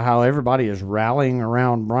side about how everybody is rallying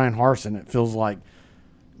around Brian Harsin. It feels like,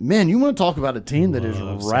 man, you want to talk about a team that is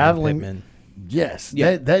rattling. Yes,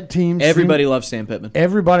 that team. Everybody loves Sam Pittman.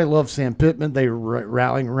 Everybody loves Sam Pittman. They're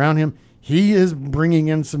rallying around him. He is bringing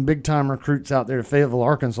in some big-time recruits out there to Fayetteville,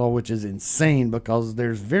 Arkansas, which is insane because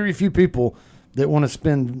there's very few people that want to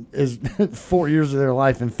spend 4 years of their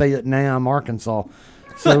life in Fayette-Nam, Arkansas.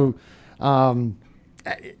 So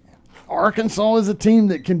Arkansas is a team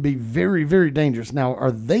that can be very, very dangerous. Now,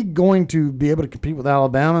 are they going to be able to compete with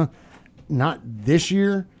Alabama? not this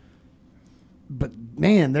year, but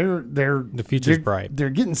man, the future's bright. They're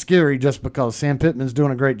getting scary just because Sam Pittman's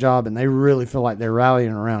doing a great job, and they really feel like they're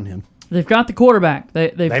rallying around him. They've got the quarterback.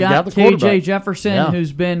 They've got KJ Jefferson,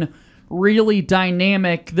 who's been really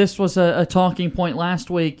dynamic. This was a talking point last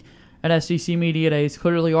week at SEC Media Days.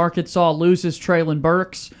 Clearly, Arkansas loses Traylon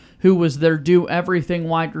Burks, who was their do-everything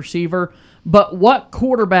wide receiver. But what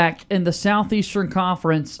quarterback in the Southeastern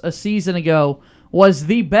Conference a season ago was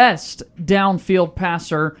the best downfield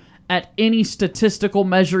passer at any statistical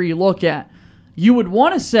measure you look at? You would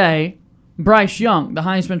want to say Bryce Young, the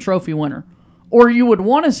Heisman Trophy winner. Or you would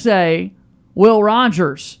want to say Will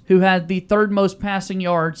Rogers, who had the third most passing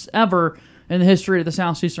yards ever in the history of the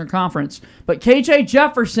Southeastern Conference. But KJ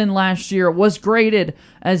Jefferson last year was graded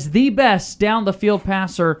as the best down-the-field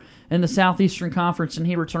passer in the Southeastern Conference, and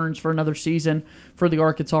he returns for another season for the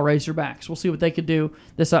Arkansas Razorbacks. We'll see what they could do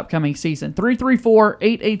this upcoming season.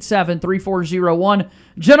 334-887-3401.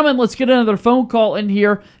 Gentlemen, let's get another phone call in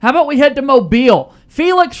here. How about we head to Mobile?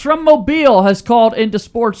 Felix from Mobile has called into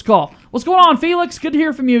Sports Call. What's going on, Felix? Good to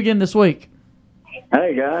hear from you again this week.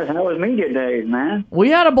 Hey, guys. How was media days, man?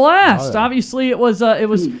 We had a blast. Oh, yeah. Obviously, it was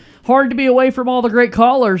hard to be away from all the great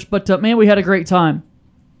callers, but, man, we had a great time.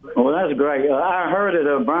 Well, that's great. I heard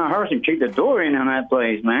that Brian Hershey kicked the door in on that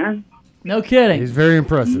place, man. No kidding. He's very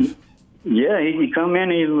impressive. Yeah, he come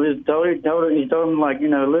in. He told him like,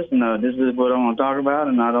 listen, this is what I want to talk about,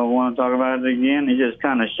 and I don't want to talk about it again. He just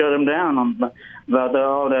kind of shut him down about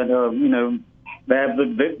all that, bad,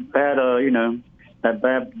 that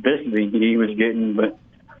bad publicity he was getting. But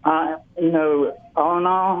all in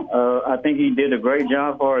all, I think he did a great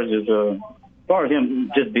job as far as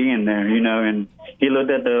him just being there, and he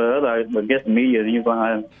looked at the other, I guess, media, and he was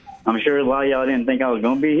like, I'm sure a lot of y'all didn't think I was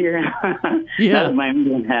going to be here. Yeah. That made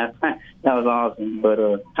me happy. That was awesome.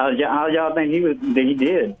 But how y'all think he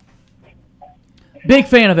did? Big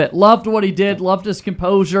fan of it. Loved what he did. Loved his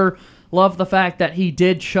composure. Loved the fact that he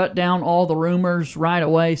did shut down all the rumors right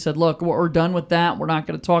away. Said, look, we're done with that. We're not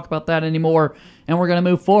going to talk about that anymore, and we're going to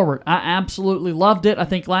move forward. I absolutely loved it. I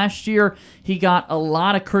think last year he got a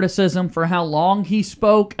lot of criticism for how long he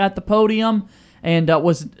spoke at the podium and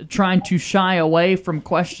was trying to shy away from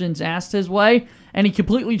questions asked his way, and he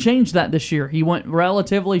completely changed that this year. He went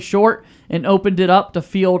relatively short and opened it up to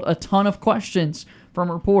field a ton of questions from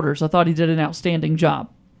reporters. I thought he did an outstanding job.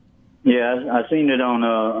 Yeah, I seen it on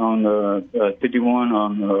 51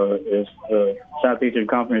 on Southeastern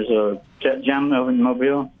Conference Jam over in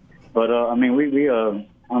Mobile. But I really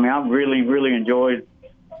enjoyed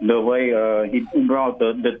the way he brought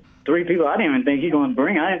the three people. I didn't think he's going to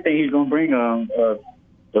bring. I didn't think he's going to bring the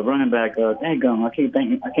running back. Tank Tank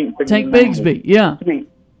Bigsby. Yeah.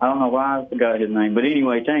 I don't know why I forgot his name, but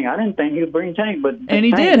anyway, Tank. I didn't think he would bring Tank, but and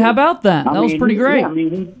he did. How about that? That was pretty great.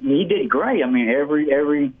 He did great. I mean, every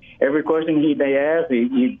question they asked,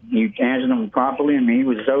 he answered them properly. I mean, he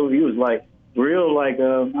was like real, like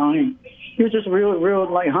he was just real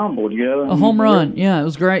like humbled, A home run. Yeah, it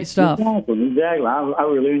was great stuff. Exactly. I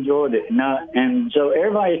really enjoyed it. And so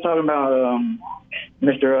everybody's talking about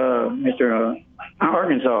Mr.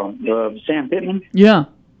 Arkansas, Sam Pittman. Yeah.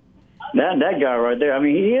 That guy right there. I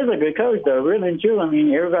mean, he is a good coach, though, really and truly. I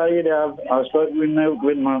mean, everybody that I've spoken with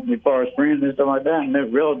my as far as friends and stuff like that, and the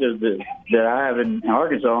relatives that I have in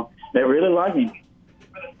Arkansas, they really like him.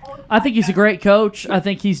 I think he's a great coach. I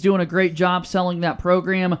think he's doing a great job selling that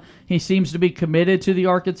program. He seems to be committed to the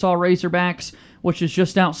Arkansas Razorbacks, which is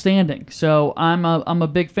just outstanding. So I'm a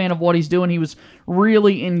big fan of what he's doing. He was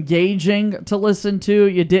really engaging to listen to.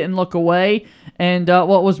 You didn't look away. And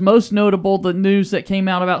what was most notable, the news that came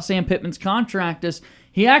out about Sam Pittman's contract, is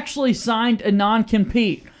he actually signed a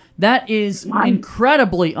non-compete. That is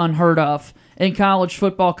incredibly unheard of in college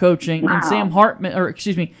football coaching. Wow. And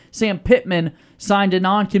Sam Pittman signed a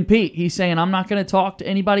non-compete. He's saying, I'm not going to talk to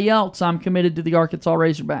anybody else. I'm committed to the Arkansas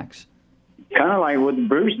Razorbacks. Kind of like what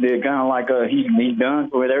Bruce did, kind of like he's done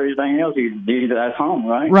with everything else he did at home,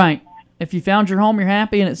 right? Right. If you found your home, you're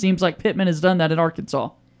happy, and it seems like Pittman has done that at Arkansas.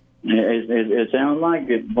 It sounds like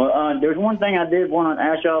it. But there's one thing I did want to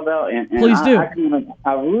ask y'all about, and please do.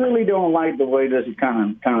 I really don't like the way this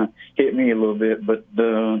kind of hit me a little bit, but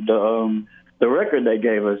the record they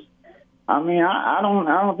gave us. I mean, I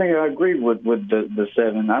don't think I agree with the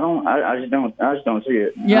 7. I just don't see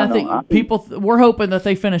it. Yeah, I think we're hoping that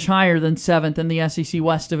they finish higher than 7th in the SEC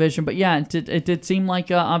West Division. But yeah, it did seem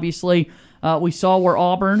like obviously we saw where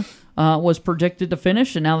Auburn was predicted to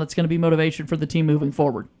finish, and now that's going to be motivation for the team moving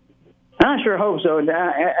forward. I sure hope so.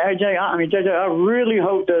 AJ, JJ, I really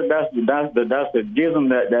hope that that's gives them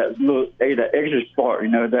that little that extra spark,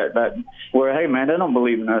 that where, hey man, they don't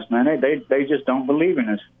believe in us, man. They just don't believe in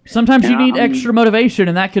us. Sometimes you need extra motivation,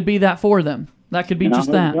 and that could be that for them. That could be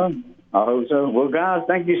just that. I hope so. Well, guys,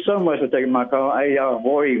 thank you so much for taking my call. Hey,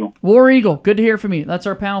 War Eagle. War Eagle, good to hear from you. That's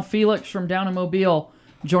our pal Felix from down in Mobile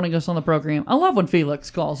joining us on the program. I love when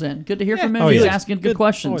Felix calls in. Good to hear from him. He's asking good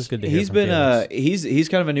questions. Always good to hear He's from been Felix. he's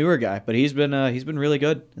kind of a newer guy, but he's been really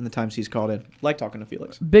good in the times he's called in. Like talking to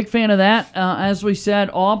Felix. Big fan of that. As we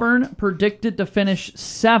said, Auburn predicted to finish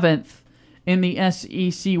 7th in the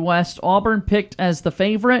SEC West. Auburn picked as the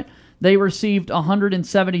favorite. They received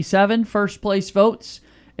 177 first place votes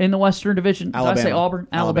in the Western Division. Did I say Auburn?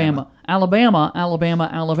 Alabama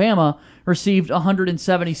received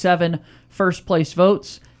 177 first place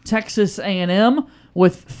votes. Texas A&M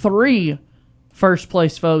with 3 first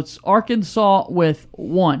place votes. Arkansas with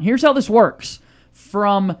 1. Here's how this works.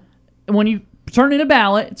 From when you turn in a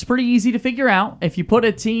ballot, it's pretty easy to figure out. If you put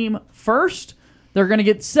a team first, they're going to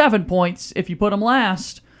get 7 points. If you put them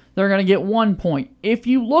last, they're going to get 1 point. If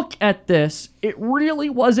you look at this, it really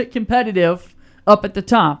wasn't competitive up at the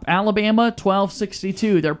top. Alabama,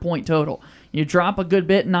 1262, their point total. You drop a good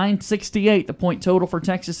bit, 968, the point total for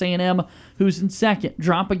Texas A&M, who's in second.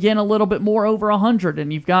 Drop again a little bit more, over 100,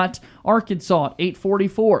 and you've got Arkansas at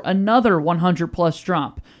 844, another 100-plus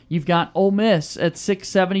drop. You've got Ole Miss at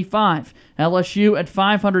 675, LSU at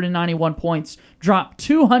 591 points, drop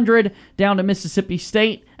 200 down to Mississippi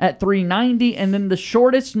State at 390, and then the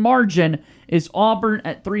shortest margin is Auburn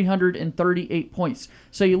at 338 points.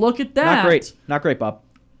 So you look at that. Not great, Bob.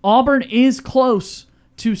 Auburn is close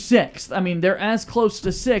to 6th. I mean, they're as close to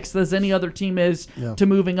 6th as any other team is to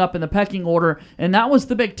moving up in the pecking order. And that was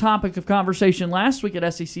the big topic of conversation last week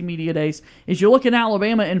at SEC Media Days, is you look at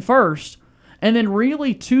Alabama in first, and then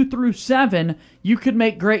really 2 through 7, you could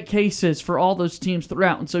make great cases for all those teams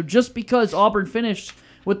throughout. And so just because Auburn finished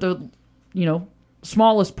with the,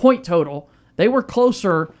 smallest point total, they were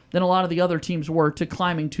closer than a lot of the other teams were to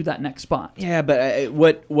climbing to that next spot. Yeah, but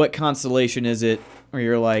what consolation is it where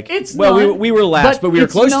you're like, it's well, none, we were last, but we were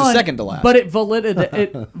close to second to last. But it validates.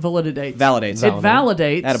 It validates.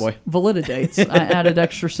 Attaboy. Validates. I added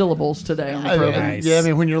extra syllables today on the program. Nice. Yeah, I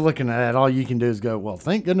mean, when you're looking at it, all you can do is go, well,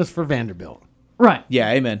 thank goodness for Vanderbilt. Right.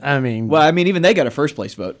 Yeah, amen. I mean, even they got a first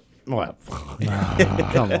place vote. Well,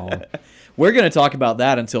 come on. We're going to talk about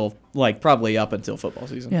that until, probably up until football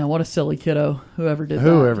season. Yeah, what a silly kiddo. Whoever did that.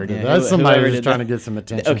 Whoever did that. That's somebody who's trying to get some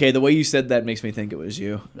attention. Okay, the way you said that makes me think it was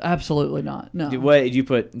you. Absolutely not. No. Did you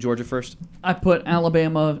put Georgia first? I put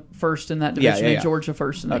Alabama first in that division and Georgia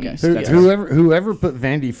first in the East. Whoever put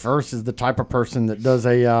Vandy first is the type of person that does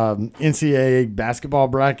a NCAA basketball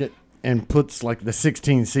bracket and puts the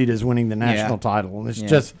 16 seed as winning the national title. And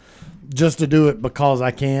it's just to do it because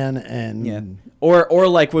I can. And Or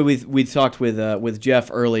like we talked with Jeff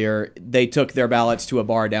earlier, they took their ballots to a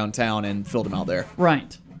bar downtown and filled them out there.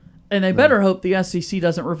 Right. And they better hope the SEC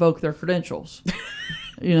doesn't revoke their credentials.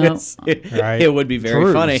 It would be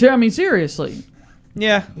very funny. I mean, seriously.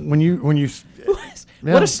 Yeah. When you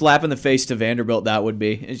What a slap in the face to Vanderbilt that would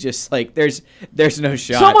be. It's just there's no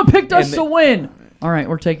shot. Someone picked us to win. All right,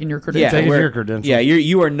 we're taking your credentials. Taking your credentials. Yeah,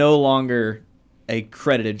 you are no longer a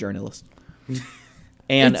credited journalist.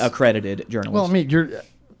 And accredited journalist. Well, I mean,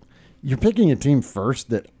 you're picking a team first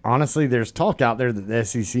that, honestly, there's talk out there that the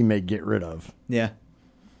SEC may get rid of. Yeah.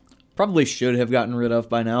 Probably should have gotten rid of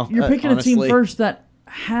by now. You're picking a team first that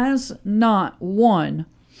has not won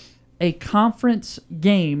a conference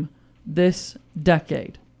game this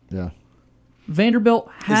decade. Yeah.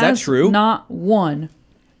 Vanderbilt has not won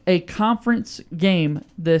a conference game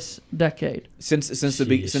this decade. Since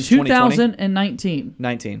 2019.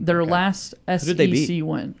 19. Their last SEC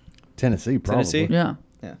win. Tennessee, probably. Tennessee? Yeah.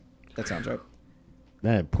 Yeah. That sounds right.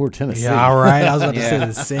 Man, poor Tennessee. Yeah, all right. I was about to say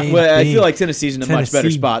the same thing. I feel like Tennessee's in a much better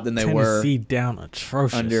spot than they were. Tennessee down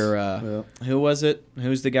atrocious. Under, who was it?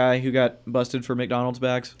 Who's the guy who got busted for McDonald's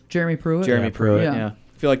bags? Jeremy Pruitt. Jeremy Pruitt, yeah.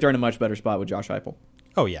 I feel like they're in a much better spot with Josh Heupel.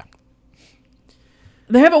 Oh, yeah.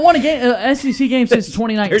 They haven't won a SEC game since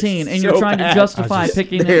 2019, and you're trying to justify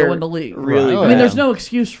picking them to win the league. Really I mean, there's no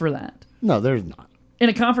excuse for that. No, there's not. In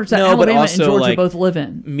a conference that Alabama and Georgia both live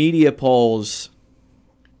in. Media polls,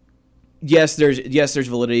 yes, there's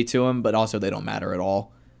validity to them, but also they don't matter at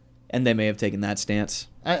all. And they may have taken that stance.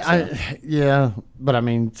 Yeah, but I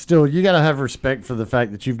mean, still, you got to have respect for the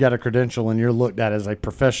fact that you've got a credential and you're looked at as a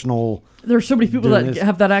professional. There's so many people that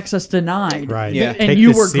have that access denied. Right. Yeah. And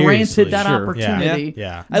you were granted that opportunity.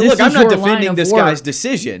 Yeah. Look, I'm not defending this guy's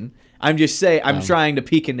decision. I'm just saying. I'm trying to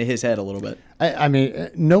peek into his head a little bit. I mean,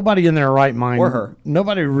 nobody in their right mind, or her,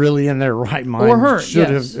 nobody really in their right mind, or her, should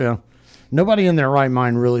yes. have. Nobody in their right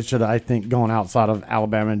mind really should have, I think, gone outside of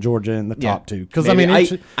Alabama and Georgia in the top two. Because I mean, I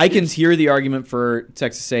can hear the argument for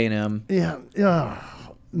Texas A&M. Yeah.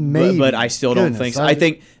 Maybe, but I still don't think so. I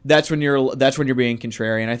think that's when you're being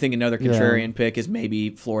contrarian. I think another contrarian pick is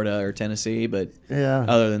maybe Florida or Tennessee, but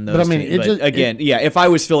other than those, if I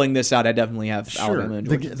was filling this out, I definitely have Alabama and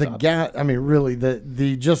Georgia. The gap. I mean, really,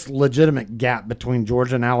 the just legitimate gap between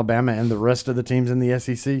Georgia and Alabama and the rest of the teams in the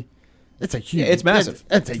SEC. It's a huge. It's massive.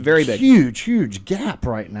 It's a very big, huge gap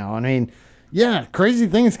right now. I mean, crazy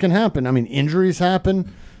things can happen. I mean, injuries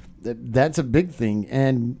happen. That's a big thing.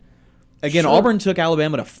 And again, Auburn took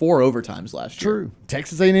Alabama to 4 overtimes last year. True.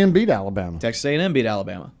 Texas A&M beat Alabama.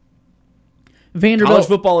 Vanderbilt. College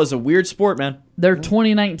football is a weird sport, man. Their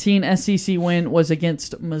 2019 SEC win was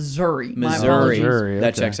against Missouri. Missouri.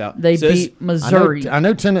 That checks out. They beat Missouri. I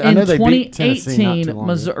know they beat Tennessee not too long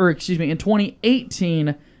ago. In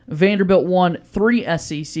 2018, Vanderbilt won 3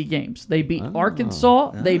 SEC games. They beat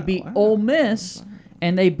Arkansas, they beat Ole Miss,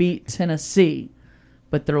 and they beat Tennessee.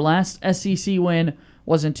 But their last SEC win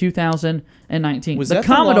was in 2019. Was the that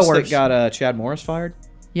Commodores the loss that got Chad Morris fired?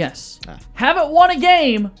 Yes. Haven't won a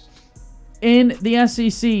game in the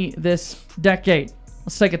SEC this decade.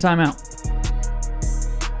 Let's take a timeout.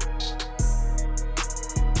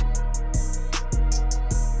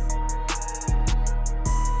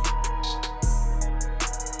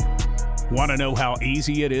 Want to know how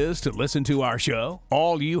easy it is to listen to our show?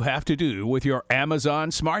 All you have to do with your Amazon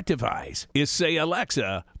smart device is say,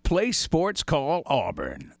 Alexa, play Sports Call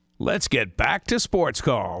Auburn. Let's get back to Sports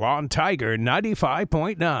Call on Tiger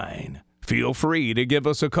 95.9. Feel free to give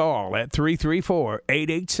us a call at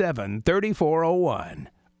 334-887-3401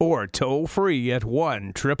 or toll free at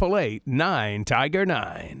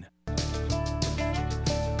 1-888-9-TIGER-9.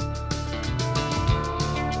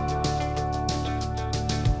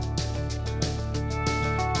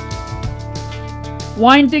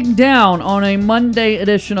 Winding down on a Monday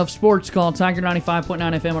edition of Sports Call, Tiger 95.9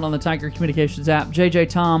 FM and on the Tiger Communications app. JJ,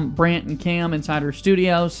 Tom, Brant, and Cam inside our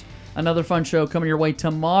studios. Another fun show coming your way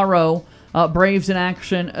tomorrow. Braves in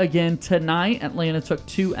action again tonight. Atlanta took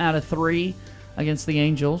 2 out of 3 against the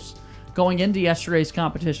Angels. Going into yesterday's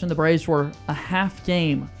competition, the Braves were a half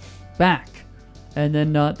game back. And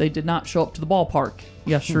then they did not show up to the ballpark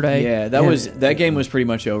yesterday. Yeah, that game was pretty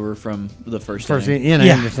much over from the first inning. Ian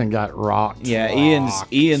Anderson got rocked. Yeah,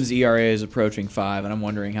 Ian's ERA is approaching 5, and I'm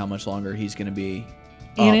wondering how much longer he's going to be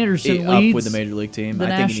Ian Anderson up leads with the Major League team. the I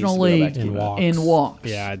think National he needs to League go back to in walks.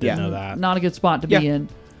 Yeah, I didn't know that. Not a good spot to be in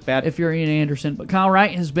if you're Ian Anderson. But Kyle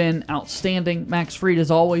Wright has been outstanding. Max Fried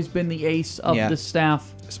has always been the ace of the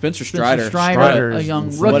staff. Spencer Strider, a young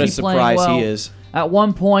rookie, what a surprise playing well. he is. At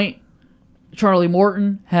one point, Charlie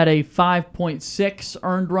Morton had a 5.6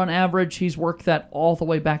 earned run average. He's worked that all the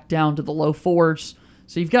way back down to the low 4s.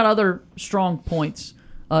 So you've got other strong points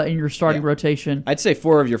in your starting rotation. I'd say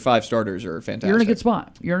 4 of your 5 starters are fantastic. You're in a good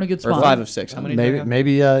spot. Or 5 of 6. How many?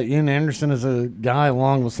 Maybe Ian Anderson is a guy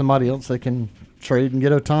along with somebody else they can trade and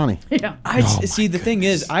get Ohtani. Yeah. See, the thing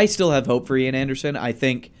is, I still have hope for Ian Anderson. I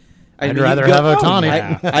think I'd rather have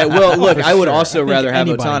Ohtani. Well, look, I would also rather have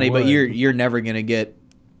Ohtani, but you're never going to get.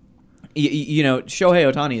 You know,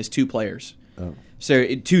 Shohei Ohtani is 2 players. So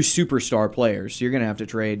 2 superstar players. You're going to have to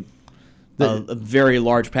trade a very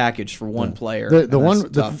large package for one player. The one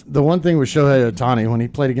thing with Shohei Ohtani when he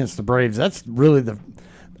played against the Braves, that's really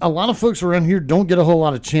a lot of folks around here don't get a whole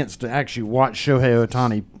lot of chance to actually watch Shohei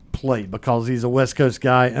Ohtani play because he's a West Coast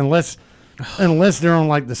guy, unless they're on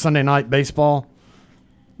like the Sunday night baseball.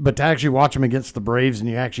 But to actually watch him against the Braves and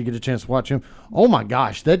you actually get a chance to watch him, oh my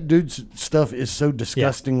gosh, that dude's stuff is so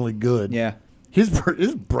disgustingly good. Yeah. His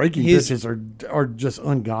breaking pitches are just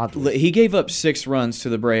ungodly. He gave up 6 runs to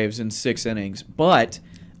the Braves in 6 innings, but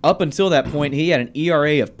up until that point, he had an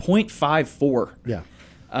ERA of .54. Yeah.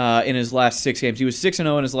 In his last 6 games, he was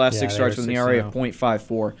 6-0 in his last 6 starts with an ERA of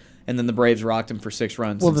 .54. And then the Braves rocked him for 6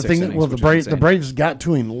 runs. Well, the Braves got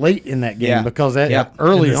to him late in that game because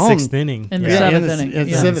early in the on, 6th inning, in the 7th inning, in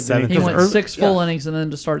the 7th inning, he went 6 full innings and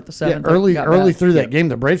then to start the 7th. Early through that game,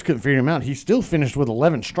 the Braves couldn't figure him out. He still finished with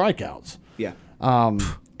 11 strikeouts. Yeah.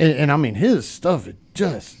 And I mean his stuff is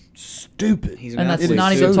just stupid. And that's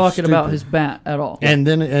not even talking about his bat at all. And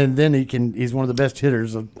then he's one of the best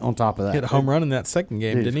hitters on top of that. He hit a home run in that second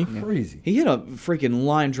game, didn't he? Crazy. He hit a freaking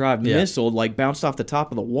line drive missile, bounced off the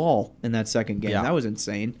top of the wall in that second game. Yeah. That was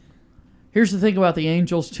insane. Here's the thing about the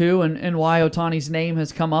Angels, too, and why Ohtani's name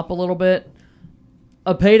has come up a little bit.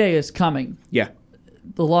 A payday is coming. Yeah.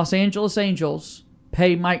 The Los Angeles Angels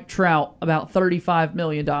pay Mike Trout about $35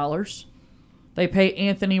 million. They pay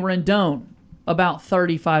Anthony Rendon about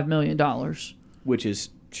 $35 million. Which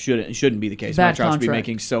shouldn't be the case. Bad Mike Trout should be contract.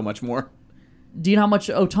 making so much more. Do you know how much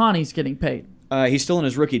Ohtani's getting paid? He's still in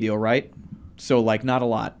his rookie deal, right? So, not a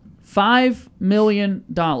lot. $5 million.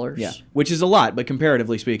 Yeah, which is a lot, but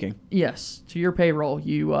comparatively speaking. Yes, to your payroll,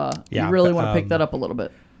 you really want to pick that up a little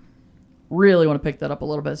bit. Really want to pick that up a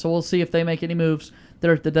little bit. So we'll see if they make any moves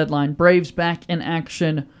there at the deadline. Braves back in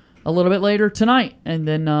action a little bit later tonight, and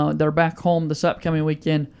then they're back home this upcoming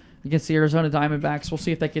weekend against the Arizona Diamondbacks. We'll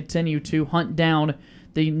see if they continue to hunt down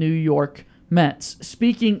the New York Mets.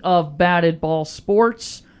 Speaking of batted ball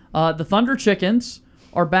sports, the Thunder Chickens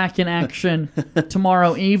are back in action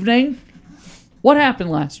tomorrow evening. What happened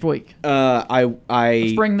last week?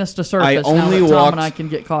 Let's bring this to surface now that Tom and I can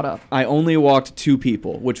get caught up. I only walked 2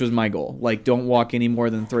 people, which was my goal. Don't walk any more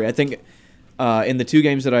than 3. I think in the 2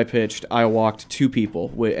 games that I pitched, I walked 2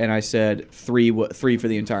 people, and I said 3 for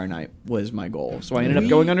the entire night was my goal. So I ended up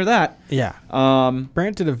going under that. Yeah.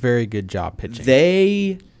 Brant did a very good job pitching.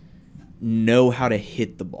 They know how to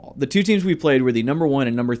hit the ball. The 2 teams we played were the number 1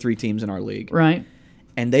 and number 3 teams in our league. Right.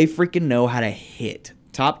 And they freaking know how to hit.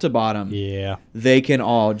 Top to bottom, they can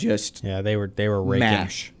all just they were raking.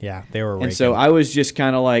 Mash. Yeah, they were raking. And so I was just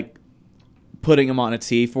kind of putting them on a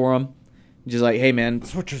tee for them, just hey man,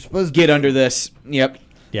 that's what you're supposed to get under this. Yep.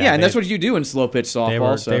 Yeah, and that's what you do in slow pitch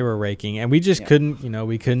softball. They were raking, and we just couldn't.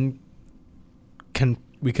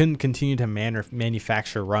 We couldn't continue to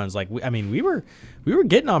manufacture runs. We were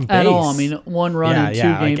getting on base at all. 1 run in 2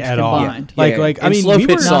 games at combined. All. Slow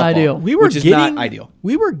pitch softball, not ideal. which is not ideal.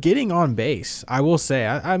 We were getting on base. I will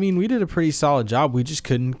say. We did a pretty solid job. We just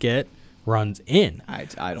couldn't get runs in. I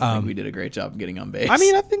don't think we did a great job getting on base.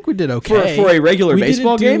 I think we did okay for a regular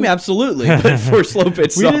baseball game. Absolutely, but for slow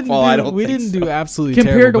pitch softball, I don't. We didn't do absolutely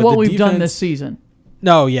compared terrible, to what we've done this season.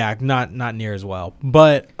 No, not near as well.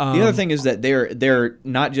 But the other thing is that they're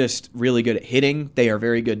not just really good at hitting; they are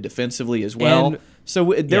very good defensively as well. And,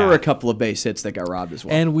 so there were a couple of base hits that got robbed as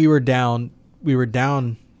well. And we were down. We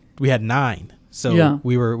had 9, so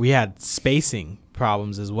we had spacing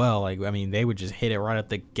problems as well. They would just hit it right at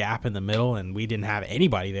the gap in the middle, and we didn't have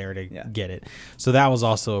anybody there to get it. So that was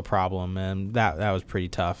also a problem, and that was pretty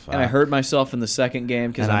tough. And I hurt myself in the second game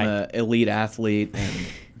because I'm an elite athlete,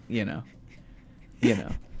 and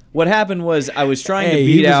what happened was I was trying to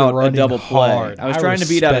beat out a double play. I was trying to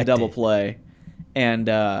beat out a double play, and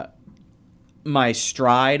my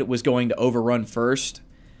stride was going to overrun first,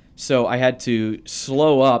 so I had to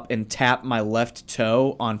slow up and tap my left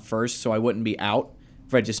toe on first so I wouldn't be out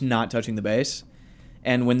for just not touching the base.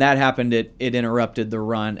 And when that happened, it interrupted the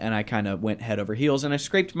run, and I kind of went head over heels, and I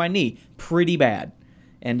scraped my knee pretty bad.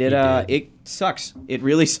 And it sucks. It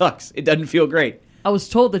really sucks. It doesn't feel great. I was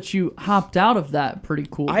told that you hopped out of that pretty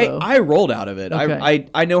cool, though. I rolled out of it. Okay.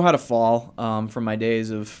 I know how to fall from my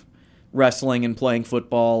days of wrestling and playing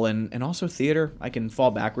football and also theater. I can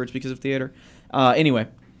fall backwards because of theater. Anyway,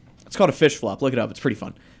 it's called a fish flop. Look it up. It's pretty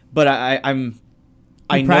fun. But I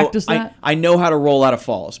practice that? I know how to roll out of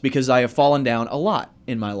falls because I have fallen down a lot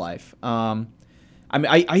in my life. I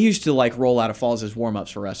used to roll out of falls as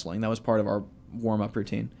warm-ups for wrestling. That was part of our warm-up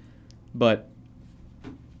routine. But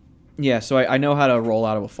yeah, so I know how to roll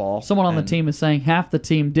out of a fall. Someone on the team is saying half the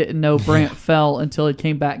team didn't know Brant fell until he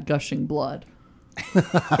came back gushing blood.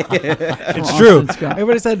 It's true.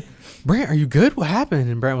 Everybody said, "Brant, are you good? What happened?"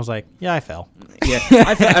 And Brant was like, "Yeah, I fell." Yeah,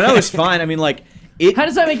 and I was fine. How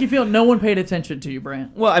does that make you feel? No one paid attention to you,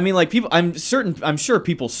 Brant. Well, people. I'm sure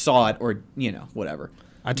people saw it, or whatever.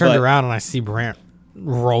 I turned around and I see Brant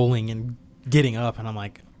rolling and getting up, and I'm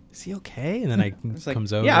like, "Is he okay?" And then I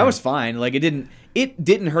comes over. Yeah, I was fine. It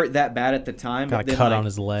didn't hurt that bad at the time. Got a cut on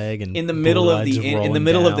his leg, and in the middle of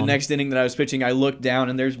the next inning that I was pitching, I looked down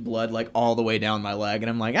and there's blood all the way down my leg, and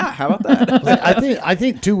I'm like, how about that? I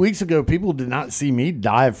think 2 weeks ago people did not see me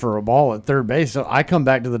dive for a ball at third base, so I come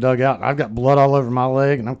back to the dugout and I've got blood all over my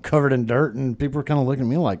leg and I'm covered in dirt, and people are kind of looking at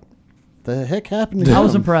me like, the heck happened to him? I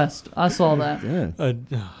was impressed. I saw that. Yeah.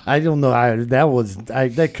 I don't know.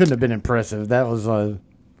 That couldn't have been impressive. That was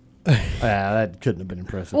that couldn't have been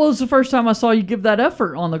impressive. Well, it's the first time I saw you give that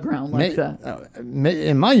effort on the ground like that.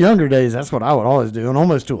 In my younger days, that's what I would always do, and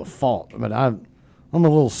almost to a fault. But I'm a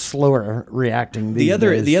little slower reacting these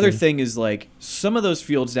days. The other thing is some of those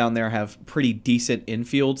fields down there have pretty decent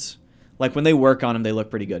infields. When they work on them, they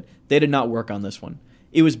look pretty good. They did not work on this one.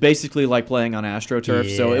 It was basically like playing on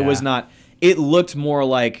AstroTurf, so it was not. It looked more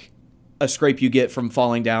like a scrape you get from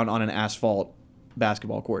falling down on an asphalt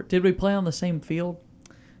basketball court. Did we play on the same field?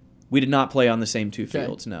 We did not play on the same 2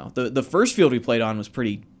 fields, no. The first field we played on was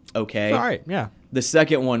pretty okay. All right, yeah. The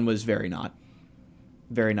second one was very not.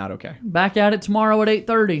 very not okay. Back at it tomorrow at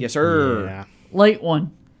 8:30. Yes, sir. Yeah. Late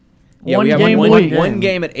one. Yeah, one we have game one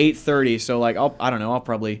game at 8:30. So like, I'll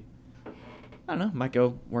probably might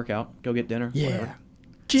go work out, go get dinner. Yeah. Whatever.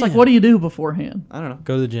 It's like, what do you do beforehand? I don't know.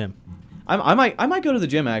 Go to the gym. I might go to the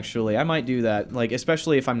gym actually. I might do that. Like,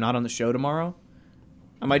 especially if I'm not on the show tomorrow,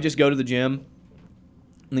 I might just go to the gym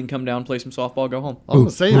and then come down, play some softball, go home. I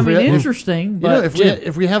was gonna say, interesting. But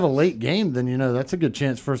if we have a late game, then that's a good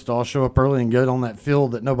chance for us to all show up early and get on that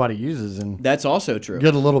field that nobody uses, and that's also true.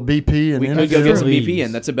 Get a little BP and we could go get some BP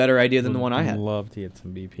in. That's a better idea than the one I had. I'd love to get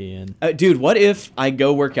some BP in. Dude, what if I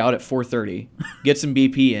go work out at 4:30, get some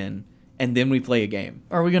BP in, and then we play a game?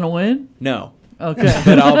 Are we gonna win? No. Okay.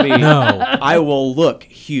 But I will look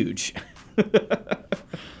huge.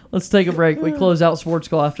 Let's take a break. We close out Sports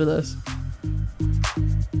Call after this.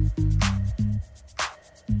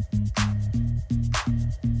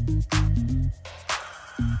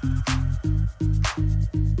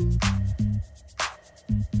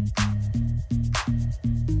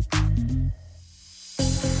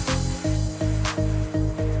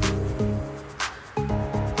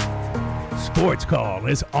 Sports Call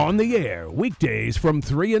is on the air weekdays from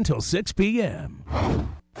 3 until 6 p.m.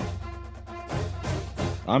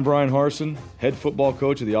 I'm Brian Harsin, head football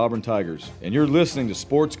coach of the Auburn Tigers, and you're listening to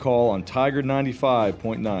Sports Call on Tiger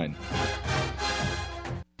 95.9.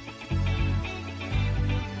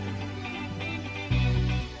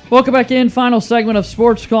 Welcome back in. Final segment of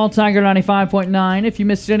Sports Call, Tiger 95.9. If you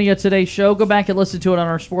missed any of today's show, go back and listen to it on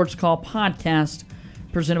our Sports Call podcast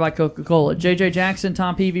presented by Coca-Cola. JJ Jackson,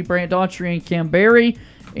 Tom Peavy, Brant Daughtry, and Cam Berry.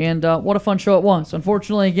 And what a fun show it was.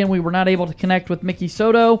 Unfortunately, again, we were not able to connect with Mickey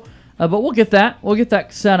Soto, but we'll get that. We'll get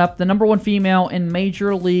that set up. The number one female in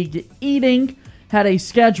Major League Eating had a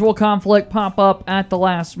schedule conflict pop up at the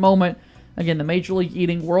last moment. Again, the Major League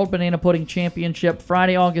Eating World Banana Pudding Championship,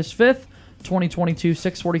 Friday, August 5th, 2022,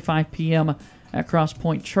 6:45 p.m. at Cross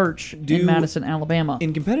Point Church in Madison, Alabama.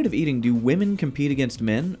 In competitive eating, do women compete against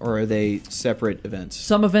men, or are they separate events?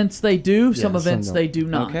 Some events they do, some events they do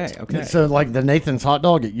not. Okay. So, like the Nathan's hot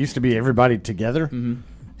dog, it used to be everybody together,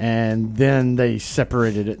 and then they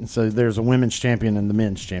separated it, and so there's a women's champion and the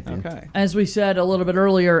men's champion. Okay. As we said a little bit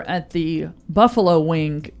earlier, at the Buffalo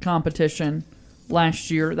Wing competition last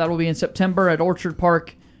year, that will be in September at Orchard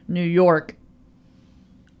Park, New York,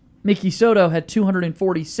 Mickey Soto had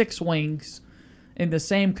 246 wings. In the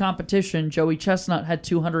same competition, Joey Chestnut had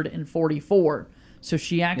 244. So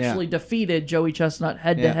she actually defeated Joey Chestnut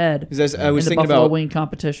head-to-head in the Buffalo Wing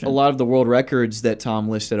competition. A lot of the world records that Tom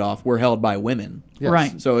listed off were held by women. Yes.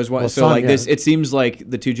 Right. So this, it seems like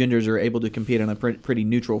the two genders are able to compete on a pretty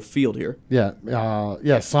neutral field here.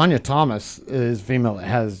 Yeah. Sonia Thomas is female.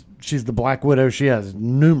 She's the Black Widow. She has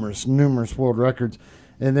numerous world records.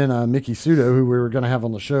 And then Mickey Soto, who we were going to have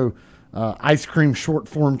on the show, ice cream short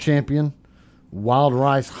form champion, wild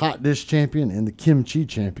rice hot dish champion, and the kimchi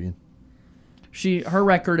champion. Her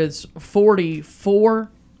record is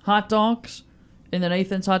 44 hot dogs in the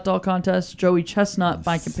Nathan's hot dog contest. Joey Chestnut,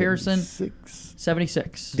 by comparison,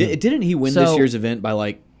 76. Didn't he win this year's event by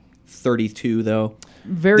like 32 though?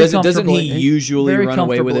 Doesn't he usually run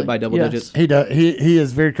away with it by double digits? He does. He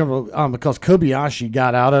is very comfortable because Kobayashi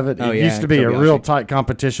got out of it. It used to be a real tight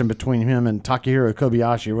competition between him and Takahiro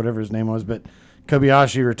Kobayashi or whatever his name was, but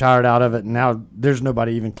Kobayashi retired out of it, and now there's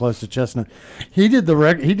nobody even close to Chestnut. He did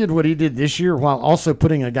what he did this year while also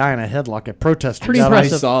putting a guy in a headlock. A protester. Pretty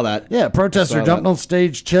impressive. I saw that. Yeah, protester jumped on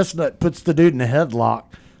stage. Chestnut puts the dude in a headlock,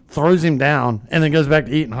 throws him down, and then goes back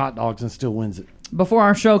to eating hot dogs and still wins it. Before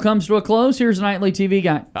our show comes to a close, here's a nightly TV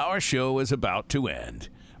guide. Our show is about to end,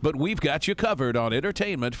 but we've got you covered on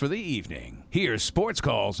entertainment for the evening. Here's Sports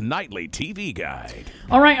Call's nightly TV guide.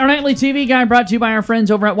 All right, our nightly TV guide brought to you by our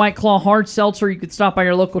friends over at White Claw Hard Seltzer. You could stop by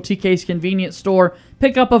your local TK's convenience store,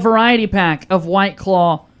 pick up a variety pack of White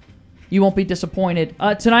Claw. You won't be disappointed.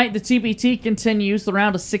 Tonight, the TBT continues the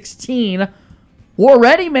round of 16.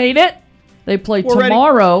 Already made it. They play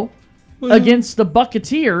tomorrow against the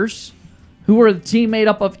Buccaneers, who are the team made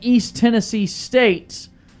up of East Tennessee State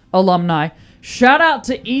alumni. Shout out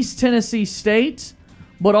to East Tennessee State,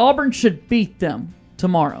 but Auburn should beat them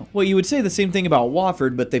tomorrow. Well, you would say the same thing about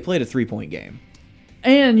Wofford, but they played a 3-point game.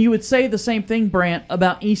 And you would say the same thing, Brant,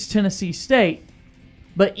 about East Tennessee State,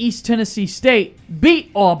 but East Tennessee State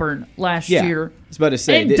beat Auburn last year. I was about to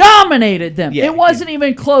say. And dominated them. It wasn't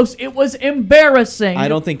even close. It was embarrassing. I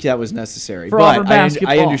don't think that was necessary. For but Auburn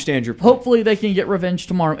basketball. I understand your point. Hopefully they can get revenge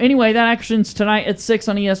tomorrow. Anyway, that action's tonight at 6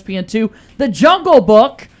 on ESPN2. The Jungle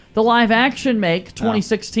Book, the live-action make,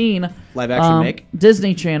 2016. Live-action make?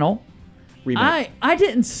 Disney Channel. Remake. I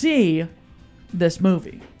didn't see this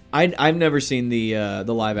movie. I've never seen the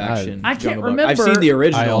live action. I can't Jungle Book. remember. I've seen the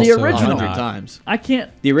original. The original 100 times. I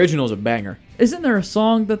can't. The original's a banger. Isn't there a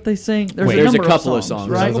song that they sing? There's a couple of songs, songs.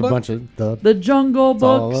 right? There's a bunch of The Jungle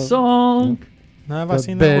Book song. Have I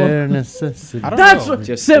seen bare that? necessities. That's what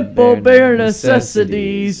Just simple the bare bare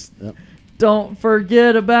necessities. Yep. Don't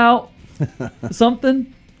forget about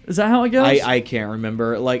something. Is that how it goes? I can't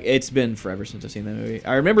remember. Like, it's been forever since I've seen that movie.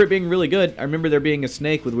 I remember it being really good. I remember there being a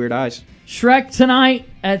snake with weird eyes. Shrek tonight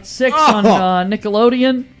at 6 on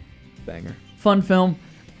Nickelodeon. Banger. Fun film.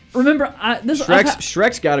 Remember,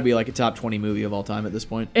 Shrek's got to be like a top 20 movie of all time at this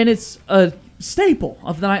point. and it's a staple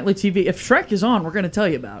of the nightly TV. If Shrek is on, we're going to tell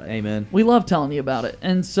you about it. Amen. We love telling you about it.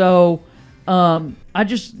 And so I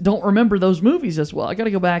just don't remember those movies as well. I got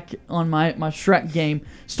to go back on my Shrek game.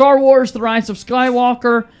 Star Wars: The Rise of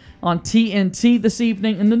Skywalker on TNT this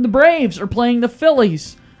evening. And then the Braves are playing the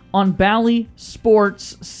Phillies on Bally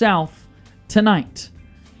Sports South tonight.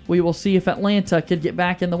 We will see if Atlanta could get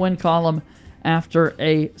back in the win column after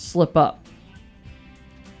a slip-up.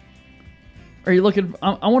 Are you looking?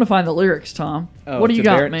 I want to find the lyrics, Tom. What do you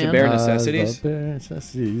got, man? To bare necessities. The bare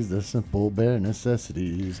necessities, the simple bare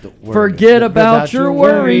necessities. Don't worry. Forget about your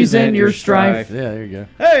worries and your strife. Yeah, there you go.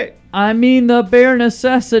 Hey! I mean the bare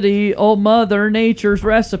necessity, old Mother Nature's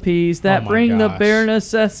recipes that Oh my bring the gosh. bare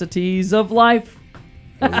necessities of life.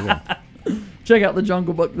 Check out the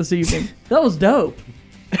Jungle Book this evening. That was dope.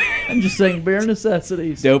 I'm just saying bare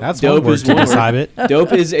necessities. Dope. That's dope one word is to one describe word. it.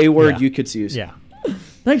 Dope is a word Yeah. you could use. Yeah.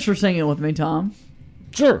 Thanks for singing with me, Tom.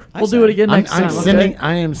 Sure. We'll do it again next time. Okay?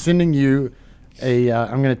 I am sending you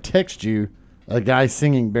I'm going to text you a guy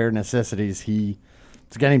singing bare necessities.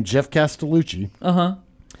 It's a guy named Jeff Castellucci.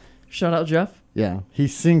 Shout out, Jeff. Yeah, he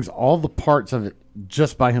sings all the parts of it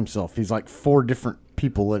just by himself. He's like 4 different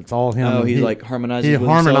people. It's all him. Oh, he like harmonizes He with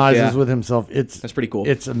himself? harmonizes Yeah. with himself. That's pretty cool.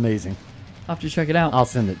 It's amazing. I'll have to check it out. I'll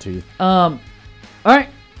send it to you. All right.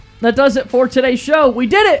 That does it for today's show. We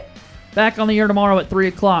did it. Back on the air tomorrow at 3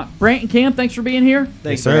 o'clock. Brant and Cam, thanks for being here.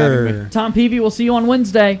 Thanks for having me. Tom Peavy, we'll see you on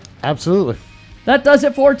Wednesday. Absolutely. That does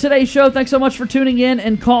it for today's show. Thanks so much for tuning in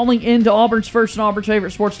and calling into Auburn's first and Auburn's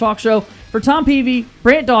favorite sports talk show. For Tom Peavy,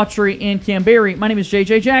 Brant Daughtry, and Cam Berry, my name is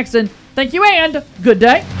JJ Jackson. Thank you and good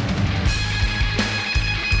day.